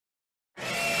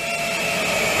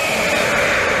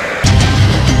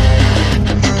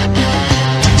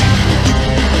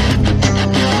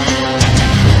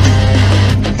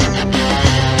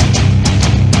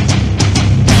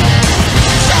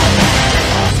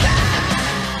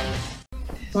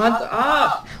What's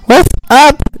up? What's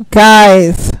up,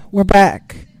 guys? We're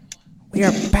back. We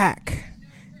are back.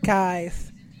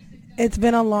 Guys, it's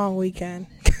been a long weekend.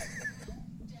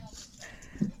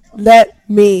 Let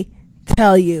me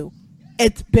tell you,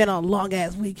 it's been a long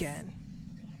ass weekend.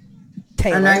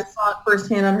 And I Taylor. saw it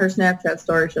firsthand on her Snapchat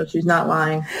story, so she's not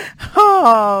lying.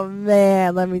 Oh,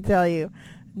 man, let me tell you.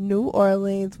 New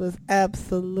Orleans was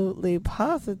absolutely,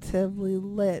 positively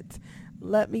lit.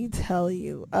 Let me tell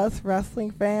you, us wrestling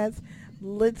fans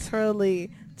literally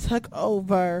took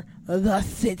over the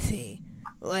city.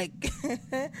 Like,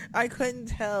 I couldn't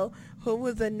tell who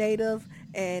was a native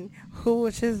and who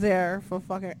was just there for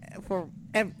fucking,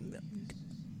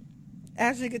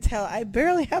 as you could tell, I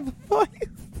barely have a voice.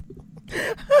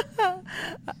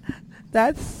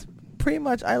 That's pretty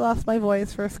much, I lost my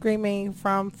voice for screaming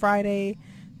from Friday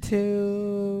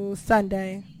to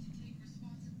Sunday.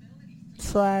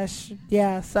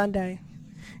 Sunday.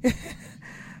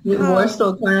 Your voice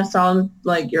still kind of sounds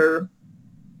like you're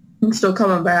still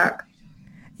coming back.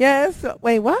 Yes.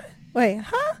 Wait, what? Wait,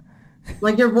 huh?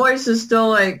 Like your voice is still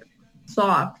like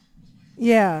soft.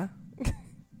 Yeah.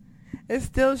 It's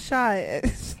still shot.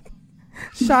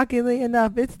 Shockingly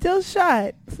enough, it's still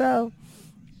shot. So,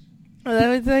 let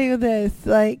me tell you this.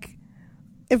 Like,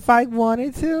 if I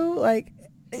wanted to, like,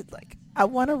 it's like, I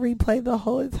want to replay the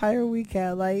whole entire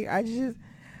weekend. Like, I just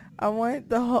want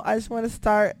to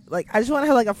start, like, I just want to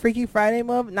have, like, a Freaky Friday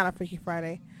movie. Not a Freaky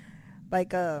Friday.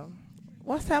 Like,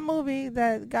 what's that movie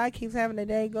that guy keeps having a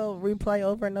day go replay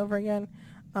over and over again?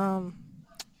 Damn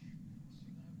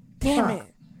it.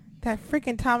 That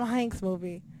freaking Tom Hanks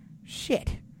movie.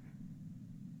 Shit.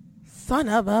 Son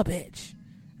of a bitch.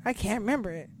 I can't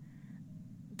remember it.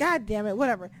 God damn it.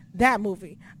 Whatever. That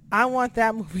movie. I want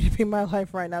that movie to be my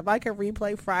life right now. If I could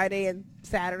replay Friday and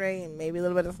Saturday and maybe a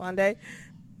little bit of Sunday,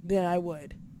 then I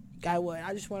would. I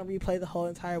just want to replay the whole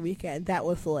entire weekend. That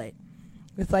was lit.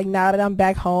 It's like now that I'm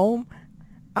back home,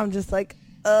 I'm just like,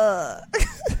 What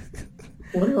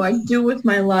do I do with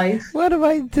my life? What do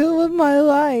I do with my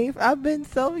life? I've been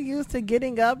so used to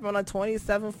getting up on a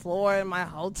 27th floor in my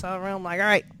hotel room. Like, all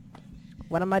right,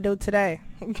 what am I doing today?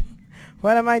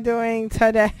 What am I doing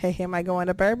today? Am I going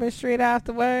to Bourbon Street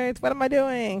afterwards? What am I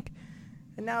doing?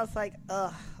 And now it's like,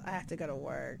 I have to go to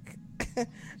work.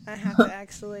 I have to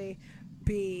actually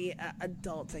be an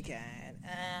adult again.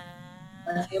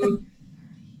 I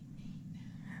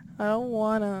don't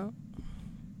want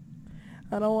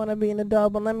to be an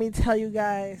adult, but let me tell you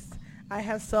guys, I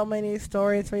have so many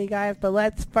stories for you guys, but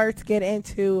let's first get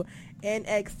into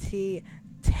NXT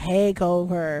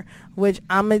TakeOver, which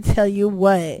I'm going to tell you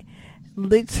what,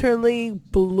 literally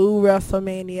blew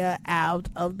WrestleMania out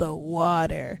of the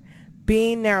water.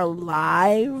 Being there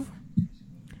live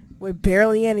with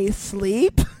barely any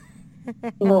sleep.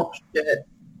 Oh, shit.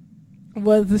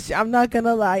 I'm not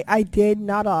gonna lie, I did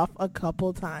nod off a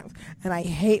couple times and I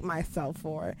hate myself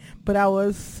for it, but I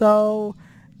was so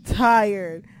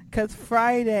tired because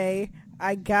Friday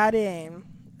I got in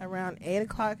around 8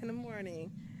 o'clock in the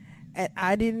morning and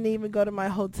I didn't even go to my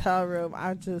hotel room.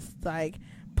 I just like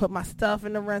put my stuff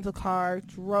in the rental car,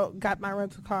 got my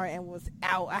rental car and was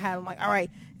out. I'm like, all right,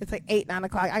 it's like 9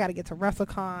 o'clock, I gotta get to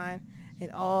WrestleCon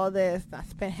and all this. I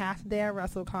spent half the day at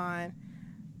WrestleCon.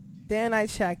 Then I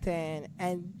checked in,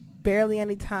 and barely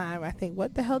any time. I think,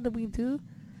 what the hell did we do?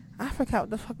 I forgot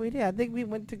what the fuck we did. I think we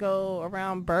went to go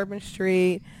around Bourbon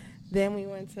Street. Then we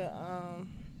went to,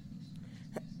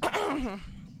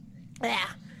 yeah.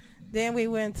 Then we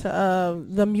went to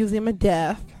the Museum of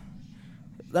Death.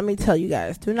 Let me tell you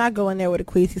guys, do not go in there with a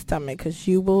queasy stomach, because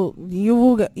you will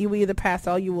either pass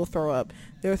out or you will throw up.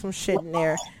 There's some shit in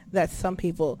there that some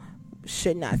people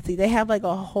should not see. They have like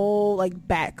a whole like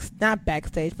not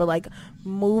backstage, but like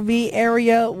movie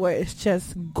area where it's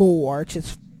just gore,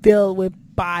 just filled with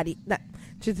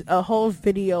just a whole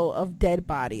video of dead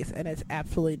bodies, and it's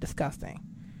absolutely disgusting.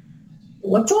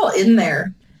 What's all in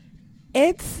there?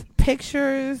 It's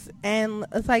pictures, and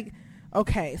it's like,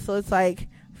 okay, so it's like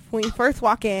when you first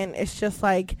walk in, it's just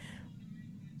like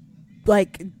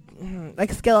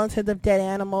skeletons of dead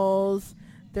animals.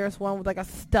 There's one with like a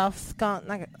stuffed skunk,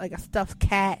 like a stuffed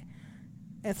cat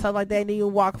and stuff like that. And then you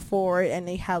walk forward and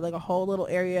they have like a whole little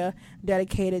area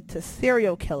dedicated to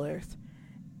serial killers.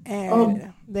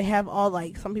 And they have all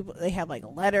like, some people, they have like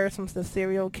letters from the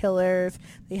serial killers.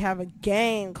 They have a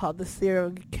game called the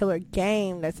Serial Killer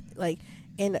Game that's like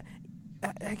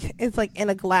it's like in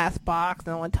a glass box.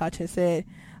 No one touches it.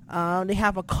 They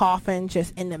have a coffin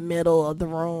just in the middle of the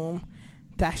room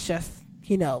that's just,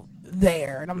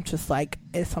 there, and I'm just like,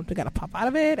 is something gonna pop out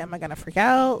of it? Am I gonna freak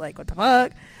out? Like, what the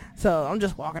fuck? So I'm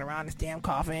just walking around this damn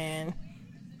coffin.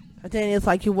 But then it's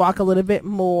like you walk a little bit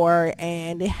more,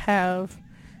 and they have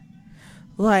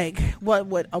like what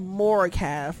would a morgue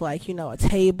have, like, you know, a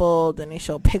table. Then they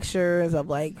show pictures of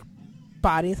like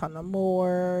bodies on the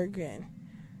morgue, and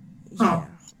yeah,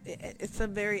 it's a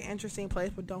very interesting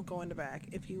place. But don't go in the back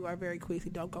if you are very queasy.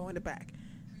 Don't go in the back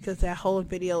because that whole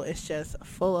video is just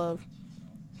full of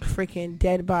freaking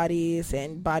dead bodies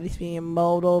and bodies being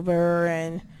mowed over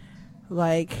and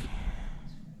like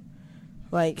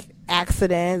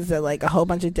accidents and like a whole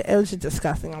bunch of it was just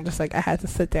disgusting. I'm just like, I had to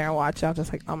sit there and watch it. I'm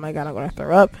just like, oh my god, I'm gonna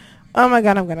throw up. Oh my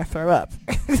god, I'm gonna throw up.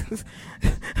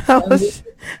 I was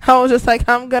just like,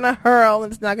 I'm gonna hurl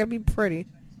and it's not gonna be pretty.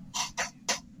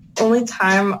 Only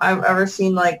time I've ever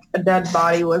seen like a dead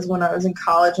body was when I was in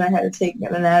college and I had to take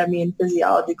an anatomy and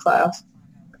physiology class,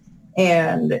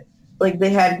 and like they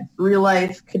had real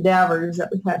life cadavers that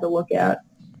we had to look at.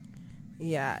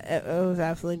 Yeah, it was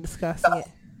absolutely disgusting.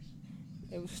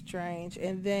 It was strange.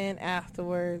 And then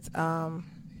afterwards, after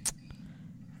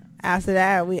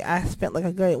that, I spent like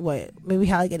a good, maybe we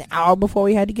had like an hour before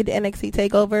we had to get the NXT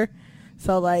TakeOver.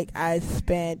 So like I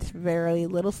spent very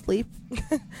little sleep.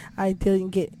 I didn't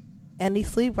get any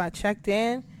sleep. I checked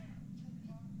in,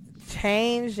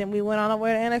 changed, and we went on our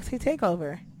way to NXT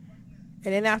TakeOver.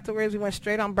 And then afterwards, we went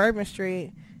straight on Bourbon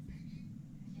Street.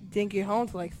 Didn't get home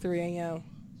till like 3 a.m.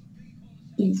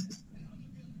 Jesus.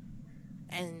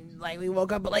 And like we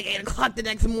woke up at like 8 o'clock the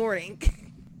next morning.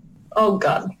 Oh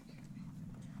god.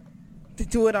 To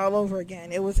do it all over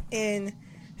again. It was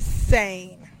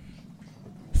insane.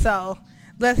 So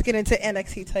let's get into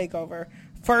NXT TakeOver.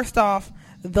 First off,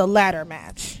 the ladder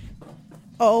match.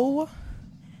 Oh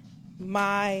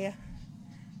my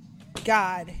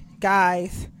god,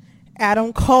 guys.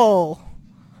 Adam Cole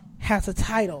has a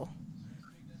title.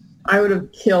 I would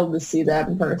have killed to see that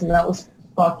in person. That was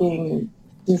fucking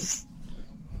just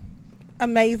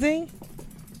amazing.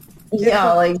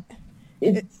 Yeah,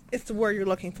 it's the word you're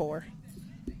looking for.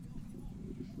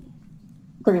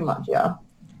 Pretty much, yeah.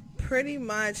 Pretty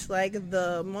much, like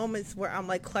the moments where I'm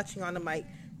like clutching onto my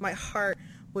heart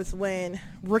was when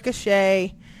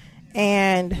Ricochet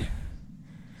and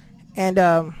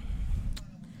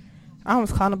I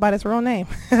almost called him by his real name.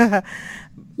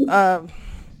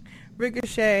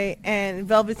 Ricochet and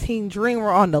Velveteen Dream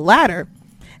were on the ladder,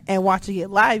 and watching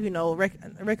it live, you know,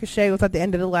 Ricochet was at the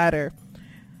end of the ladder,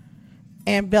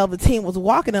 and Velveteen was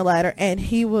walking the ladder, and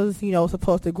he was, you know,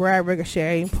 supposed to grab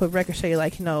Ricochet and put Ricochet,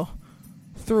 like, you know,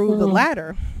 through the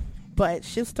ladder, but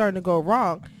shit's starting to go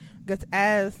wrong, because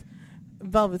as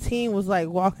Velveteen was like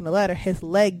walking the ladder, his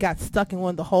leg got stuck in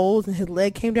one of the holes, and his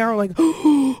leg came down. We're like,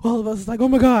 all of us was like, oh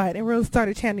my god, and we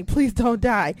started chanting, please don't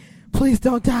die, please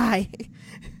don't die.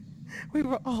 We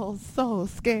were all so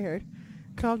scared.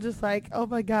 I'm just like, oh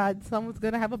my god, someone's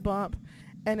gonna have a bump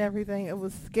and everything. It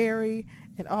was scary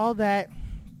and all that.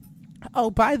 Oh,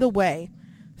 by the way,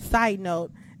 side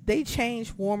note, they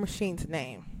changed War Machine's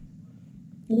name.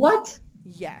 What?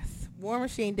 Yes, War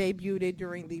Machine debuted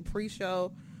during the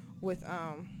pre-show with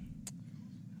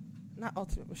not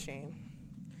Ultimate Machine,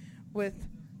 with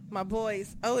my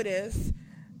boys Otis.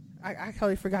 I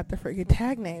totally forgot the freaking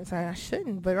tag names. I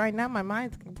shouldn't, but right now my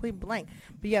mind's complete blank.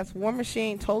 But yes, War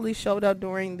Machine totally showed up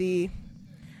during the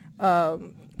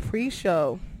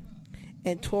pre-show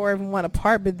and tore everyone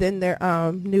apart. But then their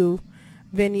new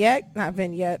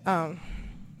Titantron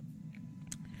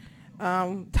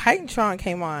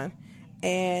came on,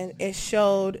 and it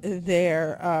showed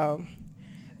their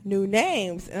new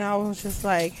names, and I was just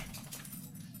like,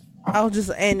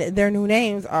 and their new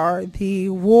names are the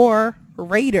War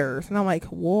Raiders, and I'm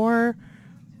like, War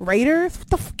Raiders? What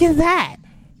the fuck is that?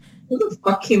 Who the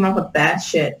fuck came up with that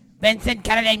shit? Vincent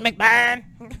Kennedy McMahon.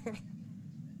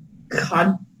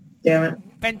 God damn it.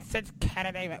 Vincent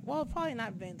Kennedy. Well, probably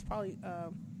not Vince. Probably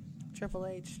Triple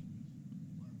H.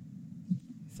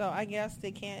 So I guess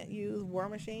they can't use War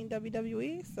Machine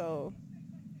WWE. So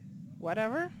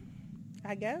whatever,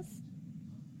 I guess.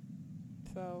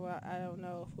 So I don't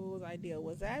know whose idea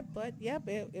was that, but yep,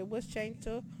 it was changed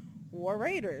to War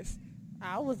Raiders.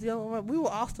 I was the only one. We were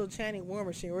all still chanting War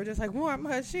Machine. We were just like, War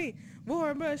Machine,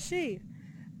 War Machine.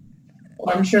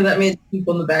 Well, I'm sure that made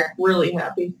people in the back really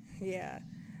happy. Yeah.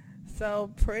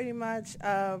 So pretty much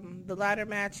the ladder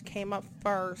match came up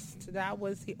first. That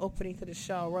was the opening to the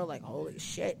show. We're like, holy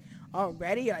shit,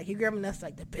 already? Like, you're giving us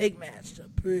like the big match.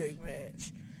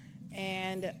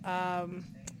 And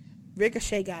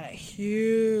Ricochet got a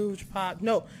huge pop.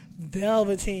 No,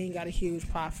 Velveteen got a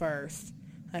huge pop first.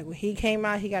 Like, when he came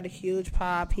out, he got a huge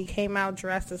pop. He came out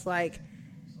dressed as like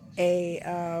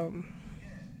a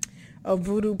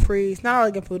voodoo priest. Not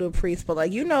like a voodoo priest, but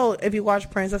like, you know, if you watch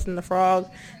Princess and the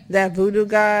Frog, that voodoo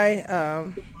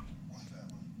guy,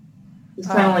 It's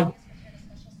kind of like,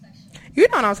 you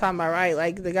know what I'm talking about, right?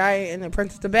 Like the guy in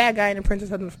the bad guy in the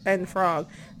Princess and the Frog.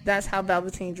 That's how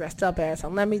Velveteen dressed up as.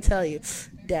 And let me tell you,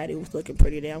 Daddy was looking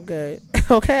pretty damn good.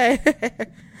 Okay,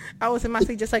 I was in my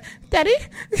seat just like, Daddy.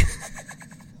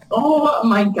 oh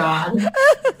my God.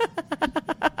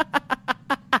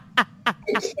 I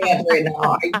can't right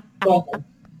now. I don't.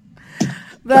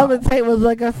 Velveteen was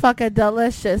looking fucking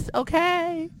delicious.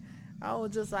 Okay, I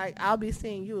was just like, I'll be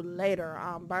seeing you later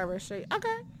on Barbara Street.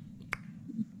 Okay.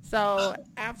 So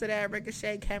after that,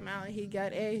 Ricochet came out and he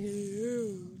got a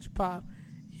huge pop.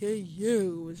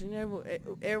 Huge. And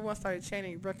everyone started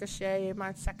chanting Ricochet in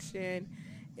my section.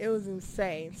 It was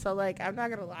insane. So, like, I'm not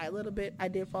going to lie. A little bit, I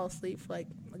did fall asleep for, like,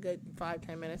 a good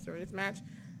 5-10 minutes during this match.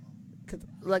 Because,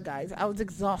 look, guys, I was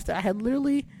exhausted. I had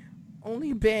literally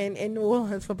only been in New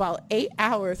Orleans for about 8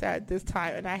 hours at this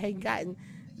time. And I had gotten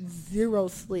zero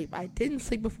sleep. I didn't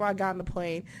sleep before I got on the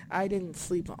plane. I didn't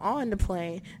sleep on the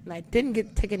plane, and I didn't get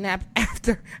to take a nap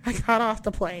after I got off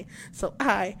the plane. So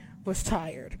I was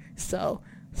tired. So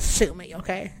sue me,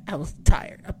 okay? I was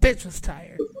tired. A bitch was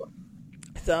tired.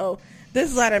 So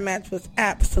this ladder match was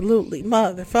absolutely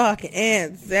motherfucking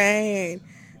insane.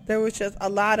 There was just a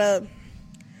lot of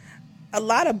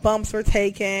bumps were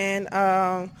taken.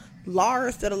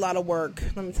 Lars did a lot of work.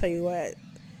 Let me tell you what.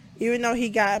 Even though he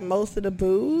got most of the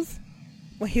boos,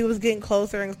 when he was getting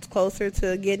closer and closer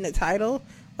to getting the title,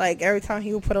 like every time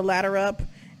he would put a ladder up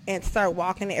and start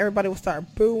walking, everybody would start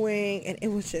booing, and it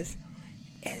was just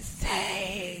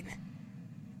insane.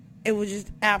 It was just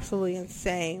absolutely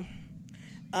insane.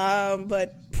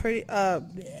 But pretty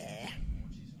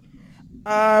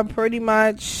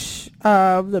much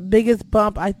the biggest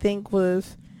bump I think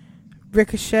was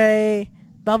Ricochet,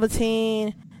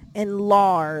 Velveteen, and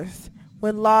Lars.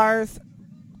 When Lars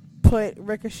put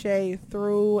Ricochet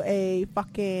through a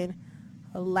fucking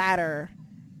ladder,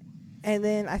 and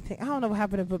then I don't know what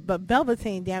happened, but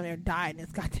Velveteen damn near died in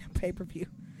this goddamn pay-per-view.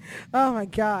 Oh my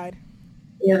God.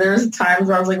 Yeah, there was times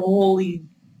where I was like, holy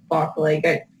fuck, like,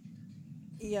 I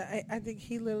think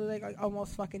he literally like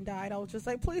almost fucking died. I was just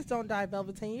like, please don't die,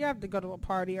 Velveteen. You have to go to a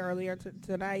party earlier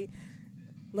tonight,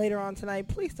 later on tonight.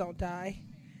 Please don't die.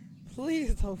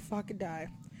 Please don't fucking die.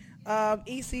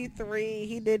 EC3,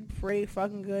 he did pretty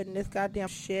fucking good in this goddamn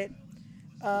shit.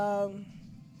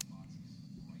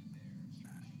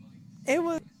 It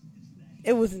was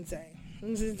insane. It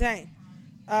was insane.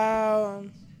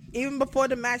 Even before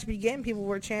the match began, people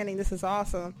were chanting, "This is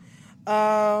awesome."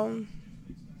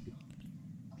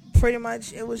 Pretty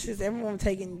much, it was just everyone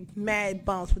taking mad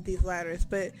bumps with these ladders.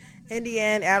 But in the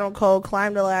end, Adam Cole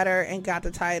climbed the ladder and got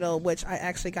the title, which I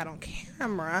actually got on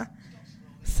camera.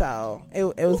 So it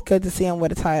was good to see him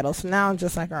with a title. So now I'm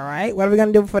just like, all right, what are we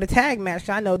going to do for the tag match?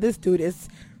 I know this dude is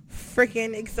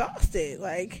freaking exhausted.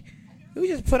 Like, we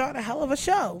just put on a hell of a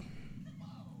show.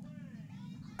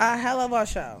 A hell of a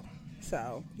show.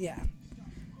 So, yeah.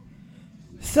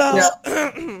 So,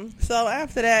 so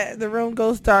after that, the room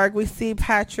goes dark. We see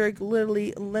Patrick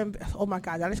literally limp. Oh my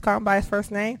God, I just called him by his first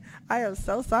name. I am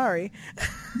so sorry.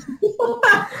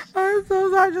 I'm so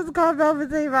sorry. I just called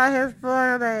Velveteen by his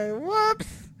full name. Whoops.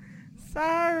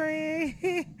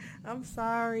 Sorry. I'm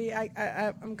sorry.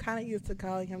 I'm kind of used to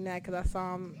calling him that because I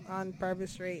saw him on Bourbon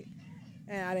Street,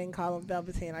 and I didn't call him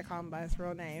Velveteen. I called him by his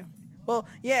real name. Well,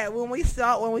 yeah, when we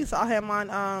saw him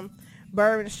on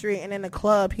Bourbon Street and in the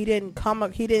club, he didn't come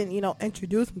up. He didn't,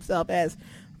 introduce himself as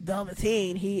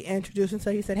Velveteen. He introduced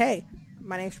himself. He said, "Hey,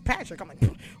 my name's Patrick." I'm like,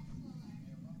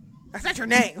 "That's not your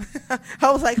name."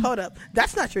 I was like, "Hold up,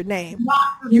 that's not your name.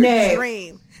 Your name.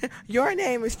 Dream. Your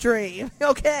name is Dream."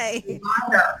 Okay.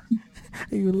 Liar.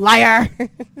 You liar.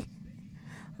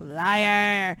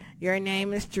 Liar. Your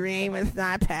name is Dream. It's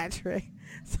not Patrick.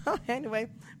 So anyway,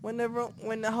 when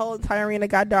the whole entire arena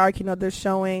got dark, they're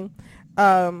showing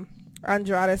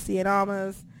Andrade Cien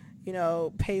Almas,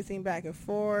 pacing back and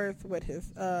forth with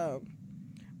his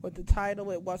with the title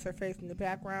with what's her face in the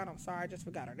background. I'm sorry, I just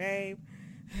forgot her name.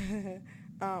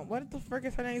 What the frick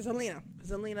is her name? Zelina.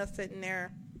 Zelina sitting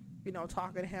there,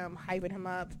 talking to him, hyping him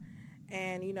up,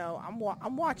 and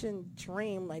I'm watching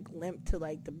Dream like limp to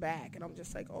like the back, and I'm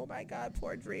just like, oh my God,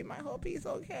 poor Dream. I hope he's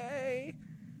okay.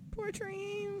 Poor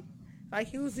Dream. Like,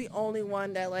 he was the only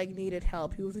one that like needed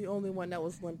help. He was the only one that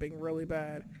was limping really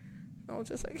bad. I was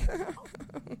just like,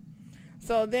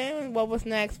 so then what was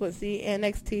next was the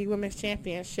NXT Women's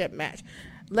Championship match.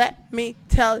 Let me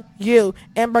tell you,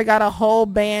 Ember got a whole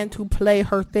band to play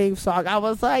her theme song. I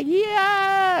was like,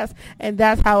 yes, and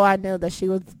that's how I knew that she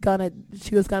was gonna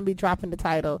be dropping the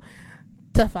title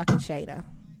to fucking Shayna.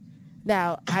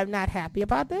 Now, I'm not happy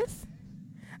about this.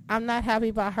 I'm not happy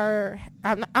about her.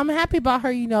 I'm happy about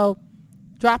her,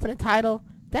 dropping a title,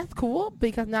 that's cool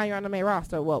because now you're on the main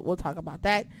roster. Well, we'll talk about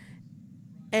that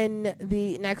in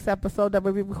the next episode that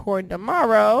we'll be recording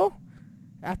tomorrow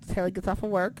after Taylor gets off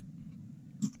from work.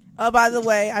 Oh, by the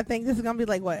way, I think this is going to be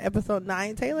like, what, episode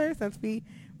 9, Taylor, since we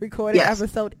recorded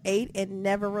episode 8 and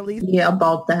never released it? Yeah,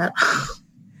 about that.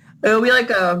 It'll be like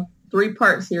a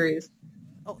 3-part series.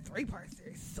 Oh, 3-part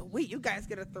series. Sweet. You guys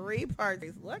get a 3-part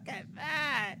series. Look at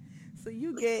that. So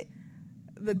you get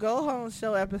the Go Home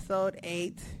Show episode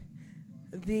 8,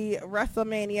 the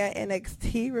WrestleMania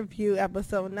NXT review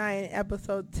episode 9,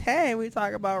 episode 10. We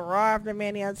talk about Raw after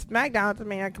Mania and SmackDown after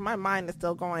Mania. My mind is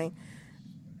still going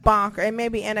bonkers. And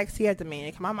maybe NXT after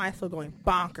Mania. My mind's still going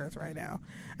bonkers right now.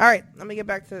 All right, let me get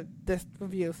back to this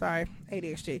review. Sorry,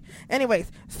 ADHD.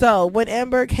 Anyways, so when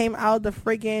Ember came out the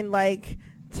freaking, like,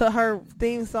 to her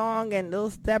theme song and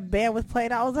that band was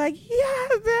playing, I was like,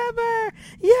 yes, Ember,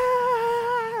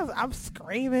 yes. I'm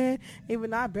screaming,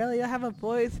 even though I barely have a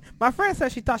voice. My friend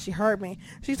said she thought she heard me.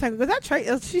 She's like, was that Trey?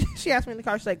 She asked me in the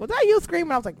car, she's like, was that you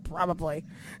screaming? I was like, probably.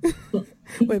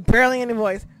 With barely any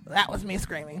voice. That was me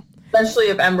screaming. Especially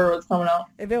if Ember was coming out.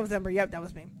 If it was Ember, yep, that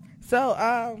was me.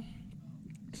 So,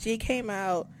 she came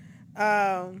out,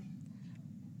 as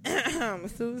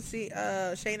soon as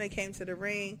Shayna came to the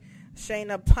ring,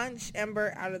 Shayna punched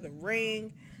Ember out of the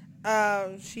ring.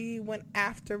 She went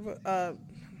after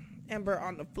Ember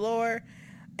on the floor.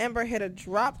 Ember hit a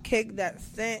drop kick that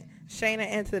sent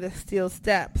Shayna into the steel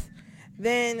steps.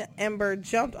 Then Ember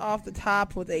jumped off the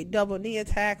top with a double knee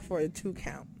attack for a 2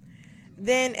 count.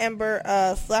 Then Ember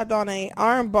slapped on a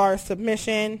armbar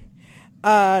submission.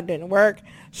 Didn't work.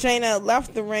 Shayna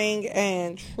left the ring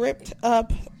and tripped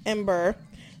up Ember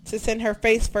to send her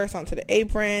face first onto the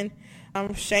apron.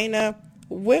 Shayna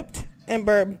whipped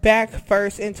Ember back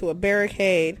first into a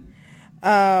barricade,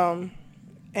 and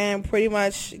pretty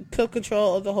much took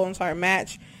control of the whole entire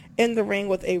match in the ring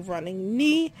with a running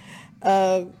knee,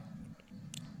 a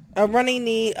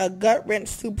gut wrench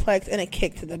suplex, and a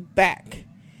kick to the back.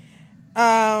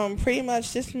 Pretty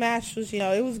much this match was,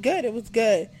 it was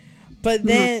good. But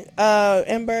then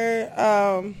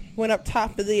Ember went up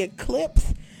top of the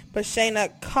Eclipse, but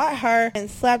Shayna caught her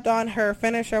and slapped on her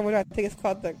finisher, which I think is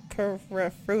called the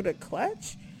Kirifuda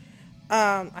Clutch.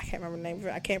 I can't remember the name of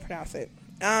it. I can't pronounce it.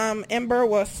 Ember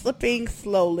was slipping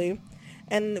slowly,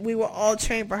 and we were all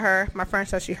cheering for her. My friend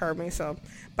said she heard me, so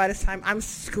by this time I'm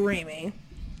screaming.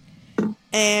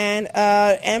 And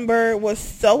Ember was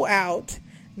so out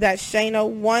that Shayna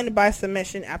won by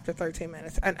submission after 13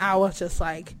 minutes. And I was just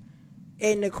like,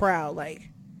 in the crowd, like,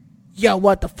 yo,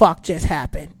 what the fuck just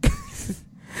happened?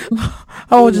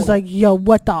 I was just like, yo,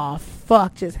 what the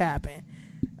fuck just happened?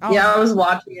 I was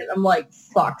watching it. I'm like,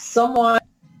 fuck, someone,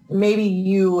 maybe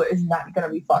you, is not going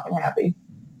to be fucking happy.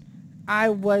 I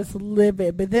was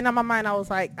livid. But then on my mind, I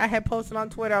was like, I had posted on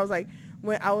Twitter, I was like,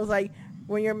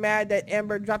 when you're mad that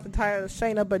Ember dropped the title of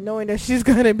Shayna, but knowing that she's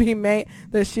going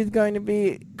to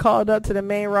be called up to the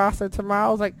main roster tomorrow,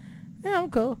 I was like, yeah, I'm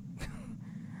cool.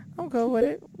 I'm cool with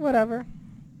it. Whatever.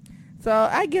 So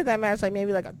I give that match like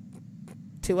maybe like a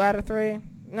 2 out of 3.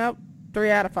 Nope, 3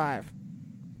 out of 5.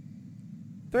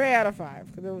 3 out of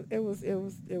 5 because it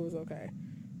was okay.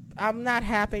 I'm not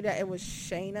happy that it was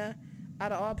Shayna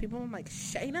out of all people. I'm like,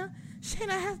 Shayna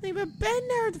hasn't even been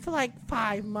there for like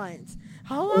 5 months.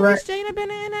 How long has Shayna been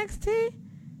in NXT?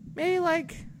 Maybe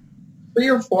like 3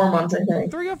 or 4 months, I think.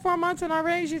 3 or 4 months, and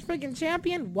already she's freaking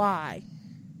champion. Why?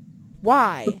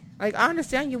 Like, I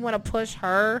understand you want to push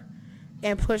her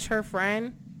and push her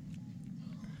friend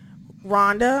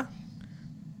Ronda.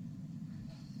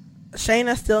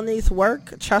 Shayna still needs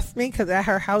work, trust me, because at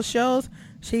her house shows,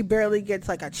 she barely gets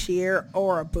like a cheer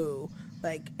or a boo.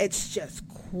 Like, it's just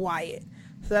quiet.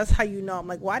 So that's how you know. I'm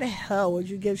like, why the hell would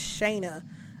you give Shayna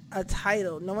a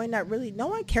title knowing that really no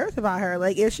one cares about her?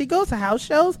 Like, if she goes to house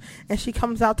shows and she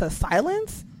comes out to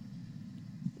silence,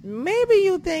 maybe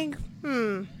you think,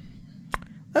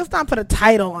 let's not put a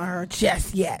title on her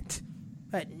just yet.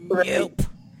 But nope.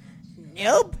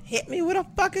 Hit me with a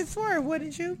fucking sword,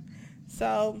 wouldn't you?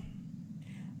 So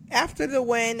after the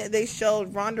win, they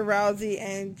showed Ronda Rousey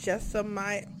and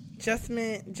Jessamine. I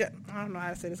don't know how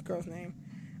to say this girl's name.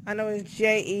 I know it's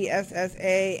Jessamyn.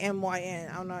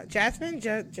 I don't know.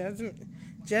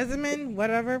 Jessamyn,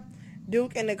 whatever.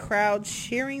 Duke and the crowd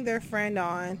cheering their friend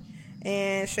on.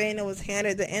 And Shayna was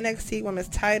handed the NXT Women's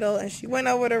title, and she went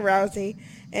over to Rousey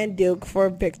and Duke for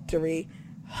a victory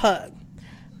hug.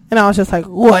 And I was just like,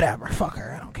 whatever, fuck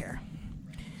her, I don't care.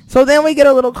 So then we get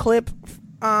a little clip.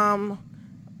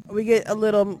 We get a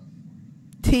little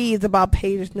tease about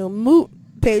Paige's new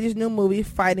movie,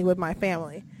 Fighting with My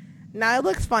Family. Now it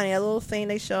looks funny. A little scene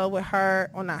they showed with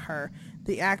her, well not her,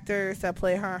 the actors that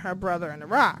play her and her brother in The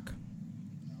Rock.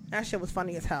 That shit was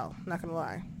funny as hell. Not gonna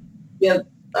lie. Yeah,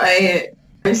 I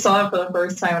saw it for the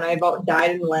first time and I about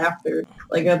died in laughter,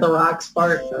 like at The Rock's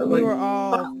part. We were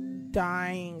all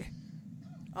dying.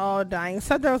 All dying.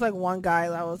 Except there was like one guy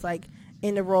that was like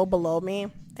in the row below me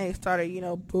and he started, you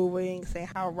know, booing, saying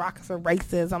how Rock is a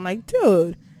racist. I'm like,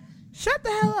 dude, shut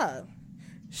the hell up.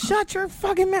 Shut your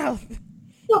fucking mouth.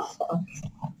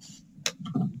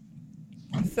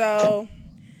 So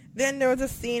then there was a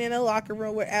scene in the locker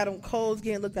room where Adam Cole's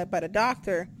getting looked at by the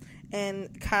doctor,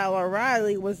 and Kyle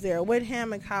O'Reilly was there with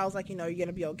him, and Kyle's like, you know, you're going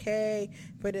to be okay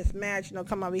for this match. You know,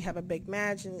 come on, we have a big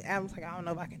match. And Adam's like, I don't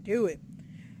know if I can do it.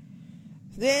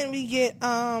 Then we get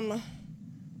Aleister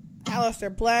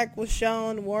Black was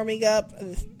shown warming up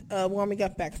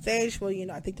backstage. Well, you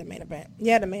know, I think the main event.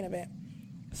 Yeah, the main event.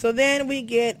 So then we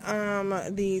get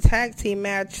the tag team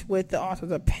match with the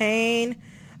Authors of Pain.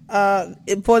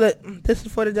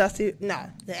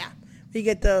 We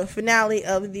get the finale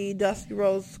of the Dusty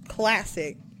Rhodes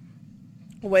Classic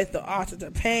with the Authors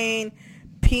of Pain,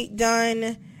 Pete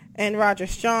Dunne, and Roger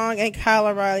Strong, and Kyle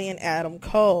O'Reilly and Adam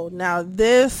Cole. Now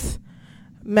this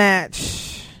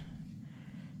match,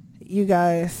 you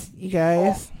guys,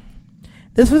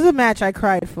 this was a match I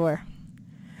cried for.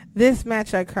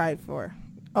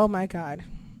 Oh my God.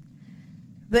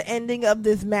 The ending of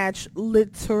this match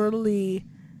literally,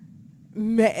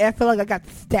 I feel like I got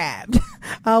stabbed.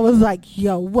 I was like,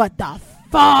 yo, what the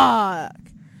fuck?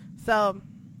 So,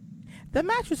 the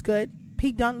match was good.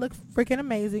 Pete Dunne looked freaking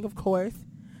amazing, of course.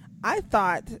 I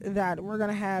thought that we're going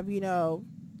to have, you know,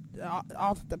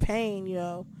 Authors of Pain, you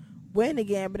know, win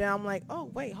again. But then I'm like,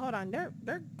 oh, wait, hold on.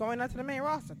 They're going out to the main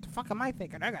roster. The fuck am I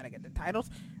thinking? They're going to get the titles.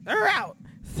 They're out.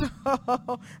 So,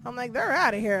 I'm like, they're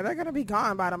out of here. They're going to be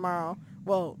gone by tomorrow.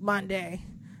 Well, Monday.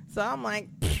 So, I'm like,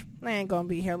 they ain't going to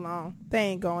be here long. They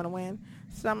ain't going to win.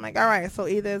 So, I'm like, all right. So,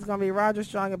 either it's going to be Roger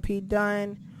Strong and Pete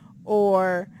Dunne,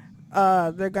 or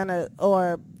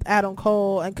or Adam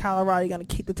Cole and Kyle O'Reilly going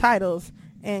to keep the titles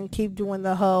and keep doing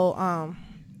the whole,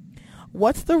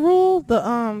 what's the rule?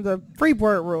 The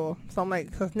Freebird rule. So I'm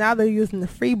like, because now they're using the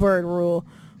Freebird rule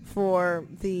for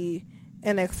the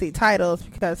NXT titles,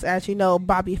 because as you know,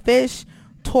 Bobby Fish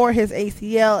tore his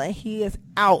ACL and he is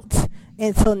out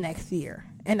until next year.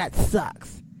 And that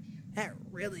sucks. That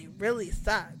really, really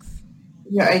sucks.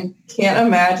 Yeah, I can't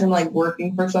imagine like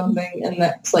working for something and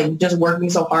that's like just working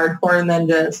so hard for it and then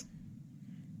just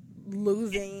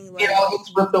losing. Like,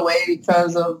 it's ripped away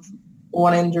because of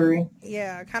one injury.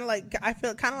 Yeah, I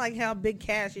feel kind of like how Big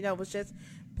Cash, you know, was just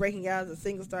breaking out as a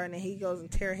single star, and then he goes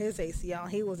and tear his ACL.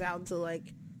 He was out until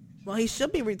he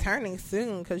should be returning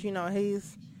soon, because you know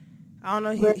he's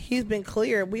been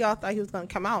cleared. We all thought he was going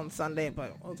to come out on Sunday,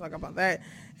 but we'll talk about that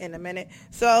in a minute.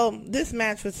 So this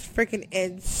match was freaking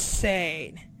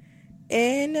insane,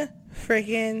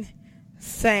 freaking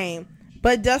insane.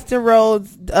 But Dustin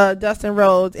Rhodes,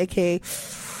 aka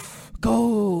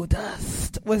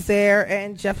Goldust, was there,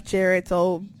 and Jeff Jarrett's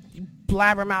old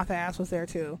blabbermouth ass was there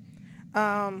too.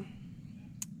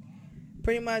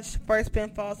 Pretty much first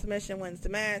pinfall submission wins the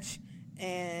match,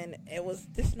 and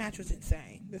this match was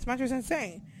insane.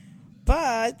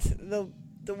 But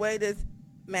the way this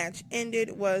match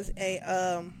ended was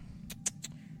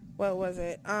what was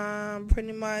it?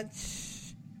 Pretty much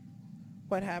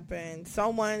what happened?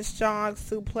 Someone strong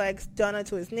suplex Dunne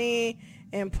to his knee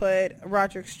and put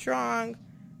Roderick Strong.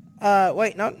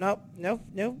 Wait, no,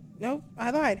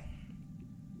 I lied.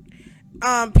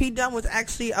 Pete Dunne was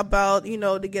actually about,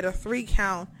 to get a 3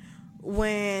 count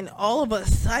when all of a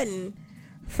sudden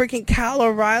freaking Kyle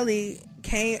O'Reilly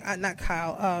came,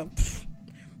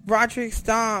 Roderick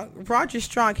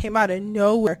Strong came out of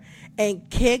nowhere and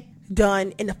kicked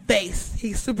Dunne in the face.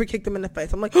 He super kicked him in the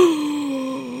face. I'm like,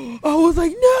 I was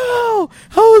like, no!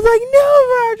 Roderick,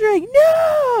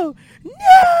 no!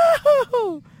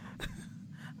 No!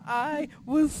 I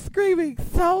was screaming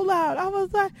so loud. I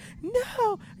was like,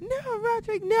 no,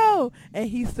 Roderick, no. And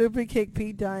he super kicked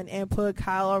Pete Dunne and put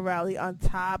Kyle O'Reilly on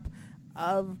top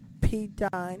of Pete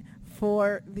Dunne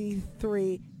for the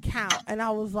 3 count. And I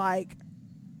was like,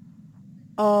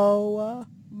 oh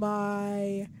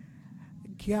my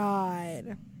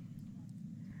God.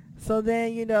 So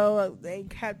then, they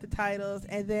kept the titles,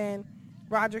 and then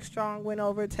Roderick Strong went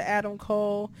over to Adam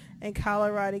Cole and Kyle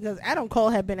O'Reilly, because Adam Cole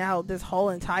had been out this whole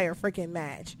entire freaking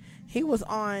match. He was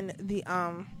on the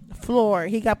floor.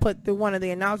 He got put through one of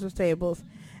the announcers tables,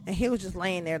 and he was just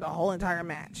laying there the whole entire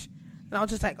match. And I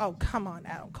was just like, oh, come on,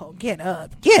 Adam Cole, get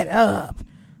up.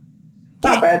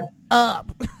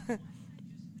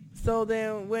 So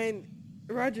then when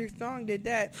Roderick Strong did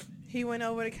that, He went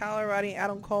over to Colorado and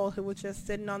Adam Cole, who was just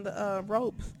sitting on the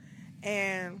ropes,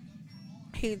 and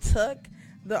he took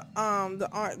the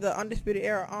Undisputed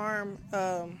Era arm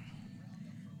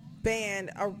band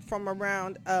from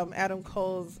around Adam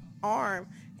Cole's arm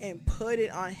and put it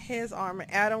on his arm.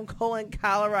 And Adam Cole and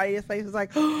Colorado, his face was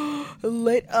like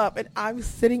lit up, and I'm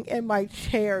sitting in my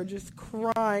chair just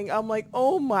crying. I'm like,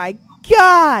 oh my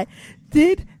God,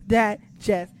 did that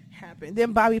just happen?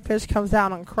 Then Bobby Fish comes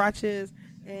out on crutches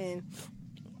and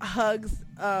hugs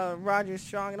Roger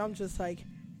Strong, and I'm just like,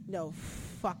 no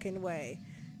fucking way.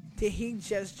 Did he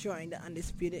just join the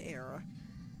Undisputed Era?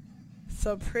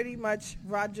 So pretty much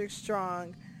Roger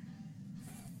Strong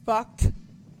fucked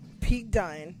Pete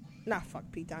Dunne. Not fuck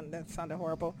Pete Dunne, that sounded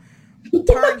horrible.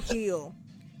 Turned heel.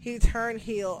 He turned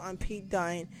heel on Pete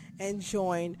Dunne and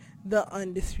joined the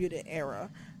Undisputed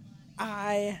Era.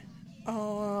 I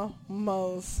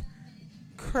almost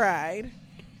cried.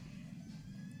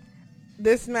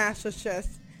 This match was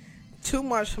just too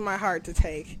much for my heart to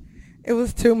take. It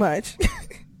was too much.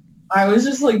 I was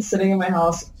just like sitting in my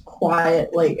house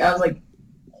quiet. Like I was like,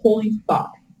 holy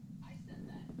fuck.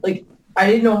 Like I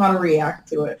didn't know how to react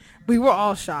to it. We were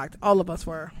all shocked. All of us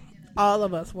were. All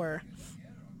of us were.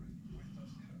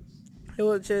 It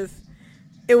was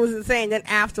insane. Then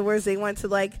afterwards they went to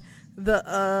like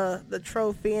the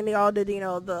trophy, and they all did,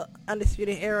 the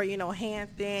Undisputed Era,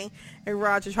 hand thing, and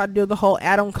Roger tried to do the whole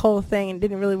Adam Cole thing and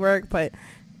didn't really work, but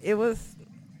it was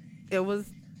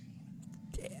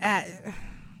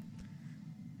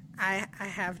I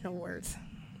have no words.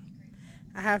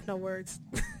 I have no words.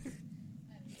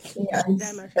 Yeah,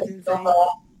 that match was insane.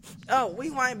 Oh, we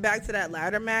went back to that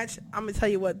ladder match. I'm gonna tell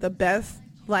you what the best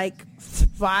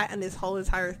spot in this whole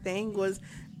entire thing was.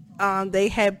 They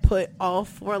had put all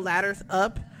 4 ladders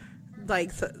up,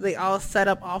 so they all set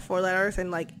up all 4 ladders,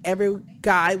 and every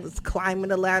guy was climbing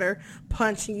the ladder,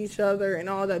 punching each other, and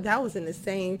all that. That was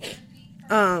insane.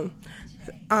 And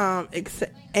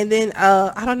then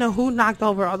I don't know who knocked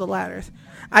over all the ladders.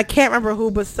 I can't remember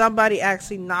who, but somebody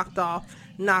actually knocked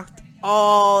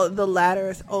all the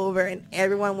ladders over, and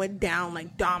everyone went down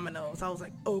like dominoes. I was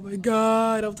like, oh my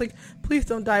God. I was like, please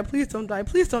don't die, please don't die,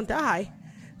 please don't die.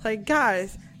 Like,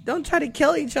 guys, don't try to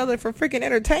kill each other for freaking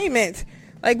entertainment.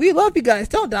 Like, we love you guys,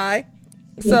 don't die.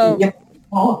 So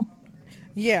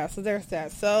yeah, so there's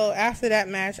that. So after that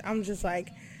match, I'm like,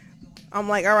 all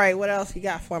right, what else you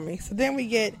got for me? So then we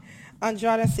get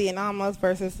Andrade Cien Almas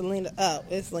versus it's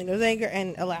Selena Vega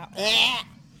and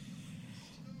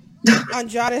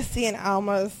Andrade Cien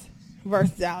Almas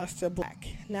versus Aleister Black.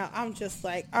 Now I'm just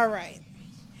like, all right,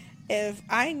 if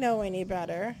I know any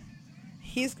better,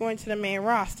 he's going to the main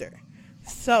roster,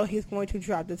 so he's going to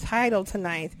drop the title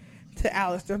tonight to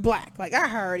Aleister Black. Like,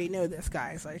 I already knew this,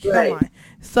 guys. Like, right. Come on,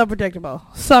 so predictable.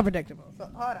 So,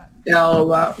 hold on. Yeah,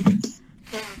 wow.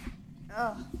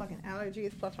 Oh, fucking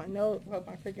allergies, plus my nose, plus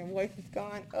my freaking voice is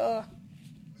gone. Ugh.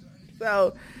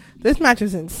 So, this match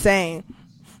is insane.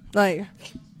 Like,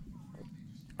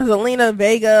 Zelina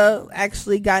Vega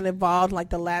actually got involved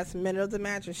the last minute of the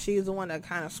match, and she's the one that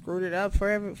kind of screwed it up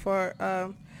for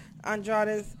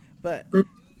Andrade. But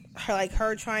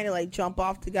her trying to jump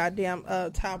off the goddamn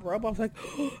top rope, I was like,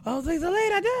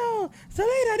 Zelina, no!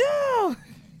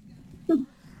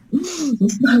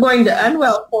 It's not going to end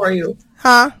well for you.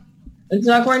 Huh? It's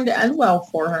not going to end well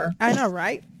for her. I know,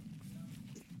 right?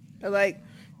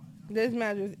 This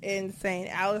match was insane.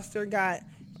 Aleister got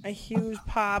a huge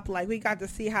pop. We got to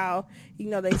see how,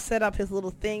 they set up his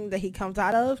little thing that he comes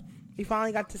out of. We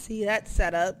finally got to see that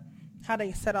set up, how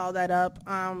they set all that up.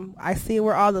 I see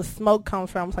where all the smoke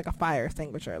comes from. It's like a fire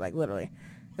extinguisher, literally.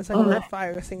 It's like a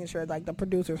fire extinguisher, the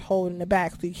producer's holding the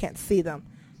back so you can't see them.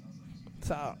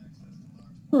 So.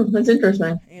 That's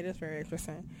interesting. It is very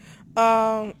interesting.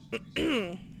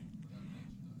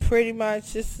 Pretty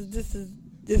much, this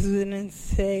is an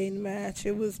insane match.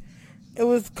 It was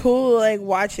cool to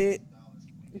watch it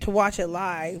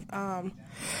live.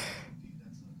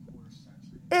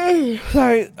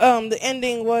 The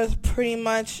ending was pretty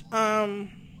much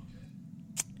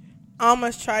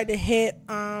almost tried to hit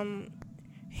I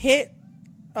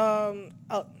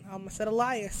almost said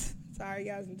Elias. Sorry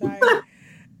guys, I'm tired.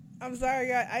 I'm sorry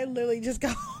guys, I literally just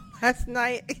got home last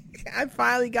night. I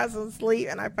finally got some sleep,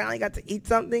 and I finally got to eat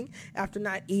something after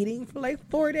not eating for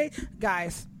 4 days.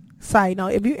 Guys, side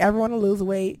note, if you ever want to lose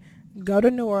weight, go to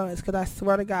New Orleans, because I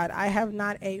swear to God, I have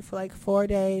not ate for 4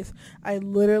 days. I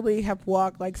literally have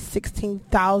walked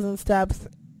 16,000 steps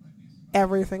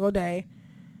every single day.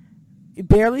 you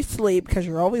barely sleep because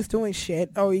you're always doing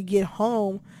shit, or you get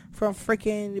home from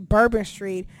freaking Bourbon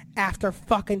Street after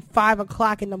fucking 5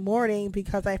 o'clock in the morning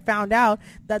because I found out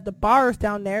that the bars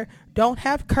down there don't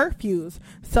have curfews,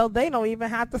 so they don't even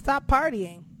have to stop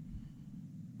partying.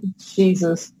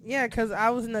 Jesus. Yeah, because I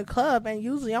was in the club, and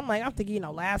usually I'm thinking,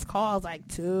 last call is like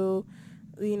 2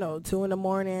 in the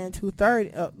morning,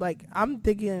 2:30. Like, I'm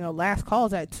thinking, last call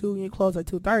is at 2 and you close at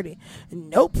 2:30.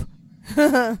 Nope.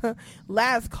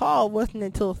 Last call wasn't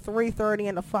until 3:30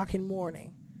 in the fucking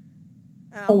morning.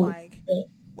 And I'm like,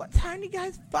 what time do you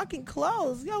guys fucking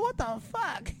close? Yo, what the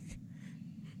fuck?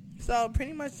 So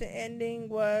pretty much the ending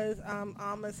was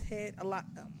Almas hit a lot.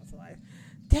 Almost alive.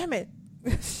 Damn it.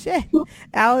 Shit.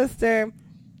 Aleister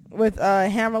with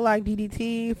Hammerlock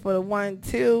DDT for the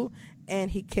 1-2, and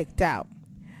he kicked out.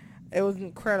 It was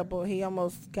incredible. He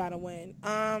almost got a win.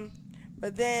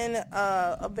 But then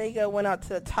Vega went out to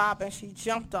the top, and she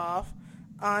jumped off.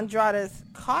 Andrade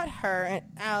caught her, and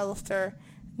Aleister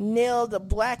nailed a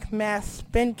Black Mass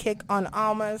spin kick on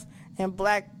Almas, and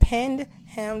Black pinned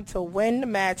him to win the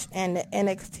match and the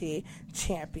NXT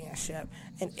Championship.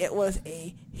 And it was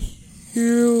a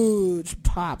huge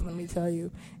pop, let me tell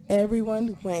you.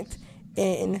 Everyone went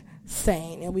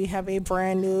insane. And we have a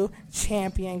brand new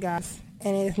champion, guys.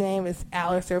 And his name is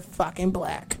Aleister fucking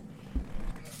Black.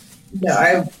 Yeah,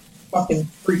 I'm fucking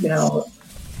freaking out.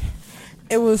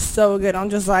 It was so good. I'm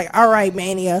just like, all right,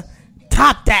 Mania,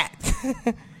 top that.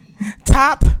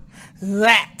 Top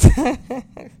that.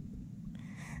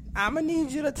 I'm going to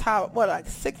need you to top, a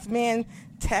 6-man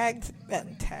tag,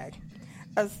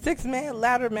 a 6-man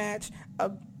ladder match,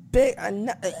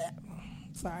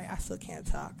 sorry, I still can't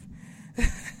talk.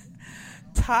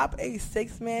 Top a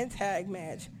 6-man tag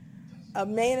match, a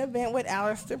main event with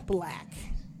Aleister Black,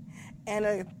 and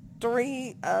a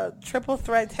triple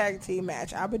threat tag team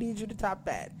match. I would need you to top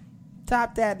that.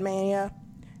 Top that, Mania.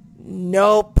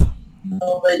 Nope.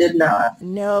 No, they did not.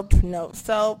 Nope.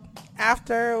 So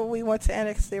after we went to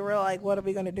NXT, we were like, what are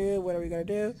we going to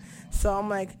do? So I'm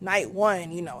like, night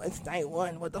one, it's night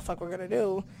one. What the fuck we're going to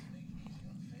do?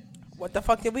 What the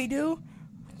fuck did we do?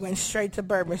 Went straight to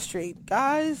Bourbon Street.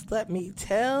 Guys, let me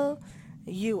tell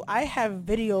you, I have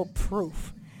video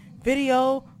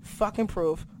fucking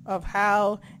proof of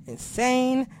how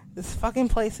insane this fucking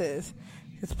place is.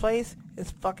 This place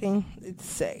is fucking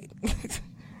insane.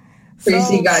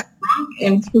 Tracy got drunk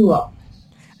and threw up.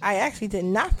 I actually did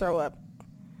not throw up.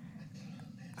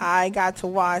 I got to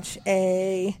watch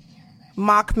a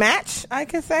mock match, I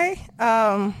could say.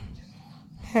 I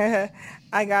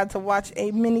got to watch a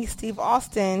mini Steve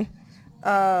Austin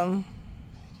give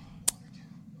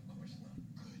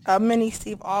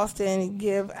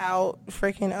out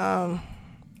freaking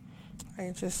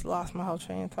I just lost my whole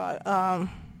train of thought. I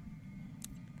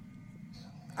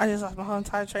just lost my whole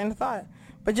entire train of thought.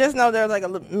 But just know there's like a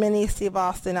mini Steve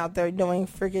Austin out there doing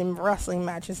freaking wrestling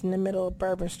matches in the middle of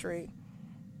Bourbon Street.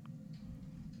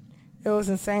 It was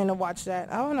insane to watch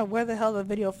that. I don't know where the hell the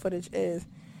video footage is,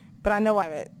 but I know I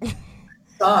have it.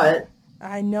 Saw it.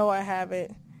 I know I have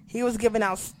it. He was giving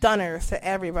out stunners to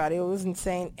everybody. It was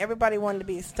insane. Everybody wanted to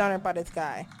be a stunner by this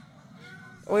guy.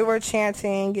 We were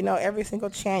chanting, every single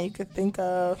chant you could think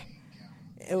of.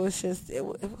 It was just, it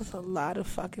was a lot of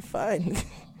fucking fun.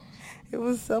 It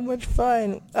was so much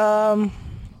fun. I'm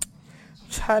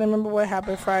trying to remember what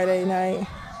happened Friday night.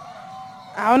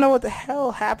 I don't know what the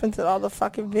hell happened to all the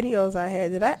fucking videos I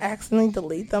had. Did I accidentally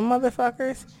delete them,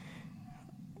 motherfuckers?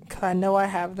 Because I know I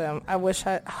have them. I wish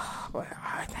I... Oh, where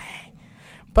are they?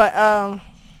 But,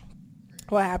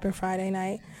 what happened Friday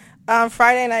night?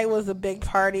 Friday night was a big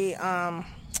party.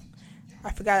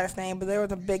 I forgot his name, but there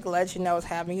was a big legend that was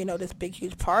having, this big,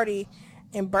 huge party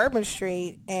in Bourbon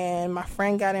Street, and my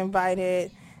friend got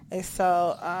invited, and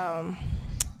so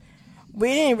we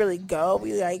didn't really go.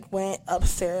 We went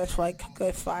upstairs for a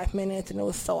good 5 minutes, and it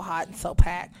was so hot and so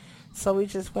packed, so we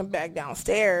just went back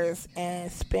downstairs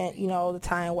and spent the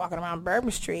time walking around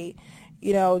Bourbon Street,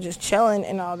 just chilling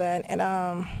and all that.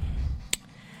 And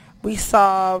we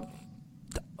saw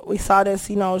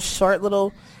this short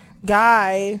little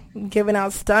guy giving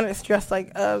out stunners dressed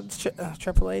like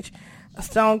Triple H.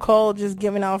 Stone Cold just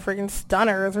giving out freaking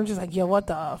stunners. I'm just like, yo, what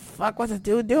the fuck? What's this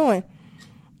dude doing?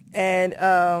 And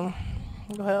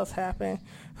what else happened?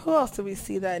 Who else did we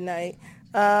see that night?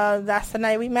 That's the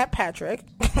night we met Patrick.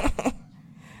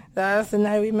 That's the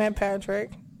night we met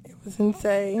Patrick. It was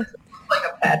insane. Like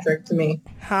a Patrick to me.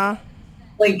 Huh?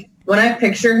 Like, when I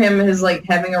picture him as,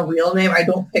 having a real name, I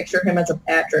don't picture him as a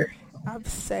Patrick. I'm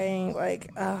saying, we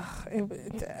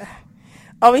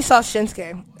saw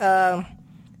Shinsuke.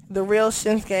 The real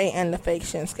Shinsuke and the fake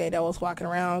Shinsuke that was walking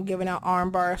around giving out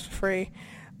arm bars for free.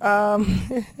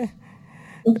 It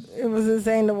was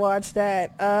insane to watch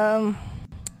that.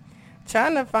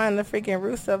 Trying to find the freaking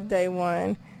Rusev Day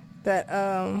one that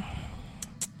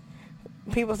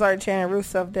people started chanting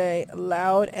Rusev Day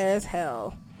loud as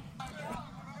hell.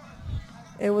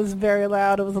 It was very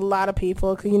loud. It was a lot of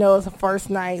people. 'Cause, it was the first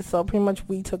night, so pretty much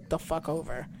we took the fuck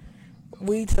over.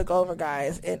 We took over,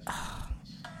 guys.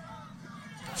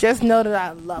 Just know that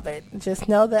I love it. Just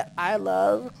know that I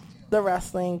love the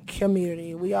wrestling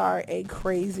community. We are a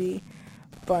crazy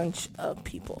bunch of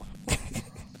people.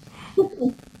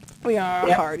 We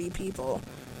are hardy people.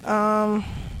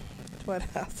 What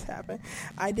else happened?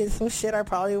 I did some shit I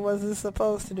probably wasn't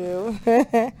supposed to do.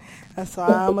 That's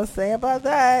all I'm going to say about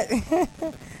that.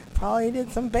 Probably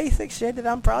did some basic shit that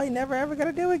I'm probably never ever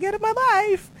going to do again in my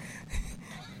life.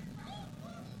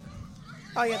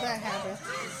 Oh, yeah, that happened.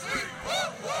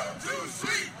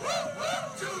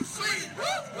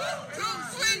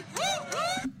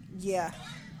 Yeah.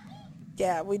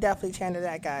 Yeah, we definitely chanted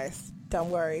that, guys. Don't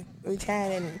worry. We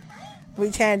chanted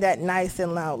that nice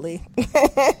and loudly.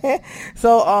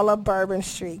 So all of Bourbon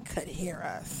Street could hear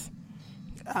us.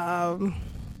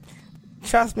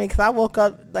 Trust me, because I woke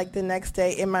up like the next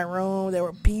day in my room. There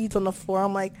were beads on the floor.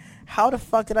 I'm like, how the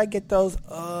fuck did I get those?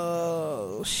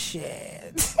 Oh,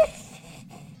 shit.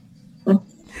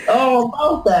 Oh,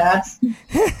 about that.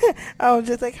 I was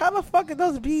just like, how the fuck are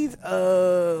those beads?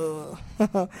 Oh.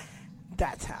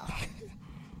 That's how.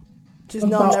 Just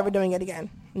know I'm never doing it again.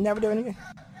 Never doing it again.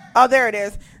 Oh, there it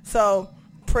is. So,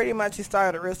 pretty much he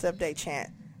started a Rusev Day chant.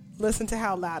 Listen to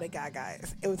how loud it got,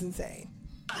 guys. It was insane.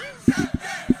 Rusev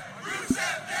Day!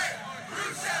 Rusev Day!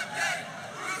 Rusev Day!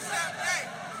 Rusev Day!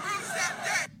 Rusev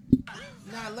Day!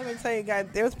 Now, let me tell you guys,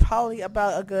 there was probably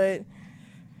about a good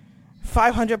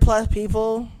 500 plus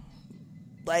people.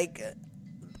 Like,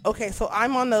 okay, so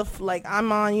I'm on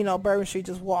Bourbon Street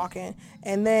just walking.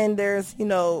 And then there's,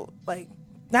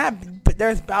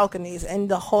 there's balconies, and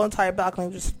the whole entire balcony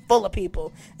was just full of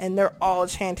people, and they're all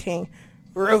chanting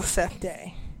Rusev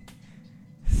Day.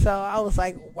 So I was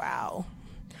like, wow,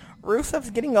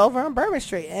 Rusev's getting over on Bourbon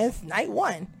Street, and it's night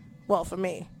one. Well, for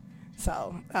me.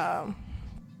 So,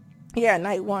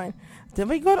 night one. Did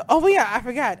we go to, I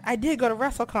forgot. I did go to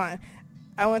WrestleCon.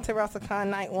 I went to WrestleCon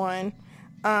night one.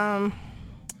 Trying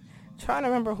to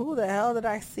remember who the hell did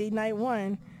I see night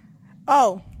one.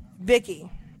 Oh, Vicky.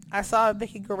 I saw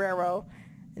Vicky Guerrero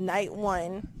night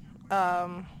one.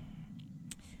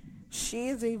 She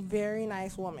is a very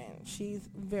nice woman. She's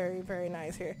very, very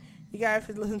nice here. You guys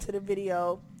should listen to the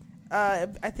video. I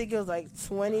think it was like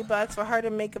 $20 for her to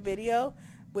make a video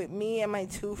with me and my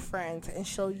two friends, and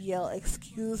she'll yell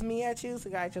 "excuse me" at you. So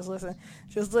guys, just listen.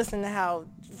 Just listen to how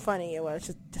funny it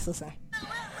was. Just listen.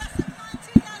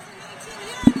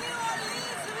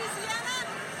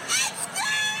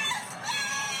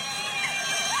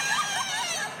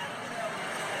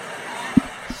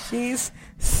 She's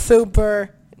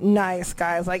super nice,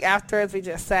 guys. Like, afterwards, we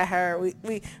just sat her.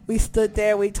 We stood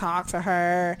there. We talked to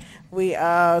her. We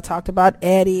talked about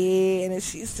Eddie, and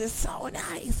she's just so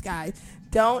nice, guys.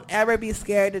 Don't ever be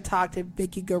scared to talk to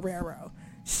Vicky Guerrero.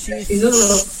 She's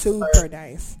super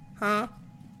nice. Huh?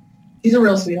 She's a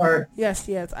real sweetheart. Yes,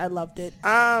 she is. I loved it.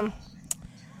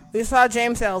 We saw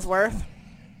James Ellsworth.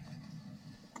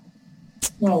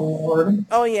 Oh, Lord.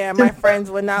 Oh, yeah, my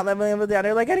friends would not let me live there.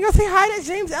 They're like, gotta go say hi to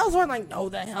James Ellsworth. I'm like, no,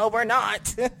 the hell we're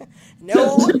not.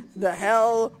 No, the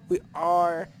hell we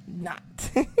are not.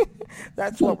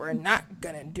 That's what we're not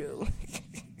gonna do.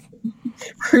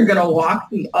 We're gonna walk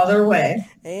the other way.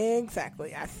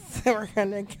 Exactly. We're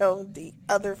gonna go the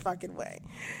other fucking way.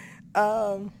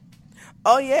 There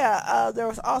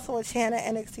was also a chant at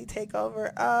NXT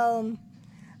TakeOver.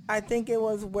 I think it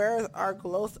was "Where's our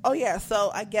glow?" Oh yeah,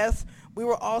 so I guess we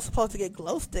were all supposed to get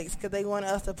glow sticks because they wanted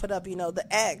us to put up, the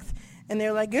X. And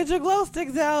they're like, get your glow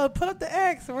sticks out, put up the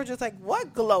X. And we're just like,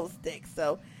 what glow sticks?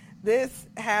 So this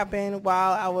happened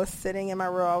while I was sitting in my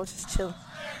room. I was just chilling.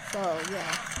 So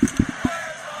yeah.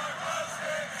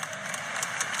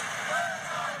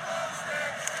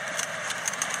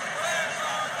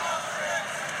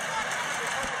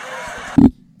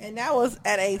 And that was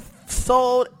at a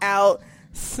sold out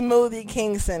Smoothie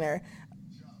King Center.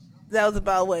 That was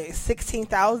about,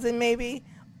 16,000 maybe,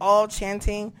 all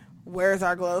chanting, "Where's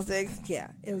our glow sticks?" Yeah,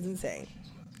 it was insane.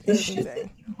 It was insane.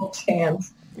 People chant.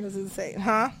 It was insane,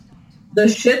 huh? The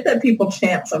shit that people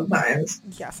chant sometimes.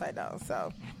 Yes, I know.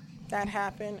 So that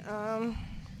happened.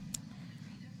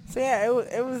 So yeah,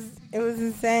 it was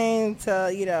insane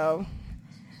to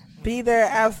be there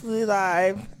absolutely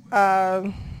live.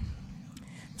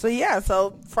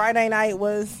 So Friday night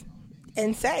was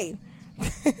insane.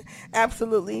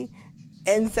 Absolutely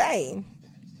insane.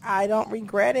 I don't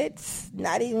regret it,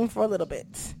 not even for a little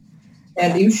bit.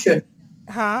 And you shouldn't.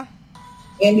 Huh?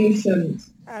 And you shouldn't.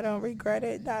 I don't regret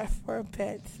it, not for a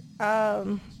bit.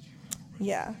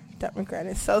 Yeah, don't regret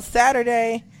it. So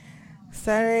Saturday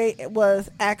it was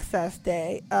Access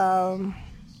Day.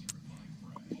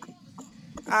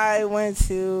 I went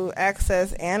to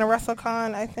Access and a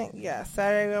WrestleCon, I think. Yeah,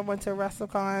 Saturday I went to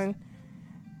WrestleCon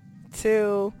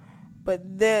too.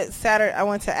 But this Saturday I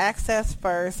went to Access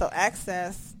first. So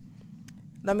Access,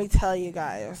 let me tell you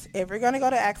guys, if you're going to go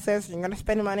to Access, you're going to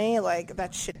spend money, like,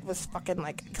 that shit was fucking,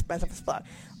 like, expensive as fuck.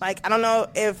 Like, I don't know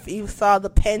if you saw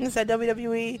the pins at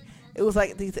WWE. It was,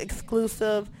 like, these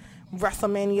exclusive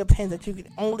WrestleMania pins that you could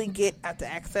only get at the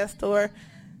Access store.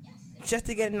 Just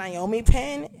to get a Naomi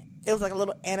pin, it was, like, a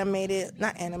little animated,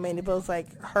 not animated, but it was,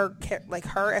 like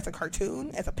her as a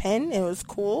cartoon, as a pin. It was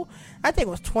cool. I think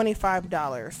it was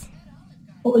 $25.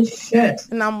 Holy shit.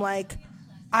 And I'm like,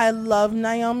 I love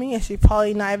Naomi, and she's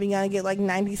probably not even gonna get like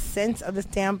 90 cents of this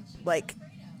damn, like,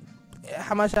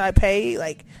 how much did I pay?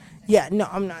 Like, yeah, no,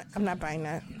 I'm not buying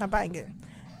that. I'm not buying it.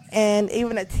 And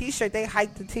even a t-shirt, they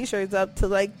hiked the t-shirts up to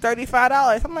like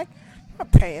 $35. I'm like, I'm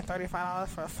not paying $35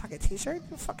 for a fucking t-shirt.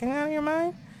 You fucking out of your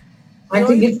mind? I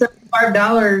could get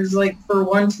 $35 like for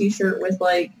one t-shirt with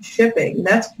like shipping.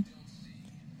 That's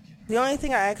the only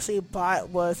thing I actually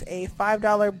bought was a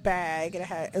 $5 bag.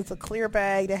 It's a clear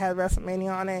bag that had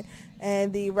WrestleMania on it,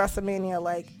 and the WrestleMania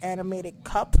like animated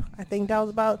cup. I think that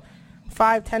was about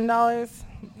 $10.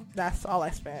 That's all I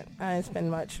spent. I didn't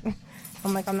spend much.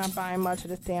 I'm like, I'm not buying much of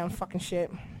this damn fucking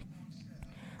shit.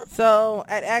 So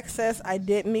at Access, I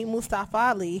did meet Mustafa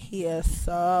Ali. He is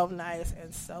so nice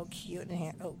and so cute.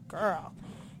 And oh, girl,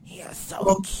 he is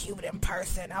so cute in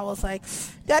person. I was like,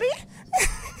 Daddy.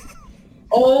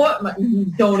 Oh, my,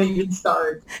 don't even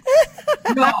start.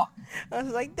 No. I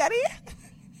was like, Daddy.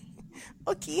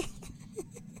 Okay.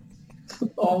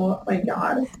 Oh, my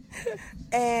God.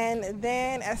 And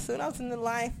then as soon as I was in the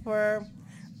line for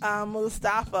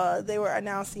Mustafa, they were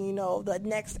announcing, the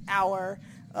next hour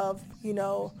of,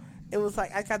 it was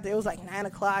like 9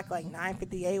 o'clock, like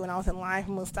 9:58 when I was in line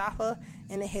for Mustafa,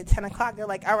 and it hit 10 o'clock. They're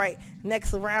like, all right,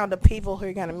 next round of people who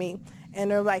you're going to meet. And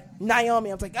they're like,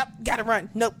 Naomi. I was like, gotta run.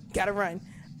 Nope, gotta run.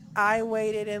 I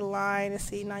waited in line to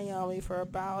see Naomi for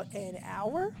about an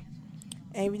hour.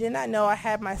 And if you did not know, I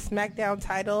had my SmackDown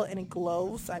title and it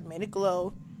glows. I made it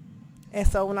glow. And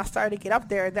so when I started to get up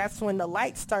there, that's when the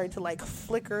lights started to like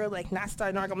flicker, like not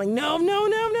starting to arc. I'm like,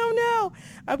 no.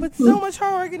 I put so much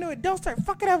hard work into it. Don't start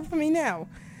fucking up for me now.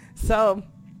 So.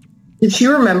 Did she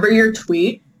remember your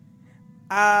tweet?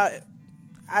 I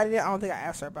don't think I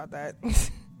asked her about that.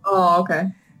 Oh,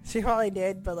 okay. She probably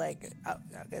did, but like, I'll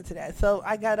get to that. So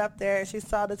I got up there, and she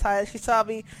saw the title. She saw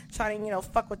me trying to,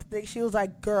 fuck with the thing. She was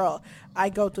like, girl, I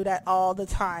go through that all the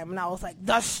time. And I was like,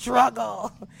 the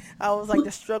struggle. I was like,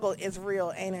 the struggle is real.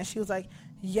 And she was like,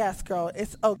 yes, girl,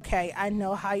 it's okay. I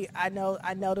know I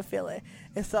know the feeling.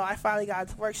 And so I finally got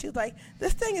to work. She was like,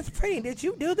 this thing is pretty. Did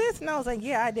you do this? And I was like,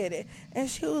 yeah, I did it. And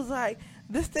she was like,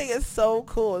 this thing is so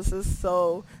cool. This is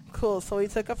so cool. So we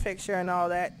took a picture and all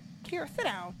that. Here, sit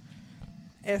down.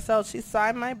 And so she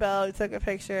signed my belt. We took a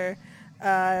picture.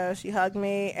 She hugged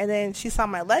me, and then she saw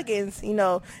my leggings.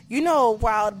 Wild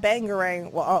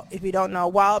Bangarang. Well, if you don't know,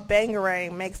 Wild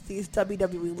Bangarang makes these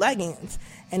WWE leggings,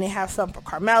 and they have some for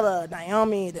Carmella,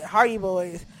 Naomi, the Hardy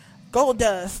Boys,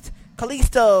 Goldust,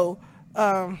 Kalisto,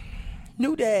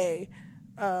 New Day,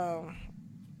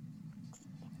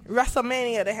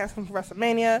 WrestleMania. They have some for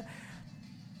WrestleMania.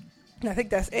 And I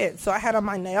think that's it. So I had on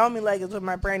my Naomi leggings with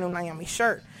my brand new Naomi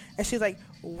shirt. And she's like,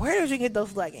 where did you get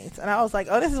those leggings? And I was like,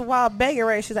 oh, this is Wild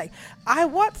Bangarang. She's like, I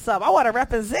want some. I want to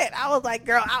represent. I was like,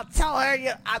 girl, I'll tell her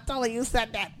you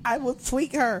said that. I will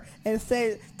tweak her and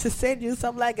say to send you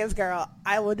some leggings, girl.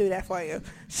 I will do that for you.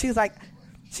 She's like,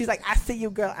 I see you,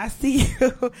 girl. I see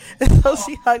you. And so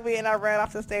she hugged me, and I ran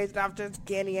off the stage, and I'm just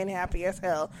giddy and happy as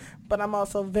hell. But I'm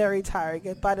also very tired,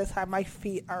 because by this time, my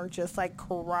feet are just, like,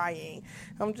 crying.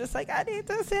 I'm just like, I need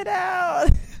to sit down,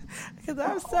 because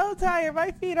I'm so tired.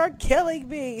 My feet are killing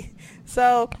me.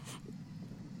 So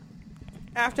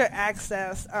after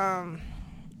Access,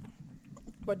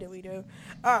 what did we do?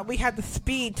 We had the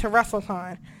speed to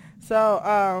WrestleCon.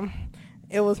 So,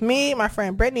 it was me, my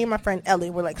friend Brittany, my friend Ellie.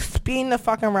 We're like speeding the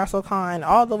fucking WrestleCon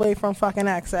all the way from fucking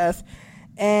Access.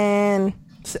 And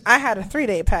I had a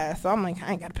 3-day pass, so I'm like,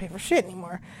 I ain't got to pay for shit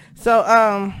anymore.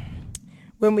 So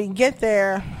when we get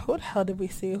there, who the hell did we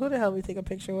see? Who the hell did we take a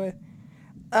picture with?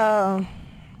 Oh,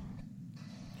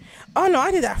 no,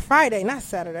 I did that Friday, not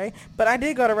Saturday. But I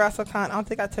did go to WrestleCon. I don't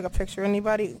think I took a picture of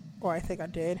anybody. Or I think I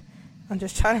did. I'm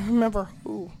just trying to remember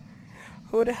who.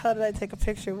 Who the hell did I take a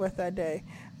picture with that day?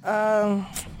 Um,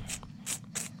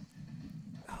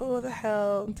 who the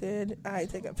hell did I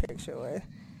take a picture with?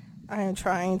 I am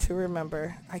trying to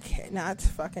remember. I cannot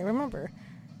fucking remember.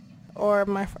 Or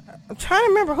I'm trying to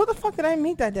remember, who the fuck did I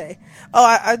meet that day? Oh,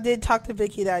 I did talk to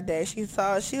Vicky that day. She was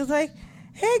like,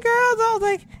 hey girls. I was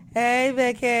like, hey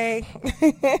Vicky.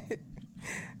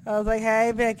 I was like,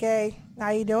 hey Vicky. How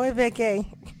you doing, Vicky?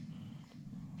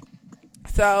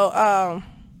 So,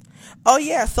 oh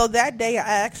yeah, so that day I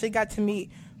actually got to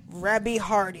meet Rebby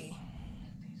Hardy.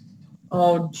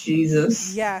 Oh,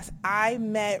 Jesus. Yes, I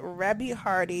met Rebby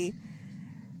Hardy,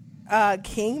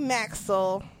 King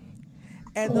Maxwell,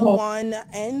 and the one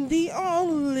and the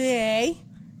only,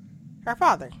 her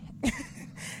father,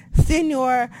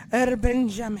 Senor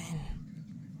Benjamin.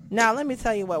 Now, let me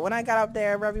tell you what, when I got up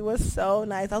there, Rebby was so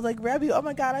nice. I was like, Rebby, oh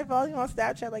my God, I follow you on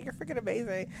Snapchat. Like, you're freaking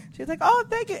amazing. She was like, oh,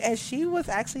 thank you. And she was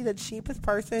actually the cheapest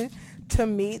person to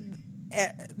meet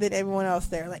than everyone else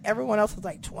there. Like, everyone else was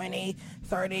like $20,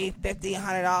 $30, $50,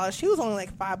 $100. She was only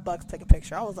like $5 to take a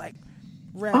picture. I was like,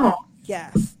 Rebby,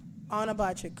 yes, on a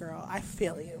budget, girl. I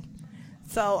feel you.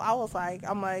 So I was like,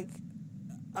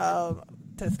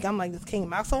 does King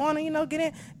Maxwell want to, get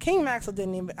in? King Maxwell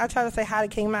didn't even, I tried to say hi to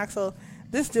King Maxwell.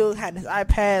 This dude had his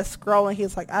iPad scrolling. He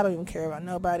was like, I don't even care about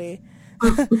nobody.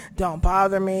 Don't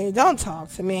bother me. Don't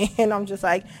talk to me. And I'm just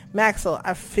like, Maxwell,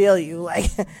 I feel you. Like,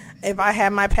 if I had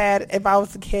my pad, if I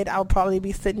was a kid, I would probably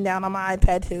be sitting down on my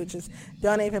iPad too. Just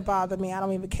don't even bother me. I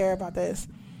don't even care about this.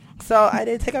 So I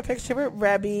did take a picture with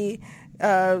Rebby,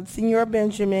 Senor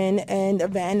Benjamin, and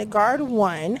Vanguard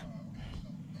 1.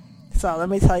 So let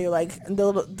me tell you, like,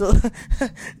 the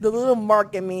little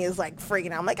mark in me is like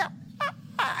freaking out. I'm like,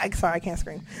 I'm sorry, I can't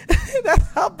scream. That's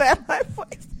how bad my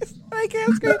voice is. I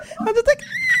can't scream. I'm just like.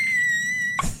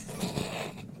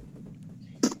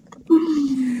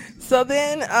 So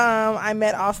then I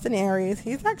met Austin Aries.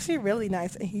 He's actually really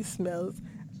nice, and he smells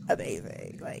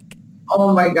amazing. Like,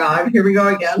 oh my God, here we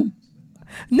go again.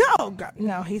 No, God,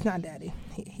 no, he's not daddy.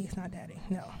 He's not daddy.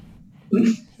 No,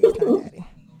 he's not daddy.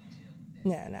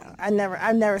 No.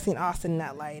 I've never seen Austin in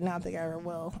that light, and I don't think I ever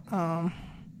will.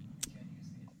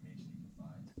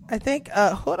 I think,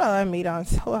 who did I meet on?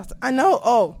 Who else? I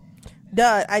know,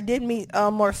 I did meet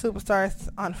more superstars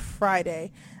on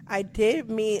Friday. I did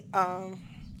meet the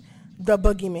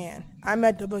Boogeyman. I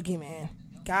met the Boogeyman.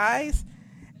 Guys,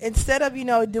 instead of,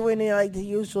 doing like the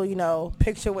usual,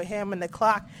 picture with him and the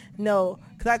clock, no.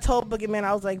 Because I told Boogeyman,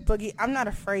 I was like, Boogie, I'm not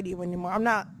afraid of you anymore. I'm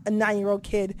not a 9-year-old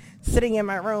kid sitting in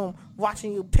my room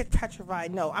watching you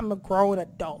petrified. No, I'm a grown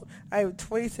adult. I am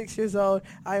 26 years old.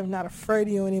 I am not afraid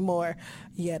of you anymore.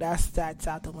 Yeah, that's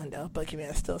out the window.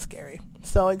 Boogeyman is still scary.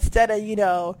 So instead of,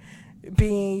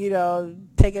 being,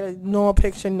 taking a normal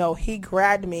picture, no, he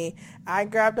grabbed me.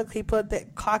 He put the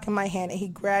clock in my hand, and he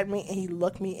grabbed me, and he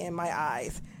looked me in my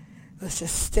eyes. It was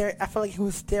just staring. I felt like he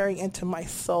was staring into my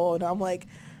soul, and I'm like,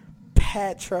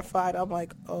 petrified. I'm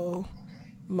like, oh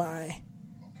my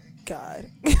God.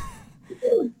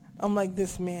 I'm like,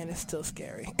 this man is still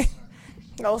scary.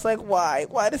 I was like, why?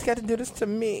 Why does he have to do this to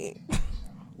me?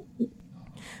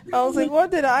 I was like,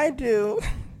 what did I do?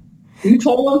 You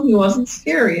told him he wasn't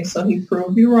scary, so he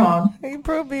proved you wrong. He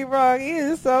proved me wrong. He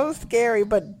is so scary,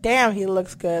 but damn, he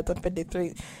looks good. The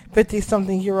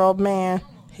 50-something-year-old man.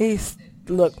 He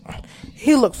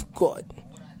looks good.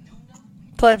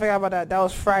 Totally forgot about that. That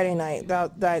was Friday night.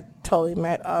 That totally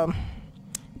met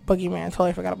Boogeyman.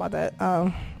 Totally forgot about that.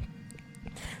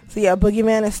 So yeah,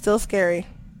 Boogeyman is still scary.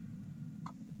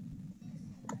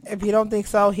 If you don't think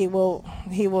so, he will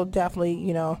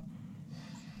definitely,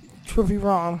 prove you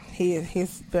wrong.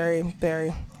 He's very,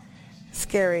 very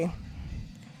scary.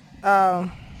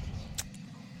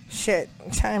 Shit.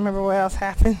 I'm trying to remember what else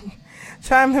happened.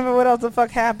 Trying to remember what else the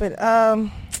fuck happened.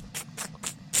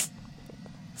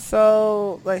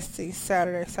 So let's see,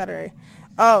 Saturday.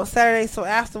 Oh, Saturday. So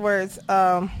afterwards,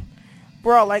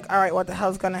 we're all like, all right, what the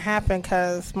hell's gonna happen?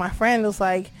 Because my friend was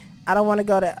like, I don't want to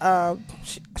go to.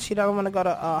 She don't want to go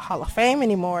to Hall of Fame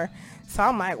anymore. So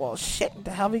I'm like, well, shit, what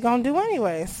the hell we gonna do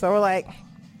anyway? So we're like,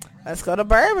 let's go to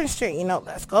Bourbon Street.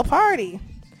 Let's go party.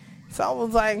 So I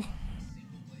was like,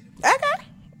 okay.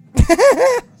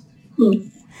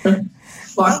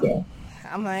 Fuck it.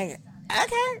 I'm like,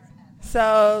 okay.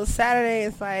 So Saturday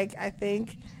is like, I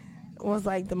think was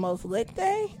like the most lit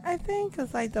day. I think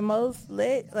it's like the most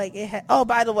lit. Like it had. Oh,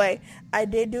 by the way, I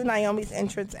did do Naomi's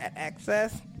entrance at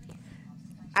Access.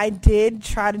 I did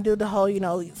try to do the whole,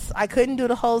 I couldn't do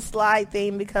the whole slide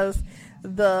thing because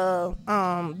the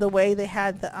way they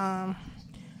had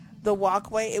the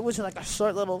walkway, it was just like a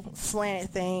short little slanted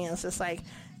thing. It's just like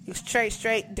You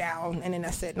straight down, and then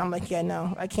that's it. And I'm like, yeah,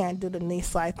 no, I can't do the knee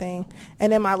slide thing.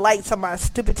 And then my lights on my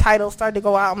stupid title started to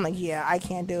go out. I'm like, yeah, I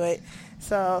can't do it.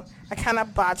 So I kind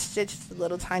of botched it just a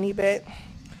little tiny bit.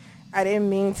 I didn't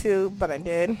mean to, but I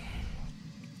did.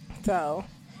 So,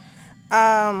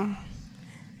 I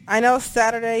know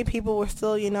Saturday people were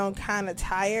still, kind of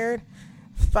tired.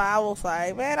 So I was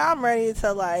like, man, I'm ready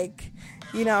to, like,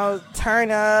 turn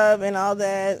up and all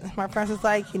that. My friends was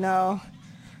like, they'll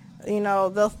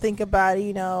think about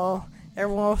it,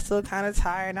 everyone was still kind of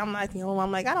tired. I'm like,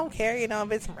 I'm like, I don't care,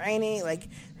 if it's raining, like,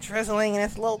 drizzling, and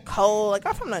it's a little cold. Like,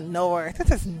 I'm from the north.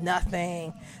 This is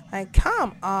nothing. Like,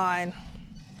 come on.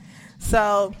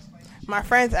 So, my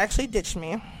friends actually ditched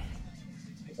me.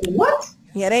 What?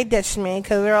 Yeah, they ditched me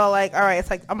because they're all like, all right,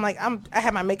 it's like, I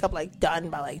had my makeup, like,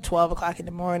 done by, like, 12 o'clock in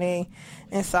the morning.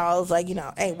 And so I was like,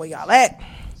 hey, where y'all at?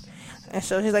 And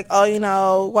so he's like,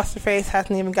 oh, what's-her-face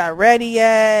hasn't even got ready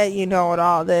yet, and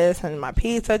all this. And my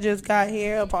pizza just got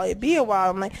here. It'll probably be a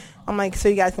while. I'm like, so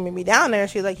you guys can meet me down there?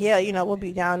 She's like, yeah, we'll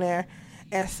be down there.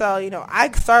 And so, I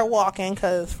start walking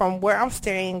because from where I'm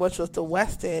staying, which was the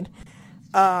Westin,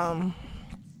 I'm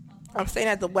staying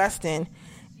at the Westin.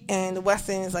 And the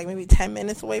Westin is like maybe 10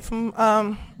 minutes away from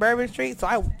Bourbon Street. So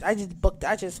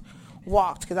I just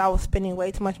walked because I was spending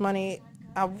way too much money.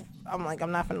 I'm like,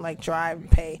 I'm not going to like drive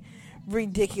and pay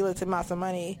ridiculous amounts of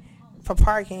money for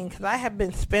parking because I have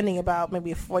been spending about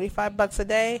maybe $45 a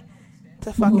day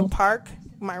to fucking park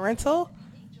my rental.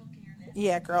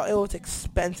 Yeah, girl, it was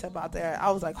expensive out there.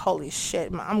 I was like, holy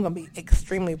shit, I'm going to be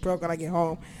extremely broke when I get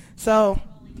home. So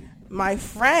my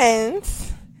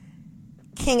friends,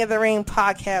 King of the Ring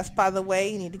podcast, by the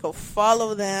way, you need to go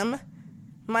follow them.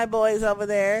 My boys over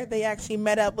there, they actually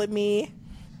met up with me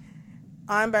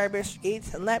on Bourbon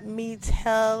Street, and let me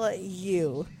tell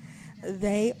you,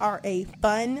 they are a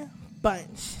fun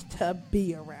bunch to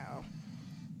be around.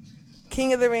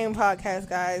 King of the Ring podcast,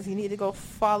 guys, you need to go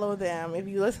follow them. If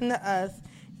you listen to us,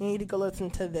 you need to go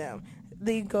listen to them.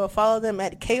 You go follow them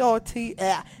at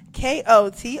KOTR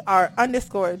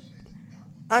underscore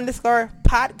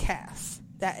podcast.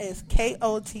 That is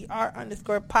KOTR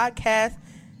underscore podcast.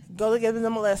 Go to give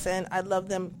them a listen. I love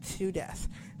them to death.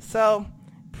 So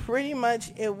pretty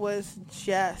much it was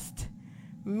just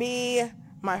me,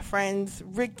 my friends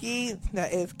Ricky,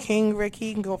 that is King Ricky.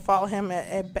 You can go follow him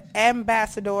at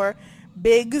Ambassador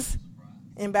Biggs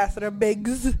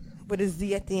with a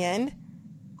Z at the end.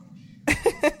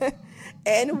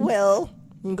 And Will,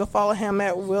 you can go follow him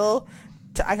at Will.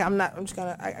 I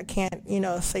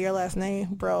can't, say your last name,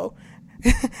 bro.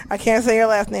 I can't say your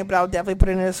last name, but I'll definitely put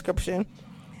it in the description.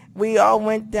 We all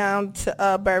went down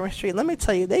to Bourbon Street. Let me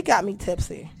tell you, they got me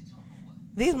tipsy.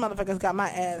 These motherfuckers got my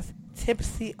ass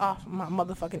tipsy off my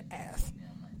motherfucking ass.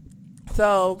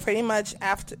 So pretty much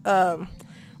after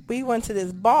we went to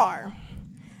this bar.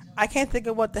 I can't think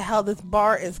of what the hell this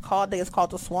bar is called. I think it's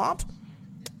called the Swamp.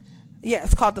 Yeah,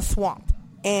 it's called the Swamp.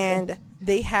 And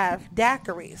they have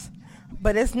daiquiris.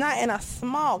 But it's not in a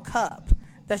small cup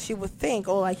that you would think,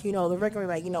 the regular,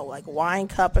 like wine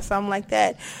cup or something like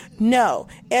that. No,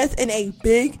 it's in a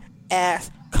big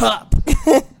ass cup.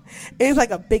 It's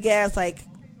like a big ass, like,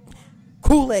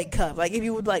 Kool-Aid cup. Like, if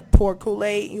you would, like, pour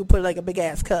Kool-Aid, you would put it like a big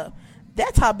ass cup.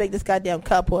 That's how big this goddamn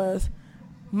cup was.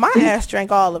 My ass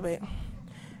drank all of it.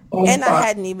 And I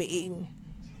hadn't even eaten.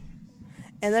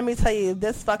 And let me tell you,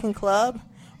 this fucking club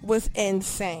was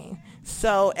insane.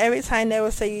 So every time they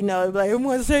would say, they'd be like,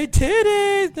 everyone say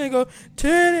titties. They go,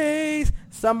 titties.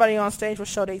 Somebody on stage would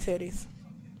show their titties.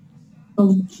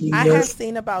 Oh, I have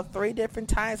seen about 3 different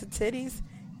types of titties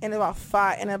in about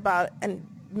a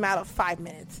matter of 5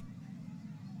 minutes.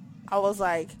 I was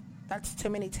like, that's too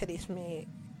many titties for me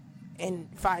in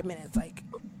 5 minutes. Like,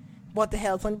 what the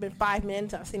hell? It's only been 5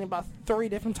 minutes. I've seen about 3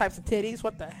 different types of titties.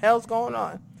 What the hell's going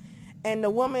on? And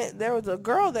the woman, there was a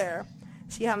girl there.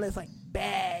 She had this, like,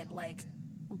 bad, like,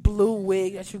 blue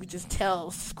wig that you could just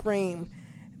tell scream,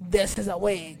 this is a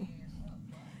wig.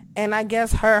 And I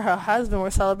guess her husband were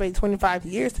celebrating 25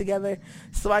 years together.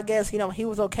 So I guess, he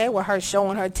was okay with her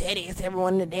showing her titties to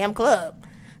everyone in the damn club.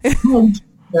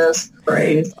 That's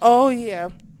crazy. Oh, yeah.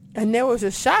 And there was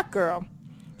a shot girl.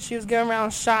 She was giving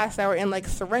around shots that were in, like,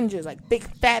 syringes, like big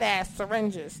fat-ass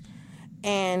syringes.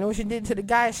 And what she did to the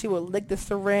guys, she would lick the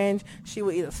syringe. She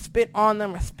would either spit on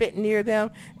them or spit near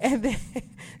them. And then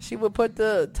she would put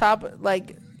the top,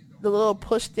 like, the little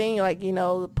push thing, like,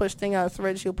 the push thing on the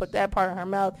syringe. She would put that part in her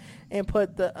mouth and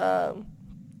put the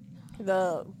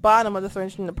bottom of the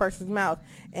syringe in the person's mouth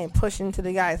and push into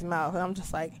the guy's mouth. And I'm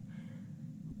just like,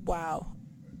 wow.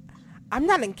 I'm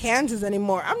not in Kansas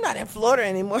anymore. I'm not in Florida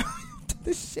anymore.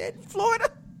 This shit, Florida.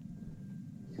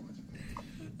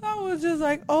 I was just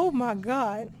like, oh my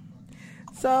God.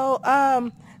 So,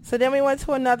 so then we went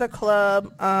to another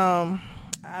club. I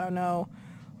don't know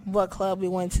what club we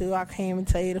went to. I can't even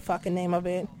tell you the fucking name of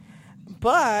it.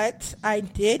 But I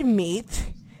did meet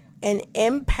an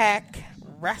Impact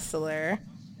wrestler.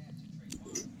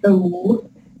 Oh.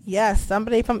 Yes,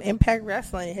 somebody from Impact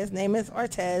Wrestling. His name is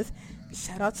Ortez.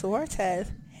 Shout out to Ortez.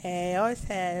 Hey,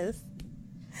 Ortez.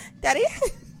 Daddy.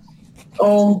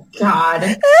 Oh, God.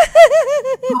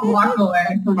 I'll walk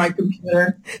away from my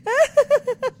computer.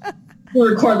 You'll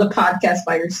record the podcast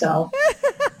by yourself.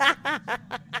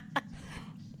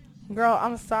 Girl,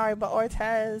 I'm sorry, but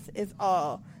Ortez is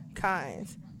all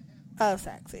kinds of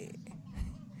sexy.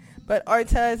 But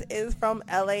Ortez is from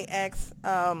LAX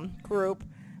group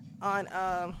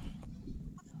on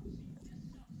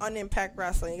Impact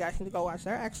Wrestling. You guys need to go watch.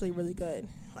 They're actually really good.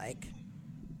 Like,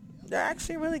 they're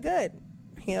actually really good,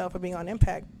 you know, for being on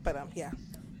Impact. But yeah,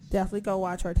 definitely go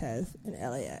watch Ortez in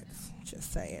LAX.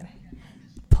 Just saying,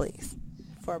 please,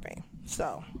 for me.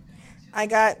 So, I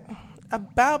got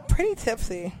about pretty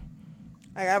tipsy.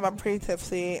 I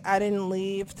didn't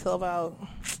leave till about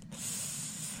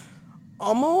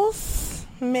almost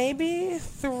maybe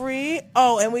 3.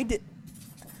 Oh, and we did.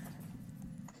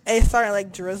 It started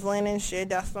like drizzling and shit.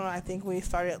 That's when I think we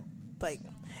started like.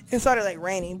 It started like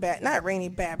raining bad. Not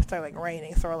raining bad, but started like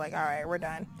raining. So we're like, all right, we're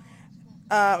done.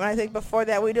 And I think before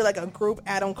that we did like a group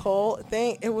Adam Cole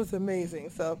thing. It was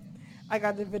amazing. So I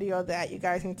got the video of that. You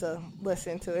guys need to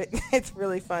listen to it. It's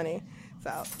really funny.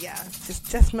 So yeah,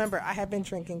 just remember, I have been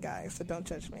drinking, guys. So don't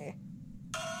judge me.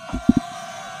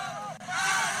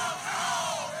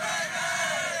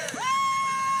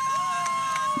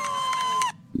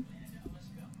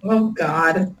 Oh,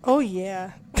 God. Oh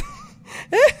yeah.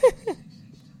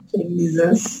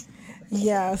 Jesus.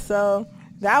 Yeah, so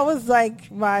that was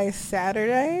like my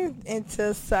Saturday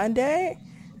into Sunday.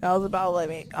 That was about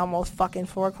like almost fucking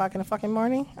 4 o'clock in the fucking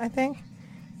morning, I think.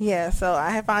 Yeah, so I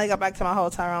had finally got back to my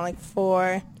hotel around like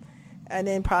 4, and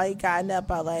then probably gotten up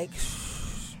by like,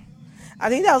 I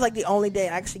think that was like the only day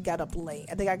I actually got up late.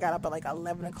 I think I got up at like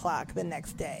 11 o'clock the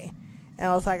next day. And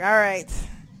I was like, all right.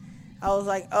 I was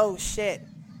like, oh shit,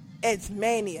 it's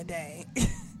Mania Day.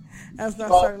 That's what I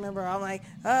started to remember. I'm like,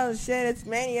 oh shit, it's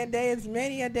Mania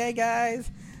Day,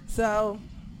 guys. So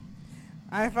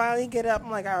I finally get up. I'm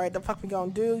like, all right, the fuck we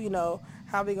gonna do? You know,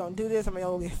 how we gonna do this? Am I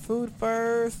gonna get food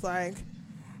first? Like,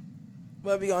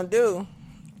 what we gonna do?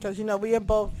 Because, you know, we are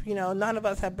both, you know, none of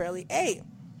us have barely ate.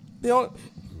 I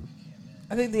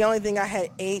think the only thing I had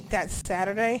ate that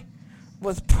Saturday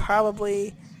was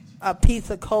probably a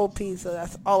pizza, cold pizza.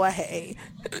 That's all I had ate.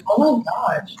 Oh,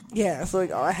 gosh. Yeah, so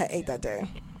like all I had ate that day.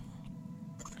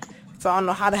 So I don't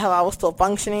know how the hell I was still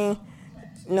functioning,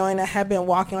 knowing I had been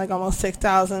walking like almost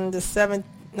 6,000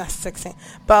 to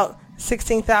about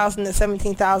 16,000 to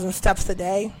 17,000 steps a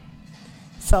day.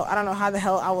 So I don't know how the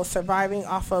hell I was surviving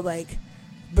off of like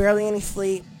barely any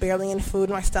sleep, barely any food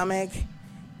in my stomach,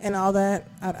 and all that.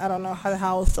 I don't know how the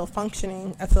hell I was still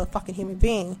functioning as a fucking human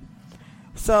being.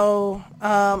 So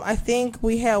I think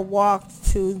we had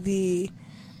walked to the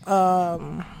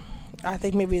I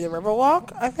think maybe the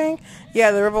Riverwalk, I think.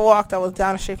 Yeah, the Riverwalk that was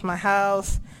down the street from my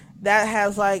house. That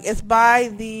has like, it's by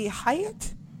the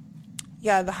Hyatt.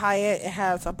 Yeah, the Hyatt. It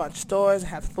has a bunch of stores. It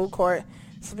has a food court.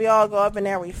 So we all go up in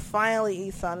there. We finally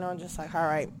eat something. I'm just like, all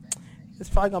right, it's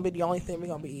probably going to be the only thing we're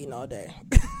going to be eating all day.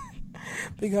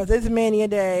 Because it's Mania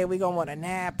Day. We're going to want a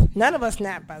nap. None of us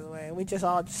napped, by the way. We just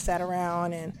all just sat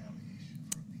around, and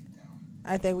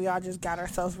I think we all just got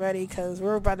ourselves ready because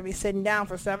we're about to be sitting down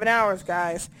for 7 hours,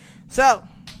 guys. So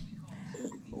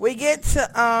we get to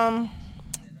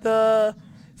the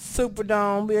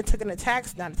Superdome. We were taking an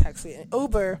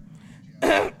Uber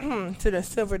to the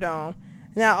Superdome.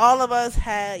 Now all of us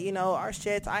had, you know, our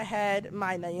shits. I had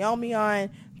my Naomi on,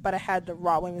 but I had the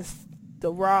Raw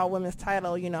Women's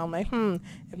title. You know, I'm like,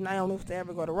 if Naomi was to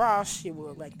ever go to Raw, she would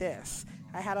look like this.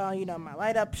 I had on, you know, my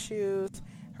light up shoes,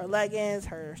 her leggings,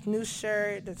 her new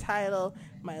shirt, the title.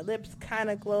 My lips kind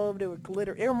of glowed. They were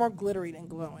more glittery than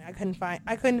glowing. I couldn't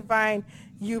find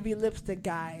UV lipstick,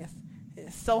 guys.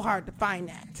 It's so hard to find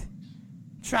that.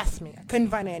 Trust me, I couldn't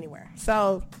find it anywhere.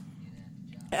 So,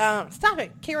 stop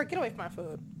it, Kira, get away from my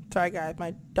food. Sorry, guys,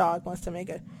 my dog wants to make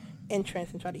an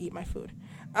entrance and try to eat my food.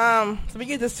 So we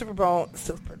get this Superdome,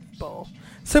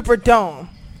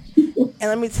 and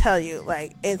let me tell you,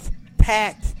 like, it's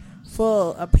packed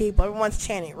full of people. Everyone's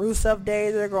chanting Rusev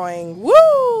Day. They're going,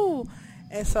 woo!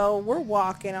 And so we're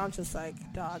walking. I'm just like,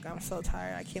 dog, I'm so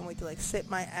tired. I can't wait to, like, sit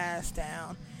my ass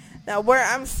down. Now, where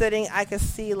I'm sitting, I can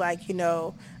see, like, you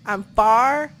know, I'm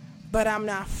far, but I'm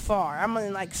not far. I'm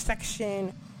in, like,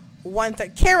 section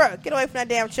Kira, get away from that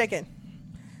damn chicken.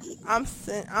 I'm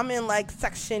in like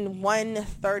section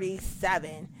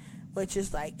 137, which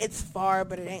is like, it's far,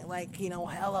 but it ain't like,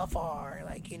 hella far.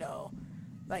 Like,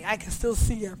 like I can still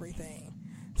see everything.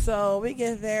 So we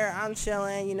get there, I'm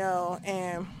chilling,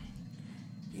 and,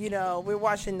 we're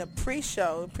watching the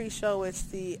pre-show. The pre-show is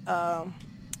the,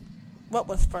 what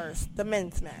was first? The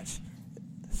men's match.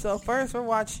 So first we're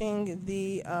watching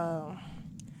the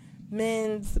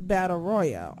men's battle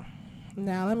royal.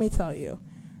 Now let me tell you,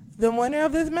 the winner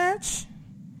of this match,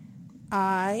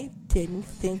 I didn't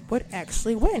think would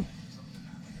actually win.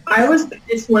 I was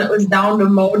pissed when it was down to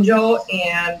Mojo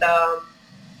and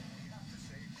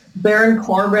Baron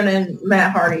Corbin and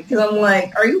Matt Hardy, because I'm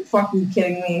like, are you fucking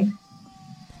kidding me?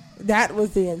 That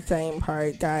was the insane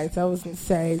part, guys. That was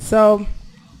insane. So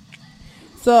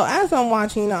as I'm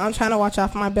watching, I'm trying to watch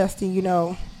out for my bestie,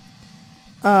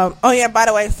 oh yeah, by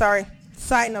the way, sorry.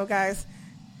 Side note, guys.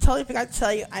 Totally forgot to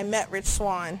tell you, I met Rich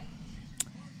Swann.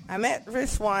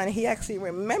 He actually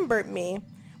remembered me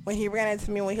when he ran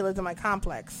into me when he lived in my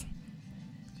complex.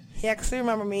 He actually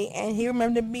remembered me, and he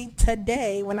remembered me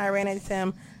today when I ran into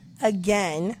him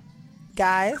again.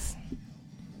 Guys,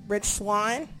 Rich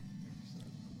Swann,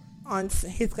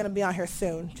 he's going to be on here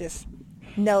soon. Just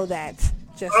know that.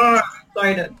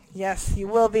 Excited. Yes, you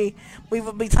will be. We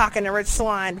will be talking to Rich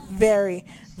Swann very,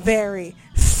 very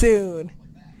soon.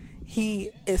 He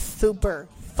is super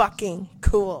fucking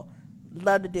cool.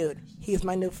 Love the dude. He's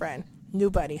my new friend, new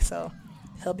buddy. So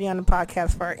he'll be on the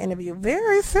podcast for our interview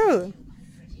very soon.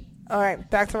 All right,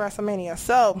 back to WrestleMania.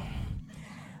 So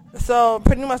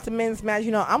pretty much the men's match.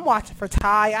 I'm watching for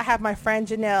Ty. I have my friend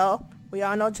Janelle. We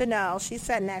all know Janelle. She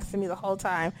sat next to me the whole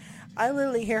time. I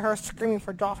literally hear her screaming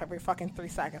for Dolph every fucking 3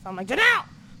 seconds. I'm like, Janelle!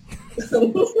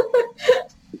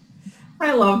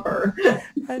 I love her.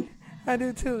 I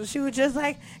do too. She was just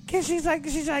like, she's like,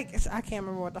 I can't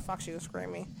remember what the fuck she was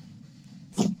screaming.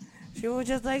 She was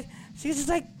just like,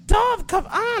 Dolph, come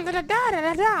on, da da da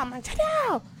da da. I'm like,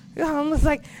 Janelle. I was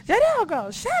like, Janelle,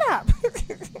 go, shut up.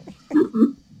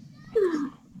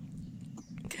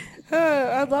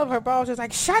 I love her, but I was just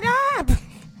like, shut up.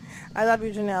 I love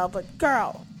you, Janelle, but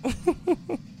girl.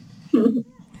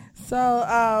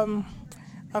 So,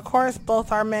 of course,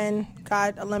 both our men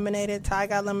got eliminated. Ty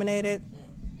got eliminated.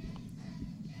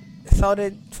 So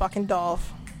did fucking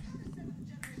Dolph.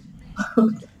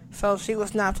 So she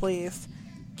was not pleased.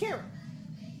 Kira.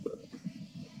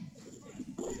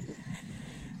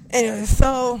 Anyway,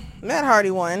 so Matt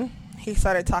Hardy won. He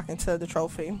started talking to the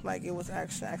trophy like it was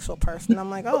actual person. I'm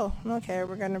like, oh, okay,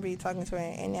 we're going to be talking to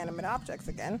inanimate objects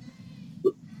again.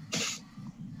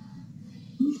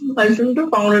 I shouldn't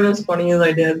have found it as funny as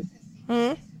I did.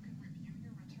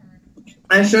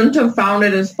 I shouldn't have found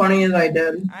it as funny as I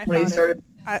did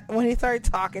when he started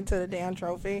talking to the damn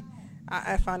trophy.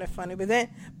 I found it funny.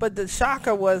 But the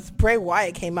shocker was Bray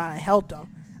Wyatt came out and helped him.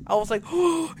 I was like,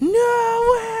 oh,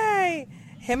 no way!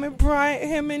 Him and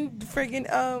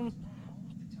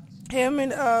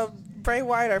Bray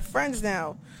Wyatt are friends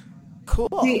now. Cool.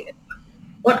 See,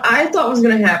 what I thought was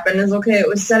going to happen is, okay, it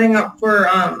was setting up for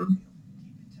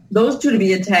those two to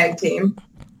be a tag team.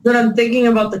 Then I'm thinking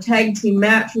about the tag team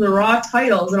match for the Raw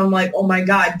titles, and I'm like, oh my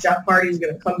god, Jeff Hardy's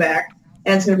going to come back.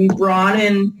 And it's going to be Braun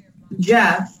and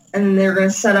Jeff, and they're going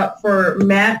to set up for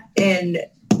Matt and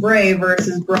Bray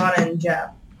versus Braun and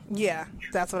Jeff. Yeah,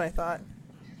 that's what I thought.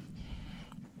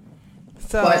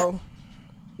 So,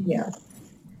 but, yeah.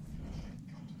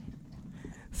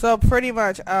 So pretty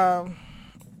much,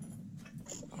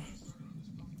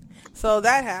 so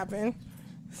that happened.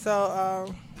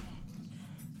 So,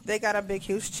 they got a big,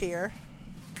 huge cheer.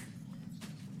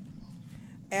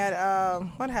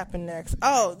 And, what happened next?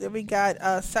 Oh, then we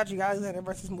got, Cedric Alexander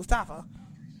versus Mustafa.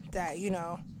 That,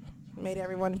 made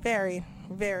everyone very,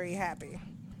 very happy.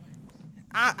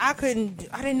 I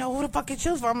didn't know who the fuck to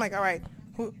choose for. I'm like, all right,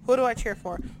 who do I cheer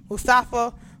for?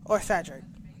 Mustafa or Cedric?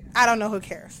 I don't know, who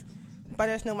cares. But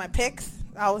I just knew my picks.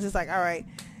 I was just like, all right,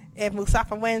 if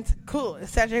Mustafa wins, cool. If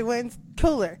Cedric wins,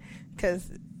 cooler. Because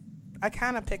I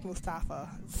kind of picked Mustafa.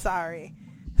 Sorry.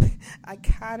 I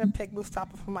kind of picked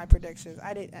Mustafa for my predictions.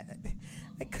 I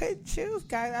couldn't choose,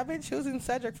 guys. I've been choosing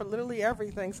Cedric for literally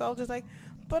everything. So I was just like,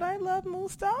 but I love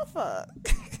Mustafa.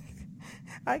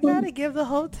 I got to give the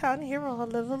whole town hero a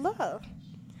little love.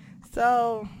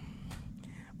 So,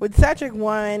 with Cedric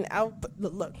won,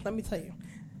 look, let me tell you.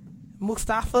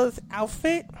 Mustafa's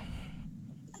outfit,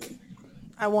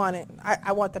 I want it.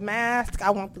 I want the mask. I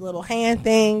want the little hand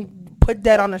thing. Put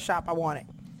that on the shop. I want it.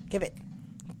 Give it.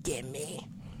 Give me.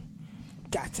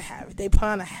 Got to have it. They put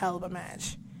on a hell of a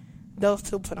match. Those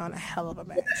two put on a hell of a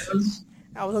match.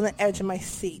 I was on the edge of my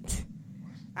seat.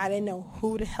 I didn't know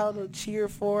who the hell to cheer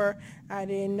for. I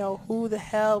didn't know who the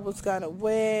hell was going to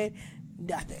win.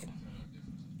 Nothing.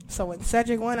 So when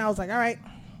Cedric won, I was like, all right,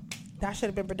 that should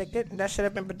have been predicted. That should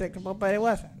have been predictable, but it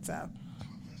wasn't. So,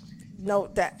 no,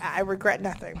 that I regret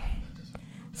nothing.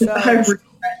 So, I regret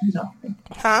nothing.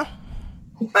 Huh?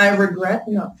 I regret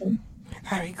nothing.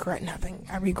 I regret nothing.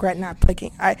 I regret not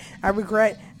picking. I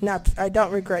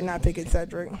don't regret not picking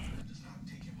Cedric.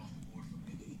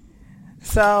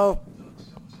 So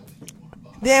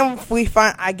then we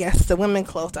find, I guess the women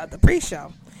closed out the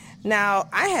pre-show. Now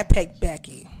I had picked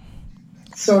Becky.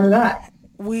 So did I.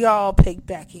 We all picked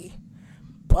Becky,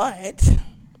 but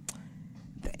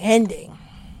the ending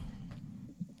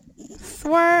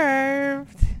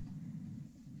swerved.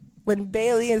 When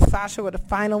Bayley and Sasha were the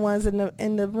final ones in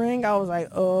the ring, I was like,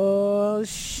 oh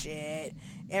shit.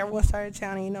 Everyone started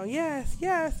chanting, yes,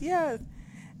 yes, yes.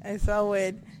 And so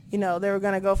when, they were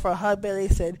going to go for a hug, Bayley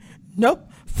said, nope,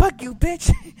 fuck you,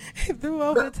 bitch. Threw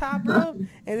over the top rope. And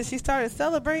then she started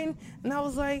celebrating. And I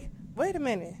was like, wait a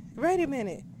minute.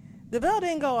 The bell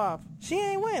didn't go off. She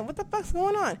ain't win. What the fuck's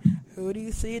going on? Who do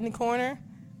you see in the corner?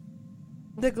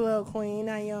 The Glow Queen,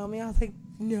 Naomi. I was like,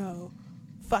 no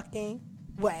fucking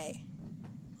way.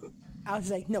 I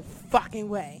was like, no fucking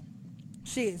way.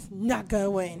 She is not gonna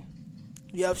win.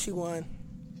 Yup, she won.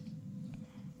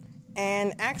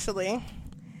 And actually,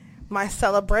 my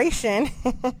celebration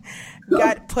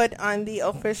got put on the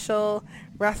official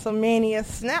WrestleMania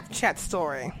Snapchat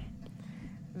story.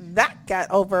 That got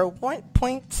over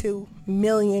 1.2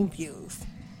 million views.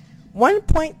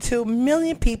 1.2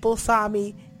 million people saw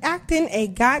me acting a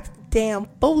goddamn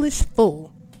foolish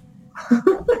fool.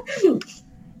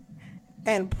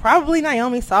 And probably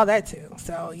Naomi saw that too.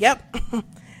 So, yep.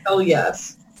 Oh,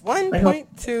 yes.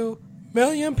 1.2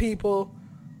 million people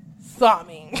saw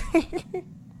me.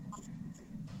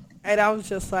 And I was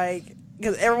just like,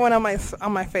 because everyone on my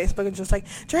Facebook is just like,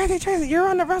 Tracy, you're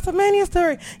on the WrestleMania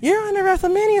story. You're on the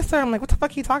WrestleMania story. I'm like, what the fuck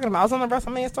are you talking about? I was on the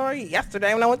WrestleMania story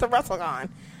yesterday when I went to WrestleCon.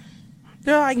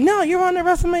 They're like, no, you're on the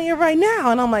WrestleMania right now.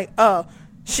 And I'm like, oh,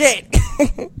 shit.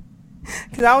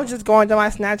 Because I was just going to my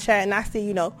Snapchat and I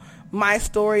see, my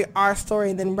story, our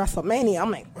story, and then WrestleMania.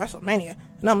 I'm like, WrestleMania?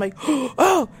 And I'm like,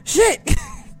 oh, shit.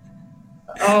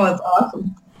 Oh, that's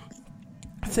awesome.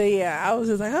 So, yeah, I was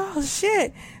just like, oh,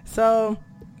 shit. So,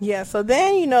 yeah, so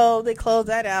then, they close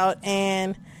that out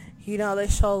and, they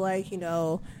show, like,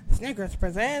 Snickers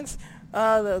presents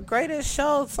the greatest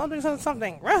show, something,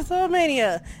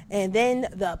 WrestleMania. And then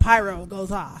the pyro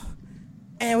goes off.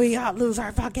 And we all lose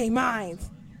our fucking minds.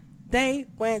 They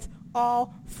went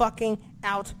all fucking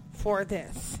out for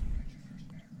this.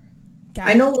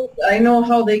 I know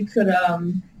how they could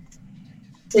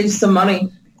save some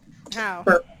money. How?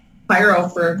 For pyro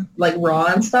for like Raw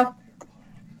and stuff.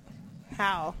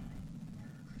 How?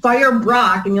 Fire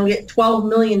Brock and you'll get $12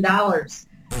 million.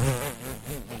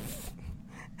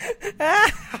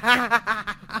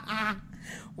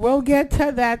 We'll get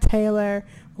to that, Taylor.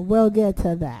 We'll get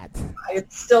to that. I'm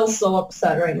still so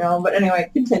upset right now, but anyway,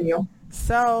 continue.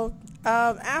 So,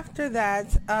 after that,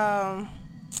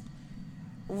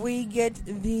 we get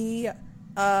the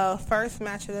first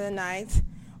match of the night.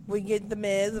 We get The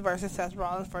Miz versus Seth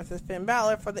Rollins versus Finn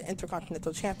Balor for the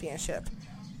Intercontinental Championship.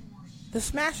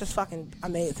 This match is fucking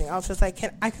amazing. I was just like,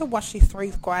 I could watch these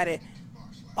three go at it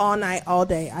all night, all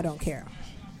day. I don't care.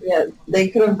 Yeah, they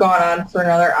could have gone on for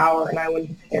another hour and I wouldn't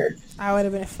have cared. I would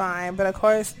have been fine. But, of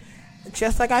course,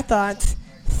 just like I thought,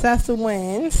 Seth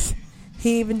wins.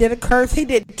 He even did a curse. He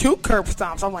did 2 curb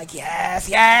stomps. I'm like, yes,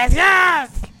 yes,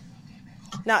 yes.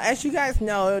 Now, as you guys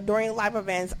know, during live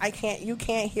events, you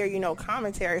can't hear,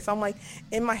 commentary. So I'm like,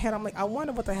 in my head, I'm like, I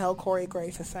wonder what the hell Corey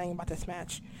Graves is saying about this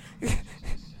match.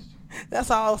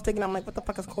 That's all I was thinking. I'm like, what the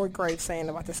fuck is Corey Graves saying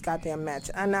about this goddamn match?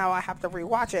 And now I have to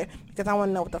rewatch it because I want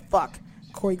to know what the fuck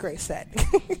Corey Graves said.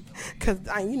 Because,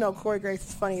 Corey Graves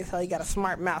is funny as hell. He got a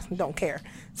smart mouth and don't care.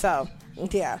 So,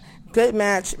 yeah. Good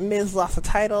match. Miz lost the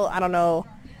title. I don't know.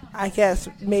 I guess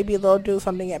maybe they'll do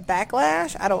something at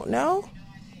Backlash. I don't know.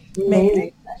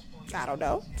 Maybe. I don't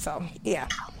know. So, yeah.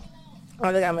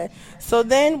 So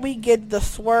then we get the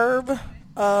swerve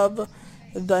of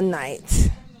the night.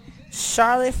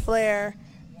 Charlotte Flair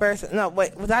versus... No,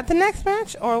 wait. Was that the next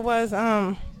match? Or was...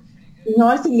 No,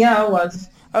 I think, yeah, it was.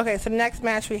 Okay, so the next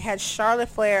match we had Charlotte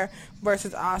Flair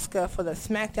versus Asuka for the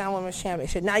SmackDown Women's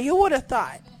Championship. Now, you would have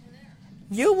thought,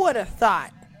 they're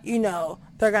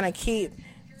going to keep,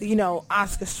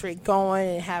 Asuka's streak going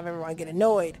and have everyone get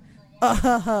annoyed.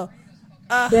 Thank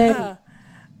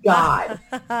God.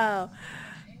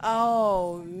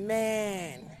 Oh,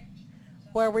 man.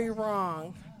 Were we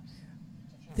wrong?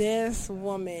 This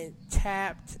woman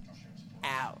tapped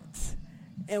out.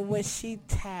 And when she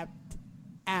tapped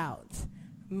out,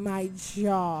 my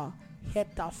jaw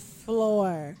hit the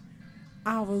floor.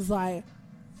 I was like,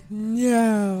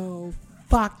 no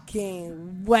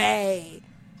fucking way.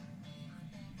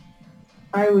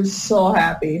 I was so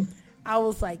happy. I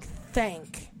was like,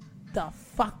 thank the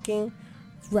fucking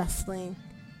wrestling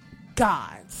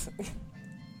gods.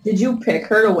 Did you pick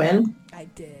her to win? I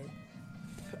did.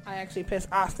 I actually picked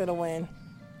Asuka to win.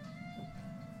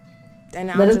 And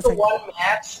that is the one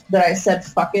match that I said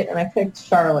fuck it, and I picked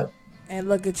Charlotte. And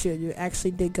look at you. You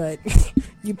actually did good.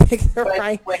 You picked her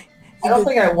right. I don't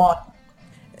think I won.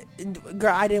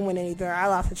 Girl, I didn't win either. I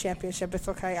lost the championship. It's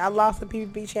okay. I lost the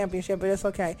PvP championship, but it's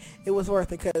okay. It was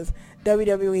worth it because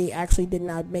WWE actually did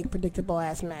not make predictable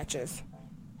ass matches.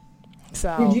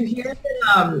 So did you hear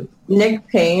that Nick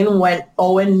Payne went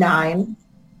 0-9?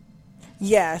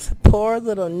 Yes, poor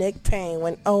little Nick Payne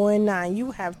went 0-9.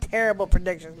 You have terrible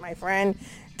predictions, my friend.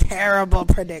 Terrible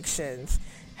predictions.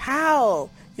 How?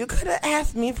 You could have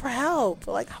asked me for help.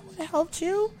 Like, I would have helped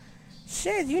you.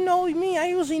 Shit, you know me. I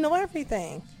usually know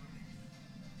everything.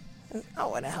 I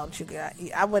would have helped you guys.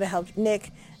 I would have helped you.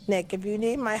 Nick, if you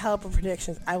need my help with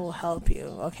predictions, I will help you,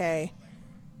 okay?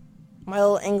 My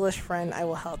little English friend, I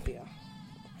will help you.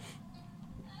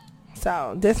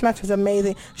 So, this match was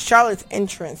amazing. Charlotte's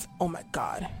entrance, oh my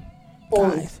god.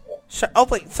 Guys. Oh,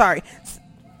 wait, sorry.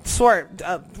 Swerve,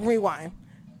 rewind.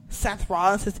 Seth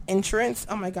Rollins' entrance,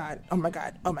 oh my god, oh my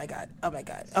god, oh my god, oh my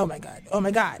god, oh my god, oh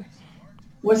my god.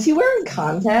 Was he wearing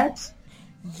contacts?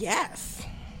 Yes.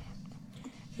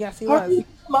 Yes, he was. How did he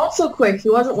come out so quick? He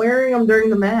wasn't wearing them during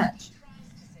the match.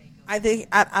 I think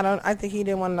I think he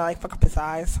didn't want to like fuck up his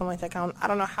eyes, something like that. I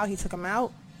don't know how he took them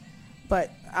out,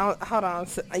 but hold on.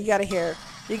 So you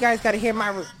guys gotta hear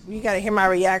my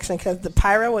reaction because the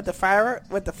pyro with the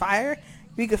fire,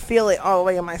 you could feel it all the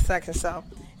way in my section. So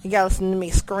you gotta listen to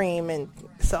me scream, and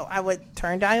so I would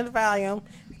turn down the volume.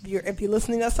 If you're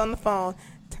listening to us on the phone,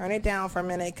 turn it down for a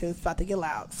minute because it's about to get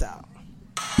loud. So.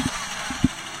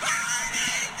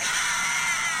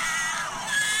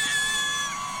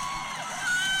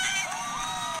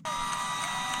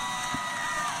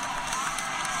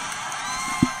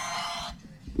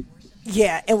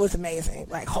 Yeah, it was amazing.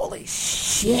 Like, holy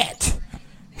shit.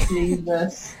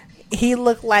 Jesus. He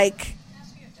looked like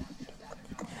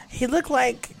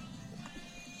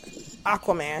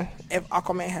Aquaman if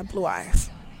Aquaman had blue eyes.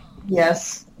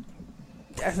 Yes.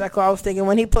 That's like what I was thinking.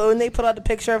 When they put out the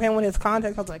picture of him with his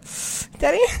contacts, I was like,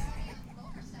 Daddy?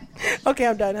 Okay,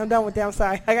 I'm done. I'm done with that. I'm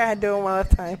sorry. I gotta do it one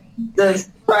last time. The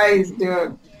surprise,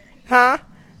 dude. Huh?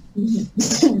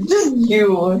 Just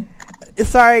you.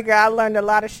 Sorry, girl. I learned a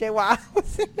lot of shit while I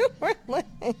was in New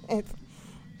Orleans.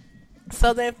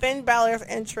 So then Finn Balor's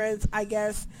entrance, I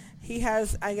guess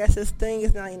his thing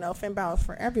is now, Finn Balor's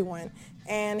for everyone.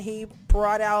 And he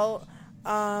brought out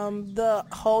the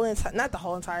whole not the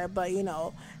whole entire, but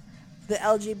the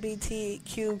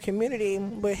LGBTQ community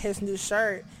with his new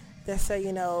shirt that said,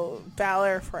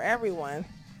 Balor for everyone.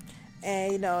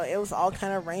 And, it was all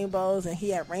kind of rainbows, and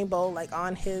he had rainbow like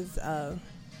on his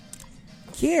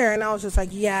gear, and I was just like,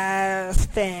 yes,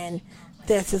 Finn.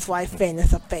 This is why Finn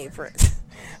is a favorite.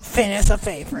 Finn is a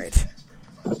favorite.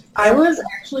 I was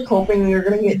actually hoping we were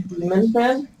going to get Demon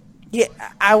Finn. Yeah,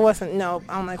 I wasn't. No,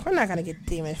 I'm like, we're not going to get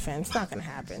Demon Finn. It's not going to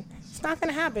happen. It's not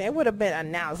going to happen. It would have been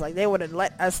announced. Like, they would have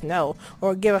let us know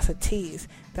or give us a tease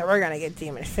that we're going to get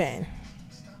Demon Finn.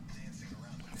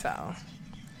 So.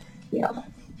 Yeah.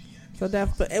 So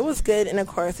but it was good, and of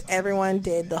course, everyone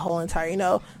did the whole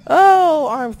entire,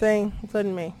 arm thing,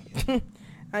 including me.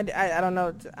 I don't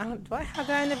know. Do I have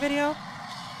that in the video?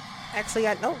 Actually,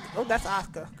 oh, that's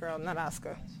Asuka, girl, not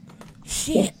Asuka.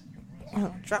 Shit.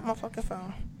 Oh, drop my fucking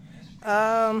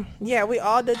phone. Yeah, we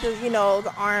all did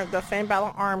the Finn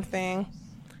Balor arm thing.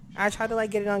 I tried to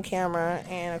get it on camera,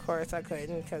 and of course I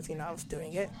couldn't because I was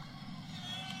doing it.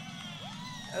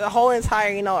 The whole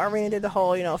entire arena did the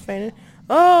whole Finn.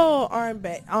 Oh,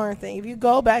 arm thing. If you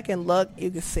go back and look,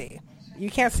 you can see. You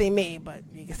can't see me, but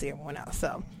you can see everyone else.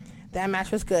 So that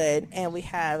match was good, and we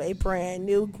have a brand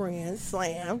new Grand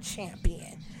Slam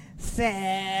champion,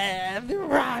 Seth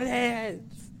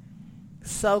Rollins.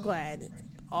 So glad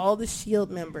all the Shield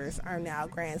members are now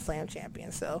Grand Slam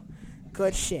champions. So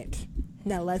good shit.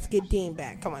 Now let's get Dean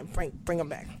back. Come on, bring him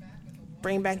back.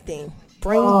 Bring back Dean.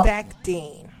 Bring back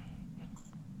Dean.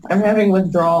 I'm having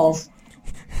withdrawals.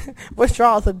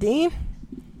 Withdrawals of Dean?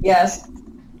 Yes.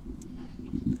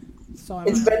 So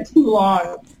it's been too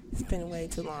long. It's been way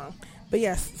too long. But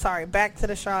yes, sorry, back to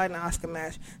the Charlotte and Asuka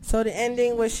match. So the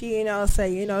ending was she,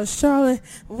 say, Charlotte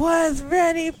was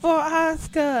ready for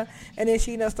Asuka. And then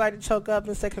she, started to choke up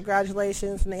and said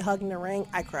congratulations, and they hugged in the ring.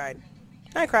 I cried.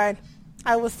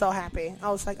 I was so happy.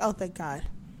 I was like, oh, thank God.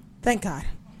 Thank God.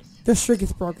 The streak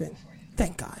is broken.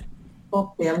 Thank God.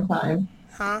 Oh, damn time.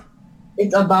 Huh?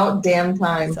 It's about damn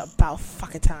time. It's about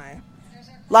fucking time.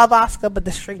 Love Asuka, but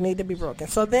the streak need to be broken.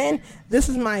 So then, this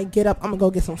is my get up, I'm going to go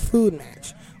get some food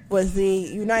match. Was the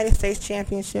United States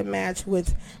Championship match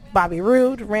with Bobby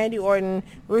Roode, Randy Orton,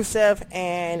 Rusev,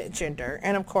 and Jinder.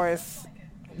 And of course,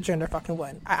 Jinder fucking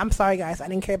won. I'm sorry, guys. I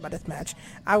didn't care about this match.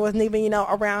 I wasn't even,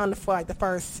 around for like the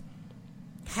first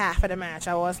half of the match.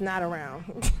 I was not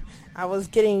around. I was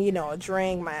getting, a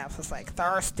drink. My ass was like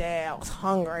thirsty. I was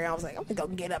hungry. I was like, I'm going to go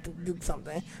get up and do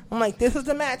something. I'm like, this is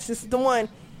the match. This is the one.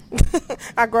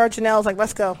 Our girl Janelle was like,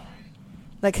 let's go.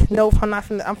 Like, nope, I'm not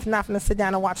gonna sit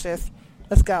down and watch this.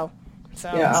 Let's go.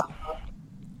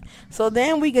 So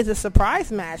then we get the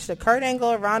surprise match, the Kurt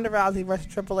Angle, Ronda Rousey versus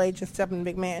Triple H and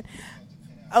Stephanie McMahon.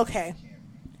 Okay.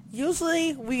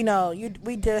 Usually we know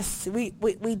we diss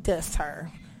her.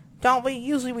 Don't we?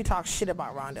 Usually we talk shit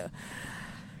about Ronda.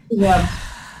 Yeah.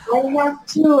 I have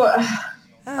to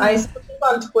I spoke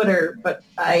on Twitter, but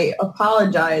I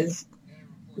apologize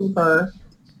to her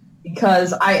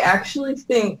because I actually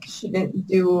think she didn't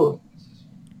do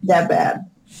that bad.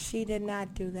 She did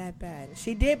not do that bad.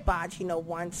 She did botch,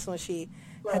 once when she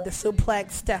had the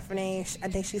suplex Stephanie. I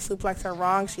think she suplexed her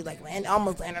wrong. She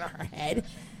almost landed on her head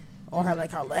or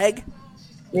her leg.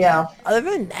 Yeah. Other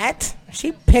than that,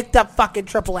 she picked up fucking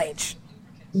Triple H.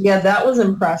 Yeah, that was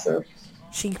impressive.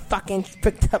 She fucking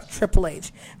picked up Triple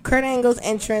H. Kurt Angle's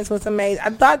entrance was amazing. I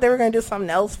thought they were going to do something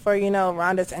else for,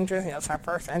 Ronda's entrance. It's her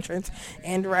first entrance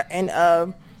in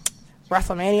WrestleMania.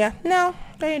 No,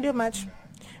 they didn't do much.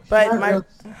 But really.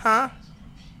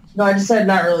 No, I just said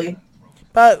not really.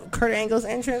 But Kurt Angle's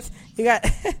entrance, you got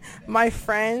my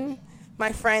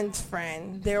friend's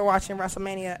friend. They were watching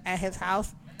WrestleMania at his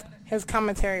house. His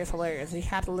commentary is hilarious. You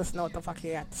have to listen to what the fuck he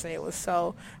had to say. It was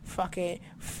so fucking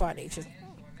funny.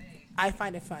 I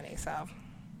find it funny, so.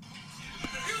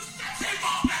 You sexy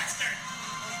ball bastard!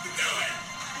 Do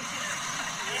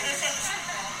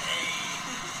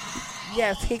it!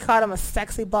 Yes, he called him a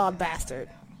sexy bald bastard.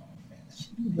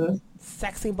 Mm-hmm.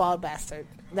 Sexy bald bastard.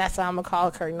 That's how I'm gonna call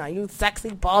Kurt now. You sexy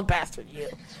bald bastard, you.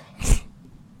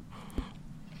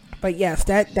 But yes,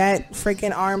 that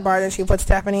freaking arm bar that she put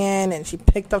Stephanie in, and she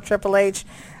picked up Triple H.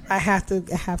 I have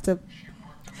to.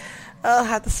 I'll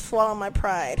have to swallow my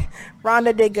pride.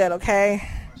 Ronda did good, okay?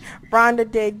 Ronda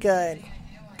did good.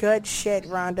 Good shit,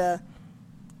 Ronda.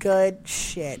 Good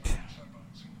shit.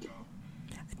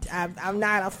 I'm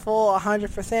not a full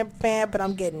 100% fan, but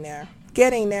I'm getting there.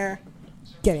 Getting there.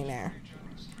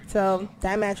 So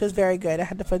that match was very good. I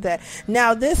had to put that.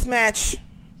 Now this next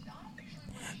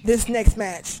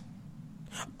match.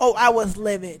 Oh, I was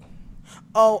livid.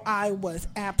 Oh, I was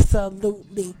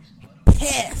absolutely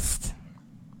pissed.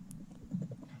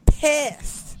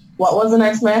 What was the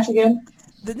next match again?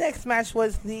 The next match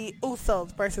was the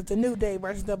Usos versus the New Day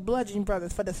versus the Bludgeon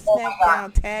Brothers for the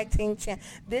SmackDown Tag Team Champ.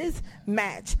 This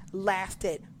match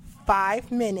lasted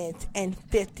 5 minutes and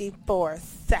 54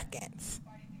 seconds.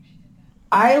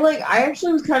 I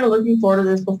actually was kind of looking forward to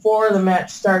this before the match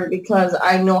started because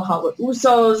I know how the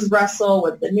Usos wrestle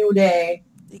with the New Day.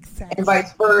 Exactly. And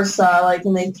vice versa,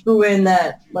 and they threw in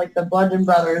that, the Bludgeon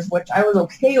Brothers, which I was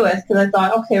okay with, because I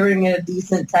thought, okay, we're going to get a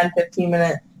decent 10,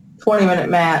 15-minute, 20-minute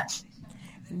match.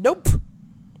 Nope.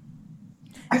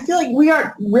 I feel like we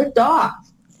are ripped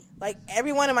off.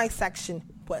 Everyone in my section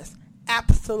was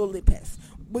absolutely pissed.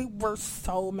 We were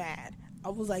so mad.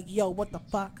 I was like, yo, what the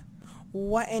fuck?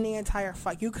 What in the entire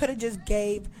fuck? You could have just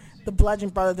gave the Bludgeon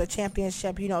Brothers the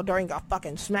championship, during a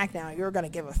fucking SmackDown. You were going to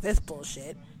give us this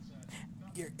bullshit.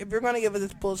 If you're going to give us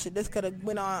this bullshit, this could have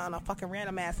went on a fucking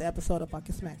random ass episode of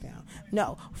fucking SmackDown.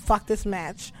 No, fuck this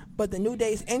match. But the New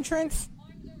Day's entrance,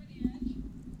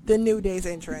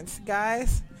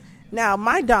 guys. Now,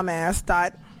 my dumb ass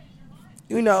thought,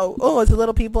 it's the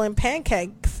little people in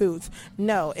pancake suits.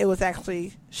 No, it was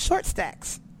actually short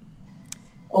stacks.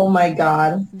 Oh my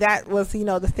God. That was,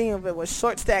 the theme of it was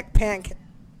short stack pancakes.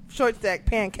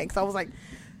 I was like,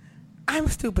 I'm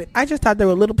stupid. I just thought there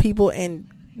were little people in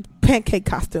pancake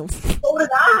costumes. So did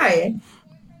I.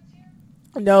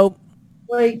 Nope.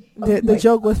 The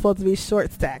joke was supposed to be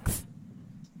short stacks.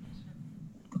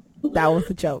 That was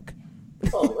the joke.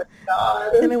 Oh my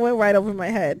God. And it went right over my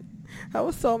head. I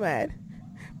was so mad.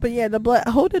 But yeah,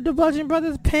 who did the Bludgeon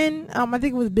Brothers pin? I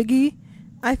think it was Big E.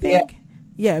 I think.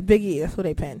 Yeah, Big E. That's who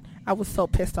they pinned. I was so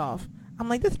pissed off. I'm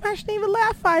like, this match didn't even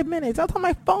last 5 minutes. I was on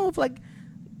my phone for like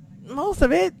most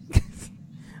of it.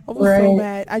 I was so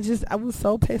mad. I was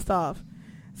so pissed off.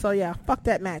 So yeah, fuck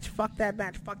that match. Fuck that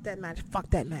match. Fuck that match.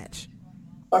 Fuck that match.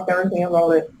 Fuck everything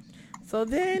about it. So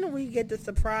then we get the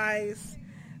surprise,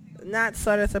 not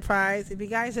sort of surprise. If you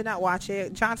guys did not watch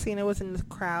it, John Cena was in the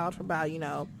crowd for about,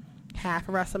 half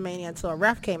of WrestleMania until a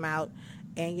ref came out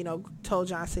and, told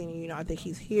John Cena, I think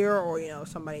he's here, or,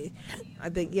 somebody, I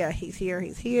think, yeah, he's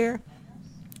here.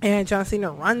 And John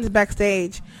Cena runs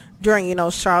backstage during,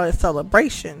 Charlotte's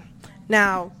celebration.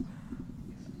 Now,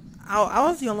 I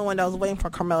was the only one that was waiting for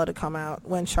Carmella to come out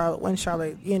when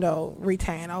Charlotte,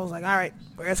 retained. I was like, all right,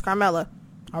 where's Carmella?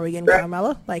 Are we getting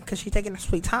Carmella? Like, because she's taking her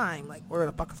sweet time. Like, where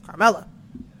the fuck is Carmella?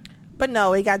 But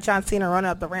no, we got John Cena running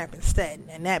up the ramp instead.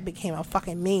 And that became a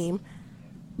fucking meme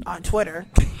on Twitter.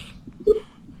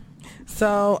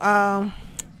 So,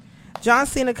 John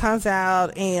Cena comes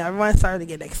out and everyone started to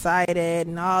get excited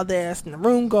and all this. And the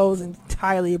room goes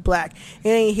entirely black. And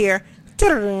then you hear,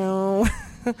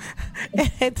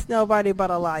 it's nobody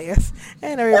but Elias.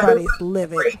 And everybody's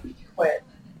livid.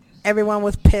 Everyone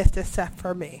was pissed except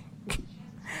for me.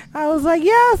 I was like,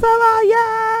 yes,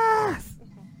 Elias!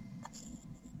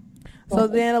 So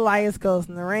then Elias goes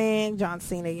in the ring. John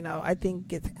Cena, I think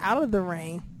gets out of the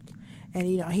ring. And,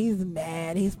 he's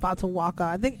mad. He's about to walk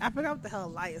out. I forgot what the hell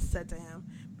Elias said to him.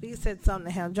 But he said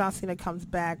something to him. John Cena comes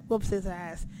back, whoops his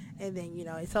ass, and then,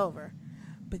 it's over.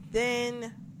 But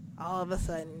then, all of a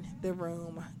sudden, the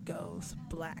room goes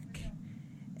black.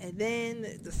 And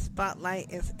then the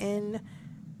spotlight is in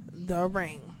the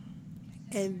ring.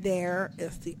 And there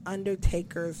is the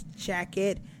Undertaker's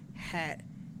jacket, hat,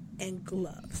 and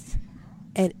gloves.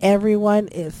 And everyone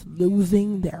is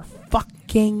losing their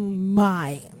fucking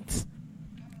minds.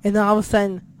 And then all of a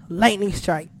sudden, lightning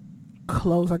strike.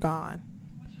 Clothes are gone.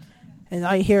 And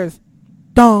all you hear is,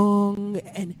 dong.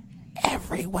 And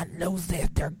everyone loses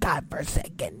their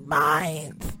godforsaken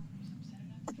minds.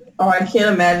 Oh, I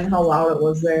can't imagine how loud it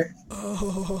was there.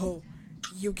 Oh,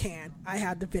 you can. I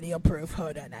have the video proof.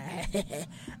 Hold on. I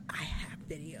have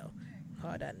video.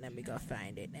 Hold on. Let me go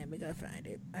find it.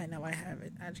 I know I have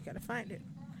it. I just gotta find it.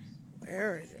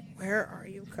 Where is it? Where are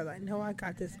you? Because I know I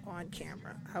got this on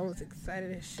camera. I was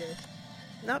excited as shit.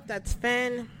 Nope, that's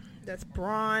Finn. That's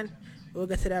Braun. We'll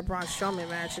get to that Braun Strowman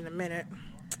match in a minute.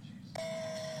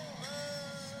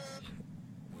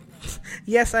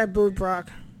 Yes, I booed Brock.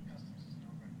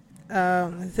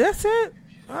 Is this it?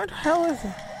 What the hell is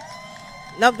it?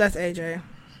 Nope, that's AJ.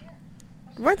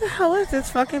 Where the hell is this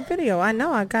fucking video? I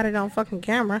know I got it on fucking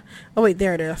camera. Oh wait,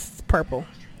 there it is. It's purple.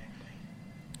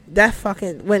 That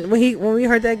fucking when we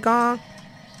heard that gong,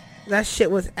 that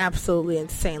shit was absolutely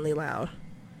insanely loud.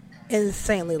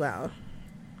 Insanely loud.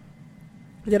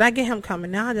 Did I get him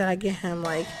coming now? Did I get him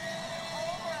like?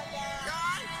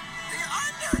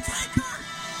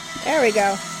 There we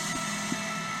go.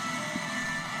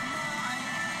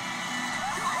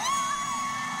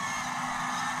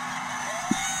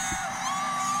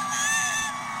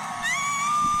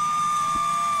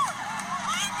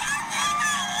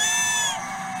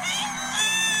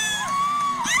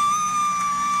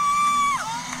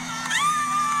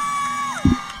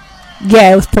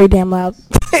 Yeah, it was pretty damn loud.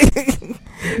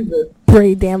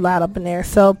 Pretty damn loud up in there.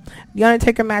 So, the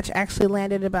Undertaker match actually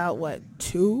landed about,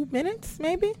 2 minutes,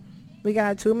 maybe? We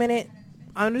got a 2-minute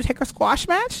Undertaker squash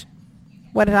match?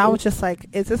 What, and I was just like,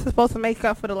 is this supposed to make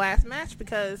up for the last match?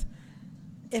 Because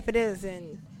if it is,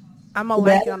 then I'm going to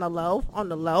like it on the low. I'm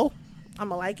going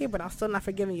to like it, but I'm still not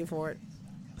forgiving you for it.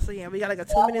 So, yeah, we got like a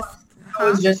 2 minutes. I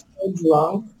was just so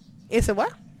drunk. It's a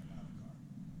what?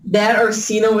 That or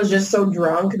Cena was just so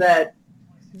drunk that...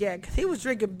 Yeah, because he was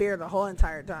drinking beer the whole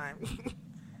entire time.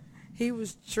 He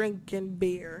was drinking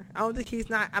beer. I don't think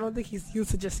he's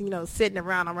used to just, sitting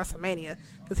around on WrestleMania.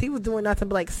 Because he was doing nothing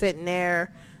but, sitting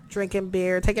there, drinking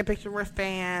beer, taking pictures with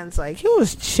fans. He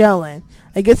was chilling.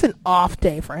 It's an off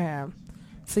day for him.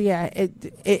 So, yeah,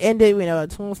 it ended, a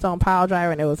tombstone pile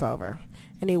driver, and it was over.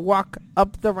 And he walked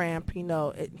up the ramp,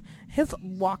 his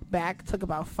walk back took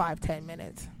about 5-10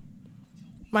 minutes.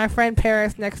 My friend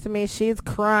Paris next to me, she's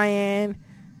crying.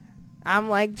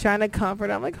 I'm trying to comfort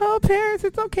her. I'm like, oh, Paris,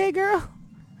 it's okay, girl.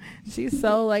 She's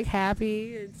so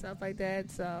happy and stuff like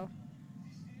that. So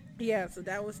yeah, so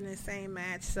that was an insane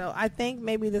match. So I think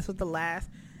maybe this was the last.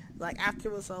 After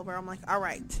it was over, I'm like, all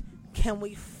right, can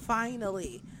we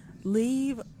finally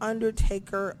leave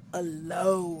Undertaker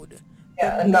alone?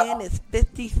 The man is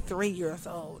 53 years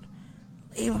old.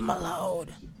 Leave him alone.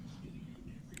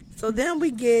 So then we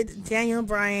get Daniel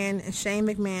Bryan and Shane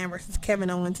McMahon versus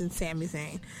Kevin Owens and Sami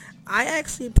Zayn. I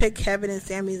actually picked Kevin and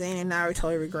Sami Zayn, and now I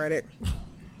totally regret it.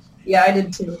 Yeah, I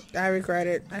did too. I regret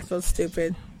it. I feel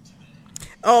stupid.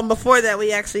 Oh, and before that,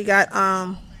 we actually got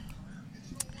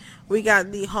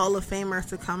the Hall of Famers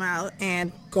to come out,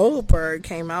 and Goldberg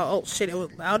came out. Oh shit! It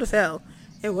was loud as hell.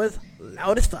 It was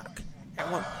loud as fuck.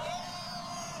 Everyone,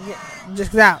 yeah,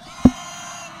 just out.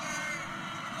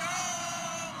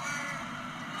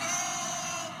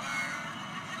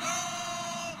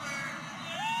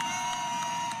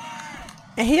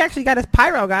 And he actually got his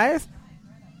pyro, guys.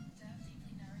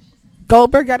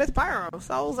 Goldberg got his pyro.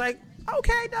 So I was like,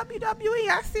 okay, WWE,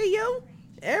 I see you.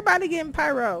 Everybody getting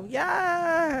pyro.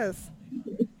 Yes.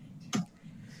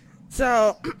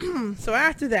 So, so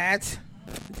after that,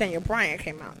 Daniel Bryan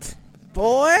came out.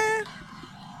 Boy,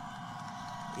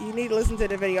 you need to listen to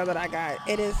the video that I got.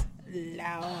 It is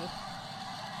loud.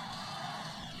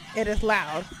 It is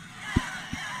loud.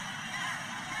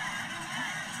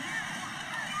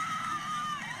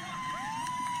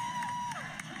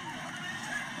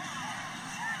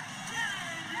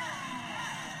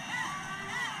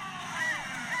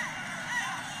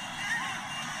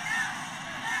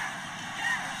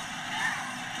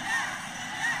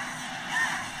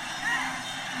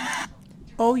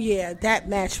 Oh yeah, that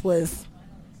match was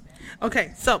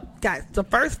okay. So guys, the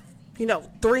first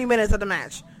 3 minutes of the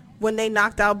match, when they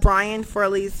knocked out Bryan for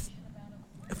at least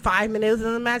 5 minutes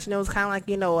in the match, and it was kind of like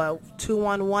a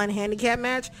 2-on-1 handicap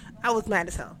match. I was mad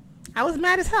as hell.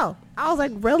 I was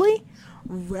like, really?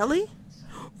 Are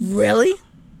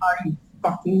you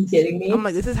fucking kidding me? I'm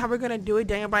like, this is how we're gonna do it.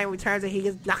 Daniel Bryan returns and he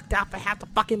gets knocked out for half the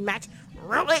fucking match.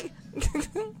 Really?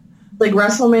 Like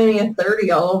WrestleMania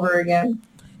 30 all over again.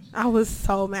 I was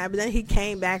so mad, but then he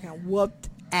came back and whooped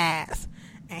ass,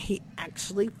 and he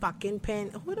actually fucking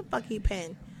pinned. Who the fuck he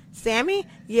pinned? Sammy?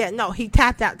 Yeah, no, he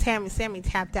tapped out. Sammy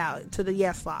tapped out to the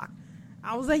yes lock.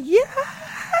 I was like,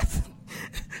 yes.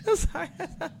 I'm sorry,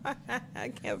 I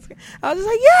can't. I was just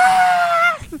like,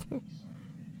 yes.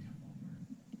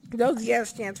 Those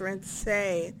yes chants were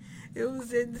insane. It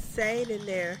was insane in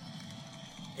there.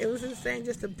 It was insane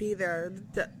just to be there.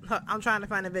 I'm trying to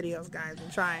find the videos, guys. I'm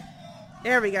trying.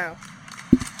 There we go.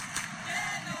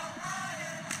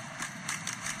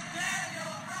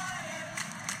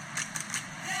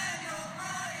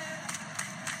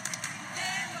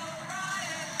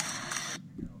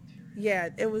 Yeah,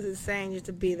 it was insane just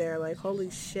to be there. Like,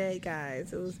 holy shit,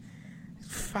 guys. It was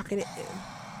fucking...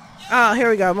 Oh,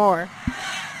 here we go. More.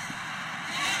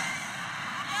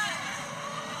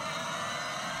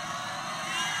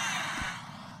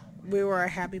 We were a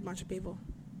happy bunch of people.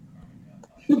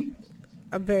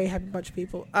 A very happy bunch of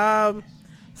people.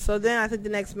 So then I think the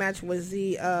next match was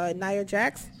the Nia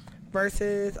Jax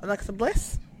versus Alexa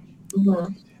Bliss.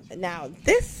 Mm-hmm. Now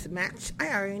this match, I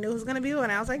already knew who was gonna be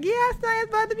winning. I was like, yes, Nia's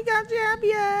about to become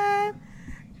champion.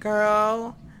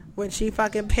 Girl, when she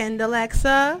fucking pinned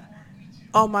Alexa,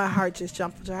 oh, my heart just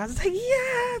jumped for joy. I was like,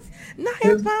 yes,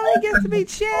 Nia finally gets to be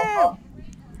champ.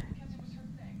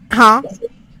 Huh?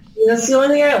 That's the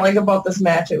only thing I like about this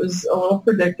match. It was a little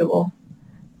predictable.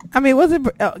 I mean, was it?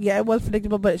 Oh, yeah, it was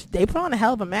predictable, but they put on a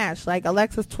hell of a match. Like,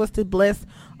 Alexa's twisted Bliss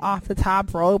off the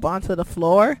top rope onto the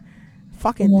floor.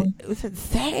 Fucking, It was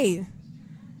insane.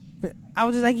 But I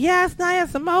was just like, yes, Nia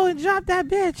Samoa, drop that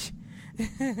bitch.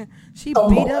 She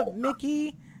beat up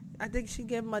Mickey. I think she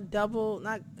gave him a double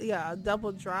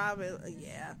drive.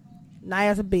 Yeah.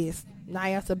 Nia's a beast.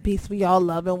 Nia's a beast we all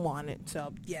love and wanted.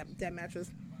 So, yeah, that match was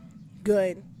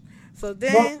good. So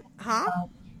then,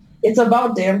 It's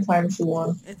about damn time she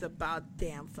won. It's about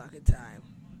damn fucking time.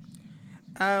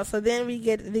 So then we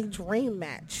get the dream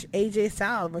match. AJ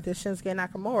Styles versus Shinsuke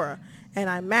Nakamura. And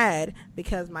I'm mad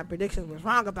because my predictions was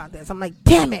wrong about this. I'm like,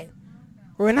 damn it.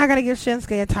 We're not going to give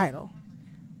Shinsuke a title.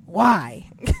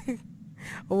 Why?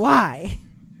 Why?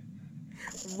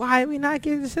 Why are we not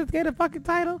giving Shinsuke the fucking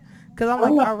title? Because I'm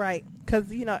like, all right. Because,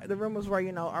 the rumors were,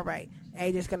 all right.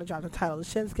 AJ's going to drop the title to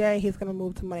Shinsuke. He's going to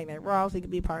move to Monday Night Raw so he can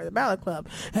be part of the Balor Club.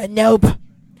 Nope.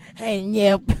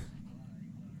 Nope.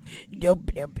 Nope.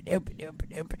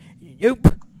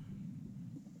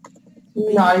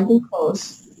 Not even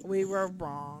close. We were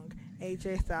wrong.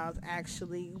 AJ Styles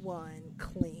actually won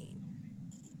clean.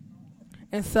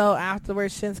 And so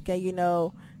afterwards,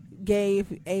 Shinsuke, gave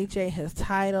AJ his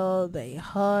title. They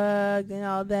hugged and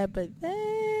all that. But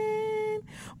then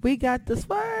we got the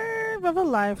swerve of a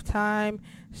lifetime.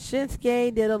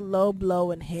 Shinsuke did a low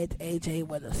blow and hit AJ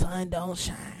where the sun don't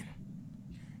shine.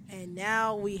 And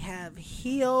now we have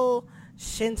heel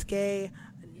Shinsuke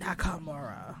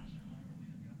Nakamura.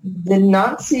 Did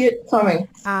not see it coming.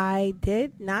 I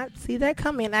did not see that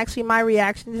coming. Actually, my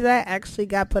reaction to that actually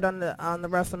got put on the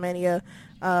WrestleMania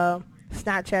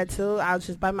Snapchat too. I was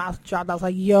just, my mouth dropped. I was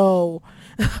like, yo.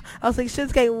 I was like,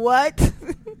 Shinsuke, what?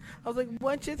 I was like,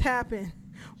 what just happened?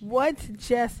 What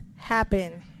just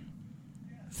happened?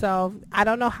 So, I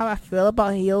don't know how I feel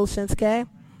about heel Shinsuke.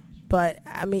 But,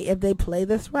 I mean, if they play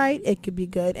this right, it could be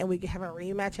good. And we could have a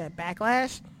rematch at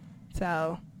Backlash.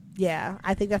 So, yeah.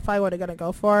 I think that's probably what they're going to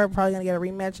go for. Probably going to get a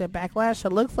rematch at Backlash. So,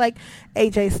 it looks like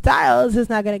AJ Styles is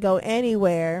not going to go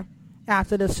anywhere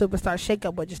after the Superstar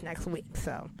Shakeup, which is next week.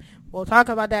 So, we'll talk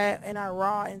about that in our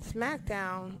Raw and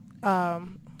SmackDown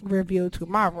review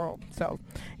tomorrow. So,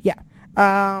 yeah.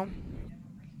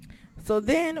 So,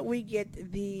 then we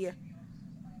get the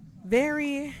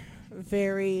very,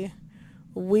 very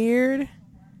weird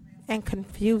and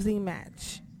confusing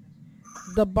match.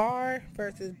 The Bar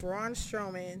versus Braun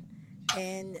Strowman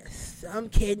and some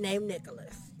kid named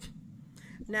Nicholas.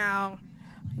 Now,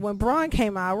 when Braun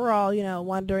came out, we're all,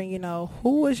 wondering,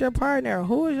 who was your partner?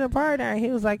 Who was your partner? And he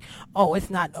was like, oh, it's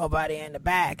not nobody in the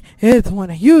back. It's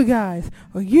one of you guys,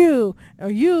 or you.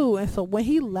 And so when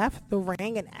he left the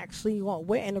ring and actually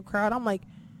went in the crowd, I'm like,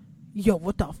 yo,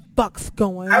 what the fuck's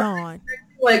going on?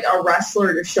 Like a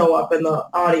wrestler to show up in the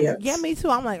audience. Yeah, me too.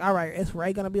 I'm like, all right, is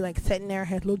Ray gonna be like sitting there,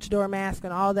 his luchador mask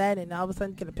and all that, and all of a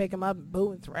sudden gonna pick him up and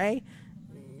boom, it's Ray?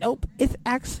 Nope, it's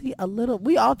actually a little.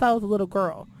 We all thought it was a little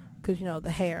girl because the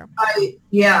hair. I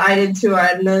did too.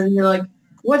 And then you're like,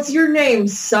 "What's your name,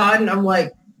 son?" I'm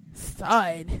like,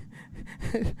 "Son."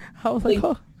 I was like,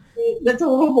 "Oh, that's a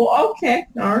little okay,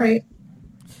 all right."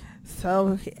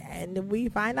 So, and we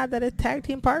find out that his tag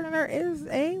team partner is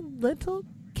a little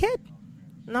kid.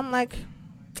 And I'm like,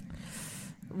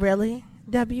 really?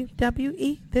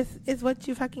 WWE? This is what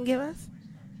you fucking give us?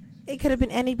 It could have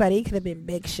been anybody. It could have been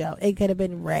Big Show. It could have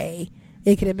been Ray.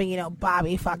 It could have been,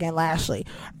 Bobby fucking Lashley.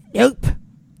 Nope.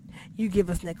 You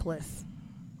give us Nicholas.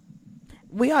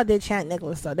 We all did chant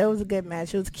Nicholas, though. That was a good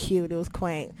match. It was cute. It was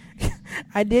quaint.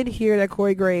 I did hear that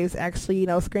Corey Graves actually,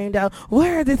 screamed out,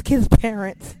 where are this kid's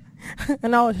parents?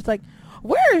 And I was just like,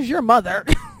 where is your mother?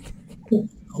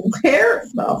 Who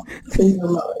cares? No.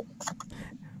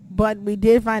 But we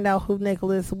did find out who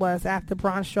Nicholas was after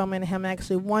Braun Strowman and him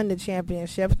actually won the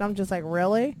championship. And I'm just like,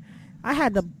 really? I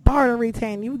had the bar to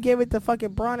retain. You give it to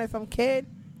fucking Braun and some kid?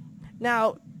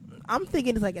 Now, I'm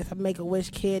thinking it's a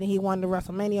Make-A-Wish kid and he won the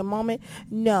WrestleMania moment.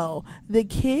 No. The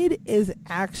kid is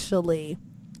actually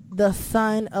the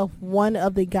son of one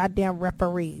of the goddamn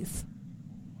referees.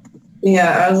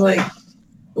 Yeah, I was like,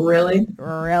 really?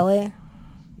 Really?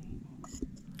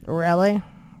 Really?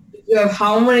 You have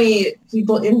how many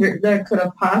people injured that could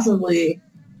have possibly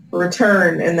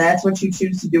returned, and that's what you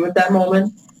choose to do at that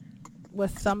moment?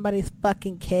 With somebody's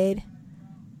fucking kid.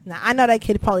 Now, I know that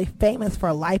kid probably famous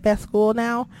for life at school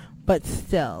now, but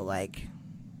still,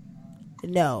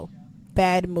 no.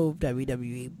 Bad move,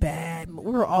 WWE. Bad move.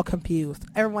 We were all confused.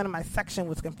 Everyone in my section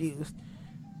was confused.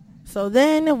 So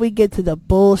then we get to the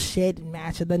bullshit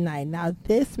match of the night. Now,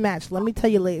 this match, let me tell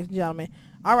you, ladies and gentlemen.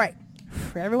 All right.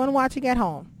 For everyone watching at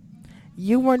home,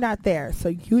 you were not there, so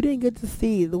you didn't get to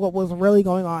see what was really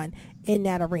going on in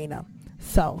that arena.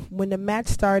 So when the match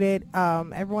started,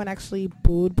 everyone actually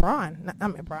booed Brock.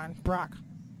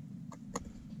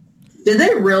 Did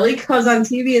they really? Because on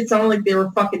TV it sounded like they were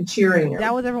fucking cheering him.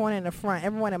 That was everyone in the front.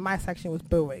 Everyone in my section was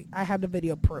booing. I have the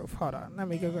video proof. Hold on. Let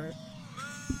me go it.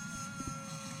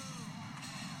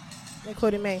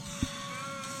 Including me.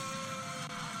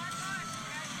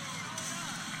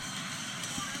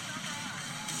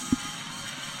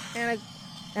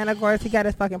 And of course he got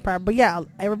his fucking part. But yeah,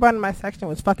 everybody in my section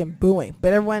was fucking booing.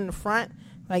 But everyone in the front,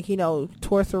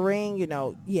 towards the ring,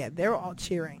 yeah, they were all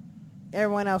cheering.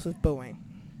 Everyone else was booing.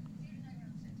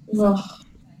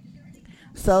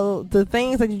 So the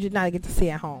things that you did not get to see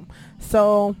at home.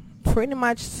 So pretty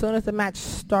much as soon as the match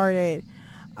started,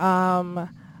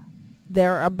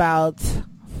 there were about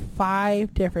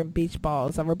 5 different beach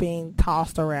balls that were being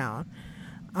tossed around.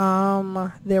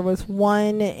 There was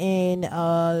one in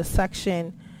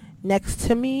section next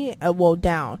to me,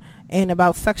 down, and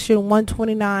about section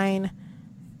 129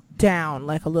 down,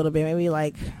 a little bit,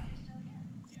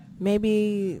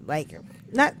 maybe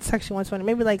not section 120,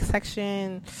 maybe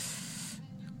section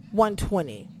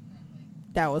 120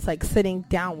 that was sitting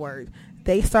downward.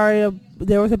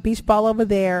 There was a beach ball over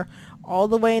there all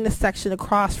the way in the section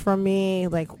across from me,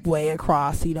 way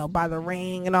across, by the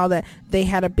ring and all that. They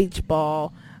had a beach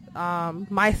ball.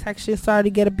 My section started to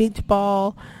get a beach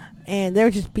ball, and there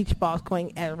were just beach balls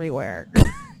going everywhere.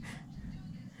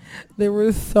 There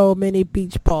were so many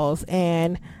beach balls,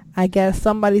 and I guess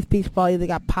somebody's beach ball either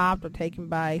got popped or taken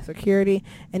by security,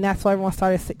 and that's why everyone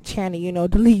started chanting,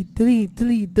 delete, delete,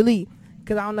 delete, delete.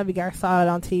 Because I don't know if you guys saw it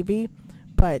on TV,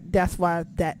 but that's why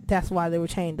they were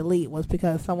changing delete, was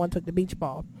because someone took the beach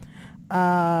ball.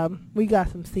 We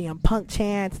got some CM Punk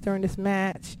chants during this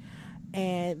match,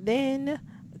 and then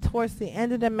towards the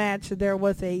end of the match there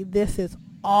was a "This is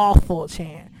awful"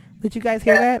 chant. Did you guys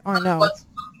hear that or no? What's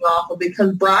fucking awful,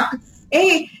 because Brock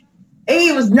A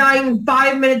was not even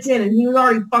 5 minutes in and he was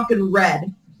already fucking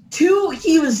red. 2,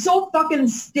 he was so fucking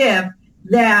stiff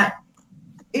that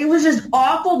it was just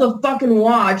awful to fucking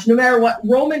watch. No matter what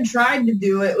Roman tried to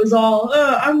do, it was all,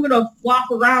 I'm going to flop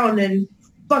around and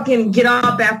fucking get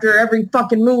up after every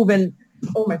fucking move. And,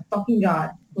 oh my fucking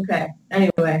God. Okay,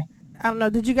 anyway. I don't know.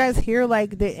 Did you guys hear,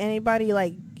 did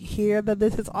anybody, hear the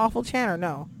 "This is awful" chant or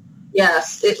no?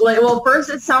 Yes. First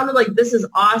it sounded like "This is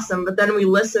awesome," but then we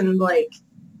listened,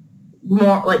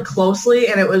 more closely,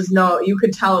 and it was you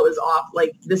could tell it was off,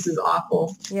 "This is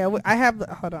awful." Yeah, I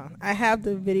have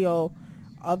the video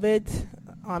of it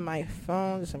on my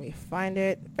phone. Just let me find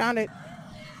it. Found it.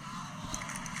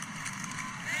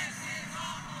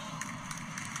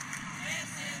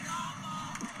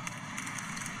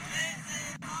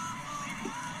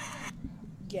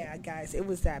 Yeah, guys, it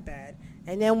was that bad.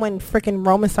 And then when freaking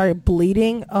Roman started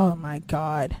bleeding, oh my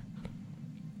God.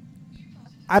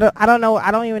 I don't know.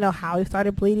 I don't even know how he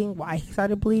started bleeding, why he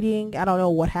started bleeding. I don't know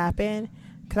what happened,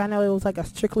 because I know it was a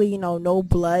strictly, no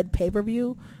blood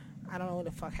pay-per-view. I don't know what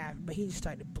the fuck happened, but he just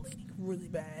started bleeding really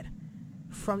bad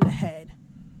from the head.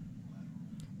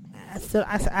 So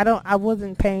I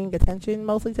wasn't paying attention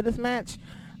mostly to this match.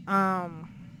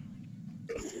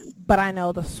 But I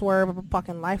know the swerve of a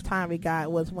fucking lifetime we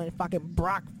got was when fucking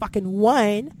Brock fucking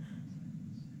won.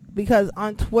 Because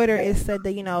on Twitter it said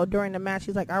that, during the match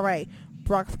he's like, all right,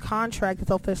 Brock's contract is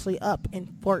officially up in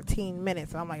 14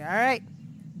 minutes. And I'm like, all right,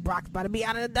 Brock's about to be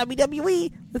out of the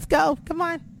WWE. Let's go. Come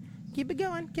on. Keep it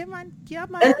going. Come on. Get up,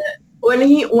 and when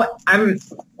he won,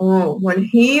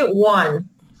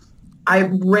 I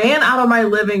ran out of my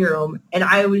living room and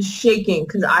I was shaking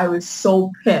because I was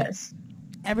so pissed.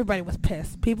 Everybody was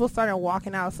pissed. People started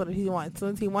walking out so that he won. As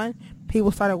soon as he won,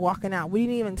 people started walking out. We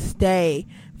didn't even stay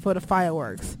for the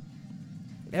fireworks.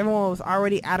 Everyone was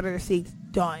already out of their seats.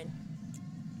 Done.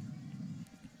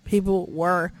 People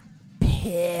were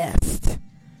pissed.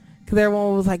 Because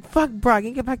everyone was like, fuck Brock, you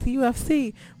get back to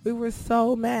UFC. We were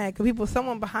so mad. Because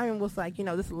someone behind me was like, this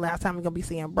is the last time we're going to be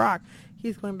seeing Brock.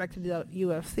 He's going back to the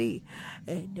UFC.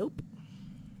 And nope.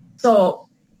 So,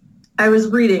 I was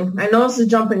reading. I know this is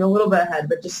jumping a little bit ahead,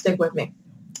 but just stick with me.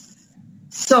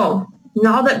 So,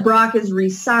 now that Brock is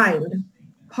re-signed,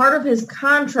 part of his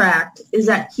contract is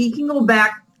that he can go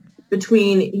back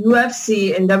between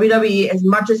UFC and WWE as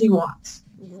much as he wants.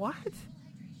 What?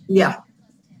 Yeah.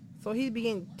 So he's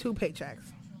getting 2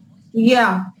 paychecks.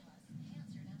 Yeah.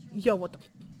 Yo, what the?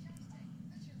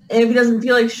 And if he doesn't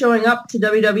feel like showing up to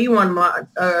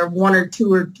WWE 1 or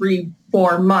 2 or 3,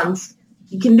 4 months,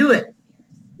 he can do it.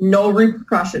 No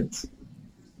repercussions.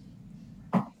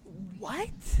 What?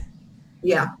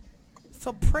 Yeah.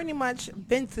 So pretty much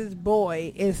Vince's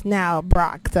boy is now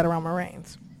Brock instead of Roman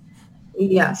Reigns.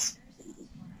 Yes.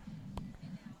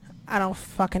 I don't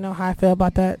fucking know how I feel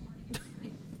about that.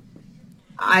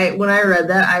 When I read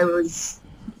that, I was,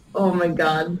 oh my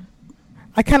God.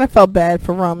 I kind of felt bad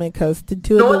for Roman because the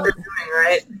two. You know what they're doing,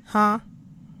 right? Huh?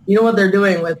 You know what they're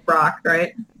doing with Brock,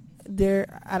 right?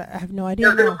 I have no idea.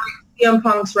 They're going to break CM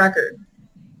Punk's record.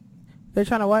 They're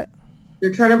trying to what?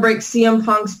 They're trying to break CM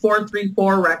Punk's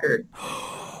 434 record.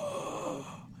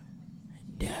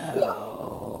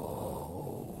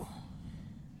 No.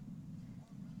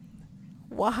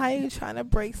 Why are you trying to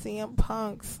break CM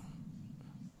Punk's?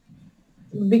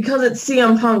 Because it's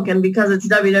CM Punk and because it's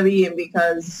WWE and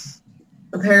because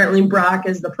apparently Brock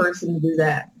is the person to do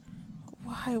that.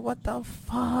 Why? What the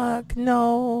fuck?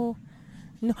 No.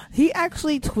 No. He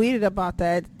actually tweeted about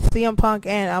that. CM Punk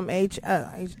and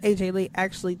AJ Lee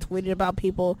actually tweeted about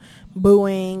people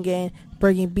booing and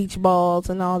bringing beach balls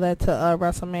and all that to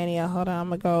WrestleMania. Hold on, I'm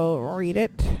going to go read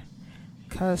it.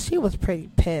 Because she was pretty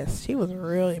pissed. She was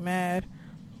really mad.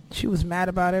 She was mad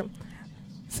about it.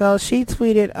 So she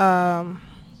tweeted,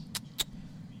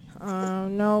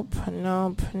 nope,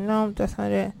 that's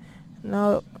not it.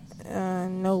 Nope.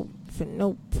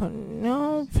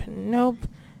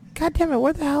 God damn it,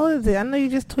 what the hell is it? I know you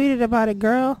just tweeted about it,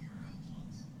 girl.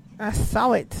 I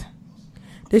saw it.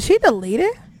 Did she delete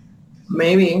it?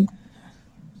 Maybe.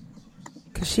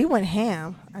 Because she went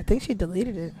ham. I think she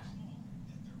deleted it.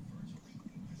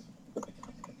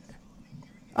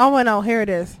 Oh, well, no, here it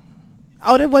is.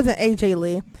 Oh, it wasn't AJ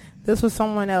Lee. This was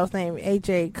someone else named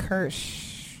AJ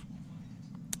Kirsch.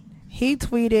 He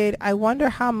tweeted, I wonder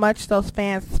how much those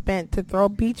fans spent to throw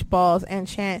beach balls and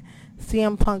chant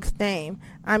CM Punk's name.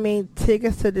 I mean,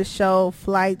 tickets to the show,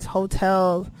 flights,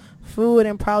 hotels, food,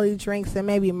 and probably drinks and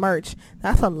maybe merch.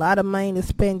 That's a lot of money to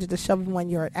spend just to show everyone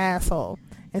you're an asshole.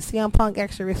 And CM Punk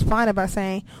actually responded by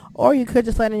saying, or you could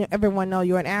just let everyone know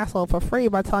you're an asshole for free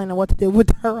by telling them what to do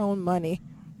with their own money.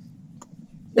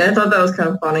 Yeah, I thought that was kind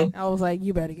of funny. I was like,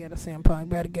 you better get him, CM Punk.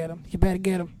 Better get him. You better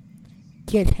get him.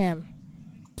 Get him.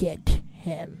 Get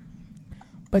him.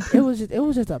 But it was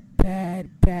just a bad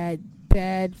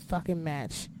fucking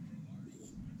match.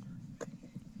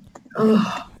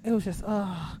 Ugh. It was just,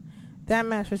 that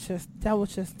match was just,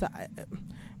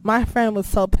 my friend was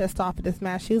so pissed off at this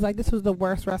match. She was like, this was the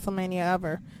worst WrestleMania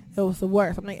ever. It was the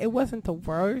worst. I'm like, it wasn't the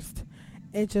worst.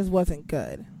 It just wasn't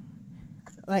good.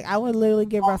 Like, I would literally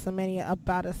give WrestleMania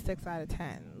about a 6 out of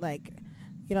 10. Like,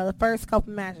 you know, the first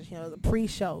couple matches, you know, the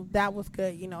pre-show, that was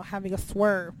good. You know, having a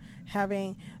swerve,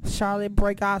 having Charlotte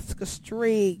break Asuka's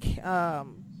streak,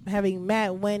 having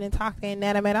Matt win and talk to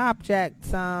inanimate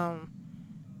objects,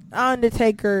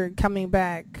 Undertaker coming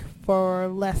back for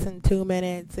less than 2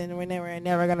 minutes, and we're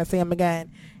never gonna see him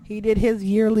again. He did his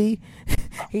yearly,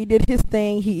 he did his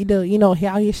thing. He did, you know,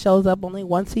 how he shows up only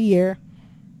once a year.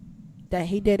 That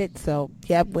he did it, so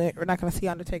yeah, we're not gonna see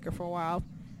Undertaker for a while.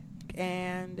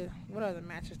 And what other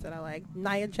matches that I like?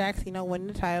 Nia Jax, you know, winning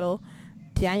the title.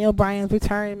 Daniel Bryan's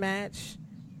return match.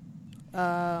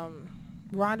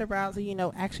 Ronda Rousey, you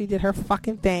know, actually did her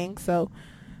fucking thing, so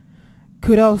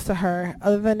kudos to her.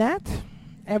 Other than that,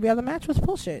 every other match was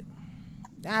bullshit.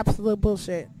 Absolute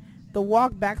bullshit. The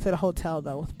walk back to the hotel,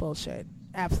 though, was bullshit.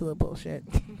 Absolute bullshit.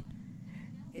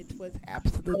 It was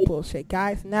absolute bullshit.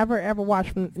 Guys, never ever walk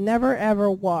from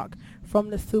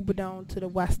the Superdome to the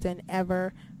Westin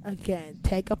ever again.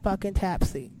 Take a fucking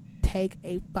taxi. Take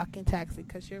a fucking taxi,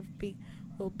 because your feet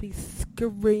will be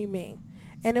screaming.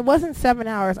 And it wasn't 7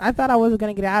 hours. I thought I wasn't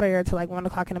going to get out of here until like 1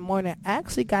 o'clock in the morning. I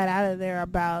actually got out of there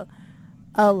about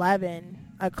 11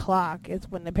 o'clock is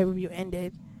when the pay-per-view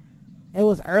ended. It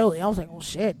was early. I was like, oh,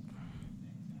 shit.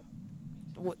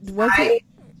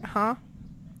 Huh?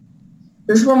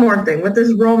 There's one more thing. With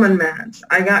this Roman match,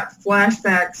 I got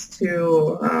flashbacks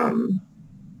to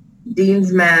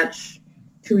Dean's match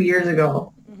 2 years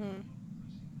ago. Mm-hmm.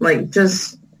 Like,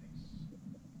 just...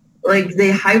 Like,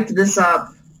 they hyped this up.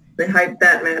 They hyped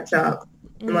that match up.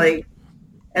 Mm-hmm. Like,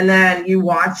 and then you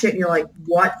watch it and you're like,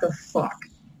 what the fuck?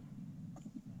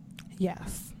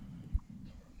 Yes.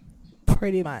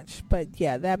 Pretty much. But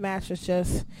yeah, that match was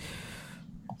just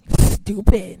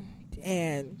stupid.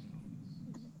 And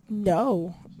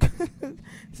no.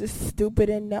 Just stupid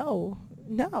and no.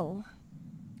 No.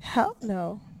 Hell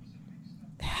no.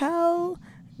 Hell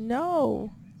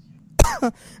no.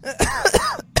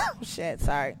 Shit,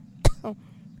 sorry.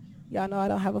 Y'all know I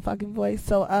don't have a fucking voice.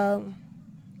 So,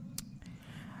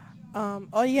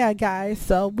 oh yeah, guys.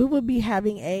 So we will be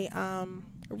having a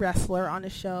wrestler on the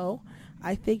show.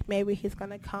 I think maybe he's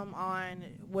gonna come on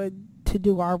to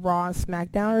do our Raw and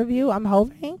SmackDown review. I'm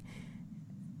hoping.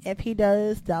 If he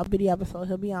does, that'll be the episode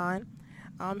he'll be on.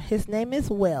 His name is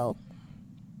Will.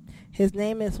 His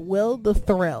name is Will the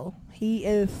Thrill. He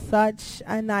is such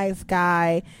a nice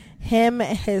guy. Him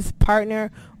and his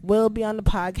partner will be on the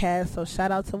podcast. So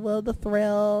shout out to Will the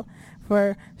Thrill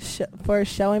for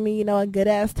showing me, you know, a good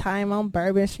ass time on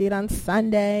Bourbon Street on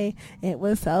Sunday. It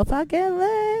was so fucking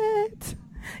lit.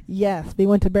 Yes, we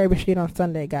went to Bourbon Street on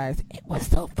Sunday, guys. It was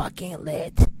so fucking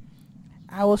lit.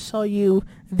 I will show you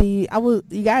you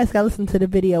guys gotta listen to the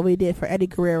video we did for Eddie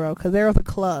Guerrero, because there was a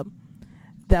club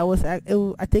that was, I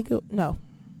forgot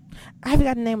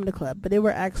the name of the club, but they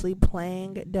were actually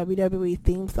playing WWE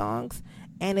theme songs,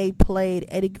 and they played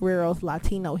Eddie Guerrero's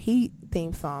Latino Heat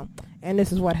theme song. And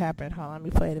this is what happened. Hold on, let me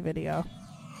play the video.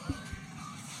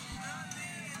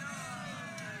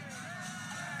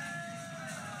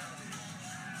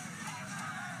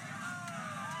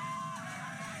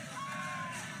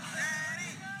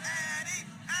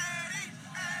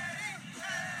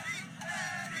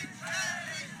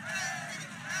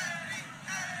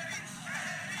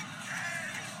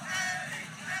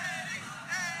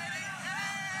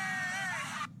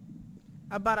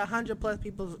 About 100+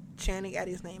 people chanting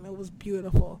Eddie's name. It was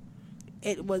beautiful.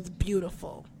 It was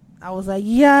beautiful. I was like,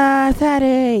 yes,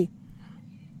 Eddie.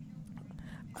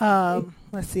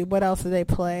 Let's see, what else did they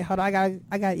play? Hold on,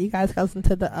 I got you guys gotta listen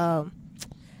to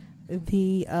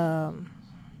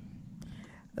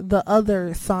the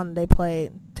other song they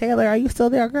played. Taylor, are you still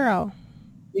there, girl?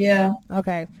 Yeah.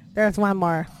 Okay, there's one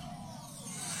more.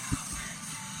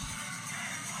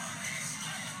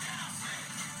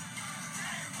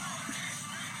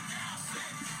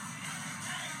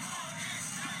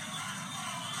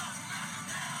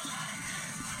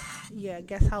 Yeah,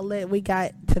 guess how lit we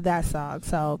got to that song.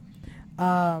 So,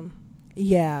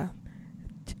 yeah,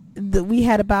 we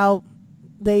had about,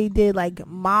 they did like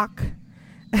mock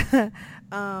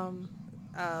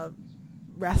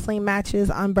wrestling matches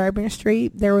on Bourbon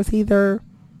Street. There was even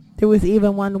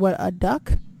one with a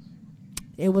duck.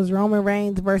 It was Roman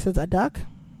Reigns versus a duck.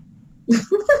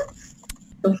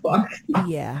 The fuck?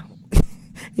 Yeah.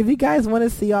 If you guys want to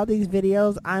see all these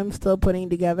videos, I'm still putting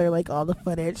together like all the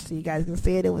footage so you guys can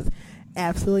see it. It was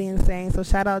absolutely insane. So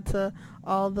shout out to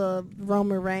all the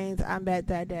Roman Reigns I met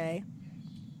that day.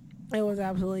 It was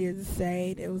absolutely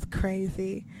insane. It was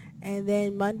crazy. And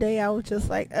then Monday I was just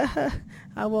like,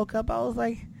 I woke up, I was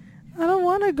like, I don't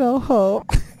want to go home.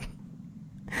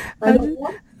 I don't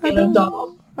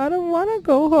want to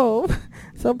go home.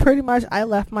 So pretty much I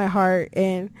left my heart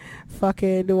in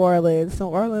fucking New Orleans. New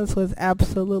Orleans was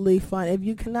absolutely fun. If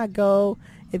you couldn't go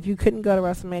to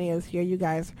WrestleMania this year, you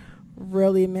guys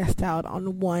really missed out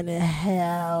on one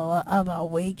hell of a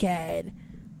weekend.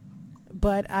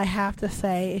 But I have to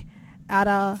say, out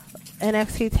of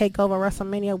NXT TakeOver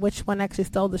WrestleMania, which one actually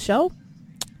stole the show?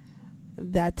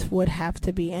 That would have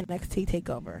to be NXT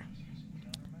TakeOver.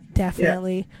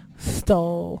 Definitely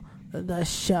stole the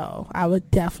show. I would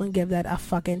definitely give that a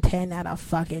fucking 10 out of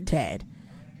fucking 10.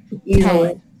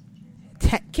 Easily.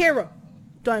 10. Kira,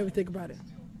 don't even think about it.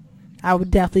 I would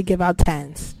definitely give out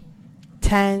 10s.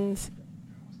 10s.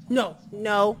 No.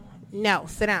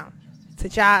 Sit down.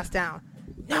 Sit your ass down.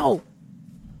 No.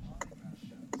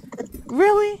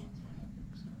 Really?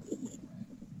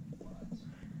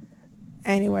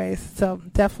 Anyways, so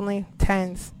definitely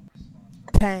 10s.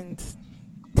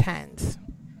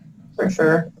 For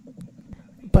sure.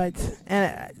 But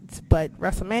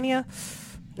WrestleMania,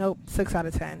 nope, 6 out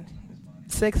of 10.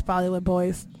 6 Bollywood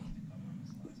Boys.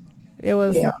 It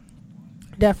was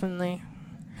definitely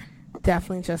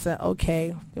just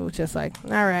okay. It was just like,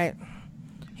 all right,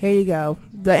 here you go.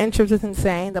 The entrance was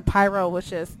insane. The pyro was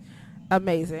just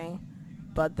amazing.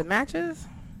 But the matches,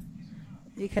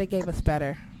 you could have gave us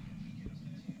better.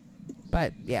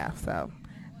 But yeah, so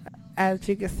as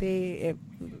you can see,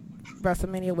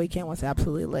 WrestleMania weekend was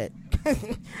absolutely lit.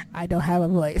 I don't have a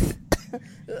voice.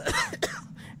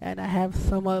 And I have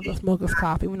some of the smoker's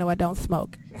cough, even though I don't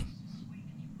smoke.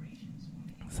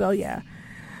 So yeah.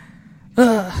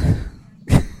 I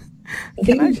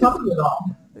think we covered it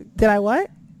all. Did I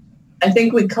what? I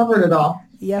think we covered it all.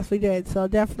 Yes, we did. So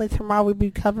definitely tomorrow we'll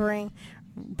be covering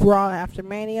Raw After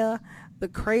Mania. The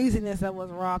craziness that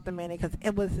was Raw After Mania, because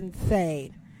it was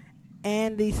insane.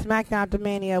 And the SmackDown After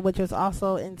Mania, which was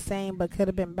also insane but could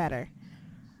have been better.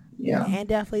 Yeah. And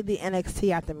definitely the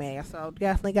NXT After Mania. So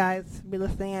definitely, guys, be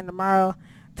listening in tomorrow.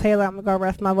 Taylor, I'm going to go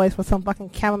rest my voice with some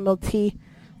fucking chamomile tea.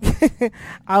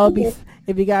 I will be,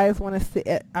 if you guys want to see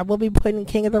it, I will be putting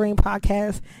King of the Ring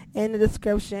podcast in the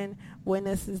description when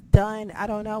this is done. I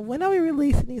don't know. When are we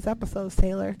releasing these episodes,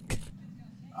 Taylor?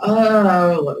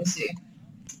 Let me see.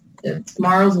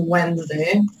 Tomorrow's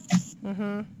Wednesday.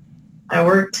 Mm-hmm. I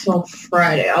work till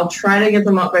Friday. I'll try to get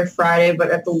them up by Friday,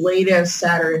 but at the latest,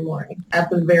 Saturday morning. At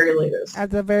the very latest.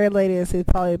 At the very latest,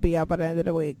 it'll probably be up by the end of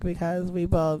the week because we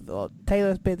both,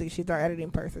 Taylor's busy. She's our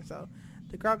editing person, so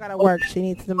the girl got to work. She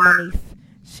needs the money.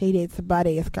 She needs the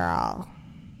buddies, girl.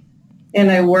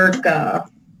 And I work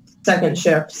second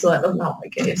shift, so that doesn't help my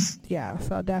case. Yeah,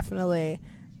 so definitely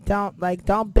don't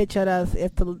bitch at us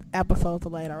if the episodes are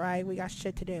late, all right? We got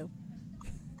shit to do.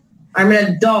 I'm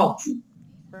an adult.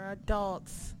 We're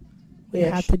adults. We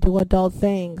have to do adult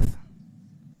things.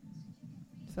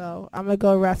 So I'm going to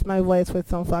go rest my voice with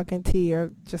some fucking tea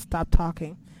or just stop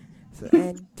talking. So,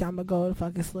 and I'm going to go to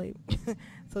fucking sleep.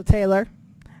 So Taylor,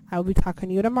 I will be talking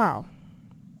to you tomorrow.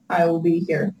 I will be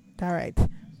here. All right.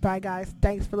 Bye, guys.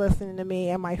 Thanks for listening to me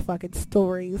and my fucking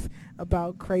stories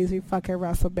about crazy fucking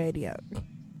WrestleMania.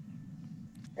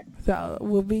 So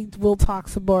we'll talk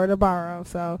some more tomorrow.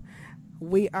 So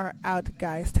we are out,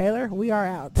 guys. Taylor, we are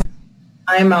out.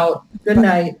 I'm out. Good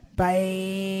night.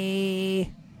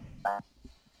 Bye.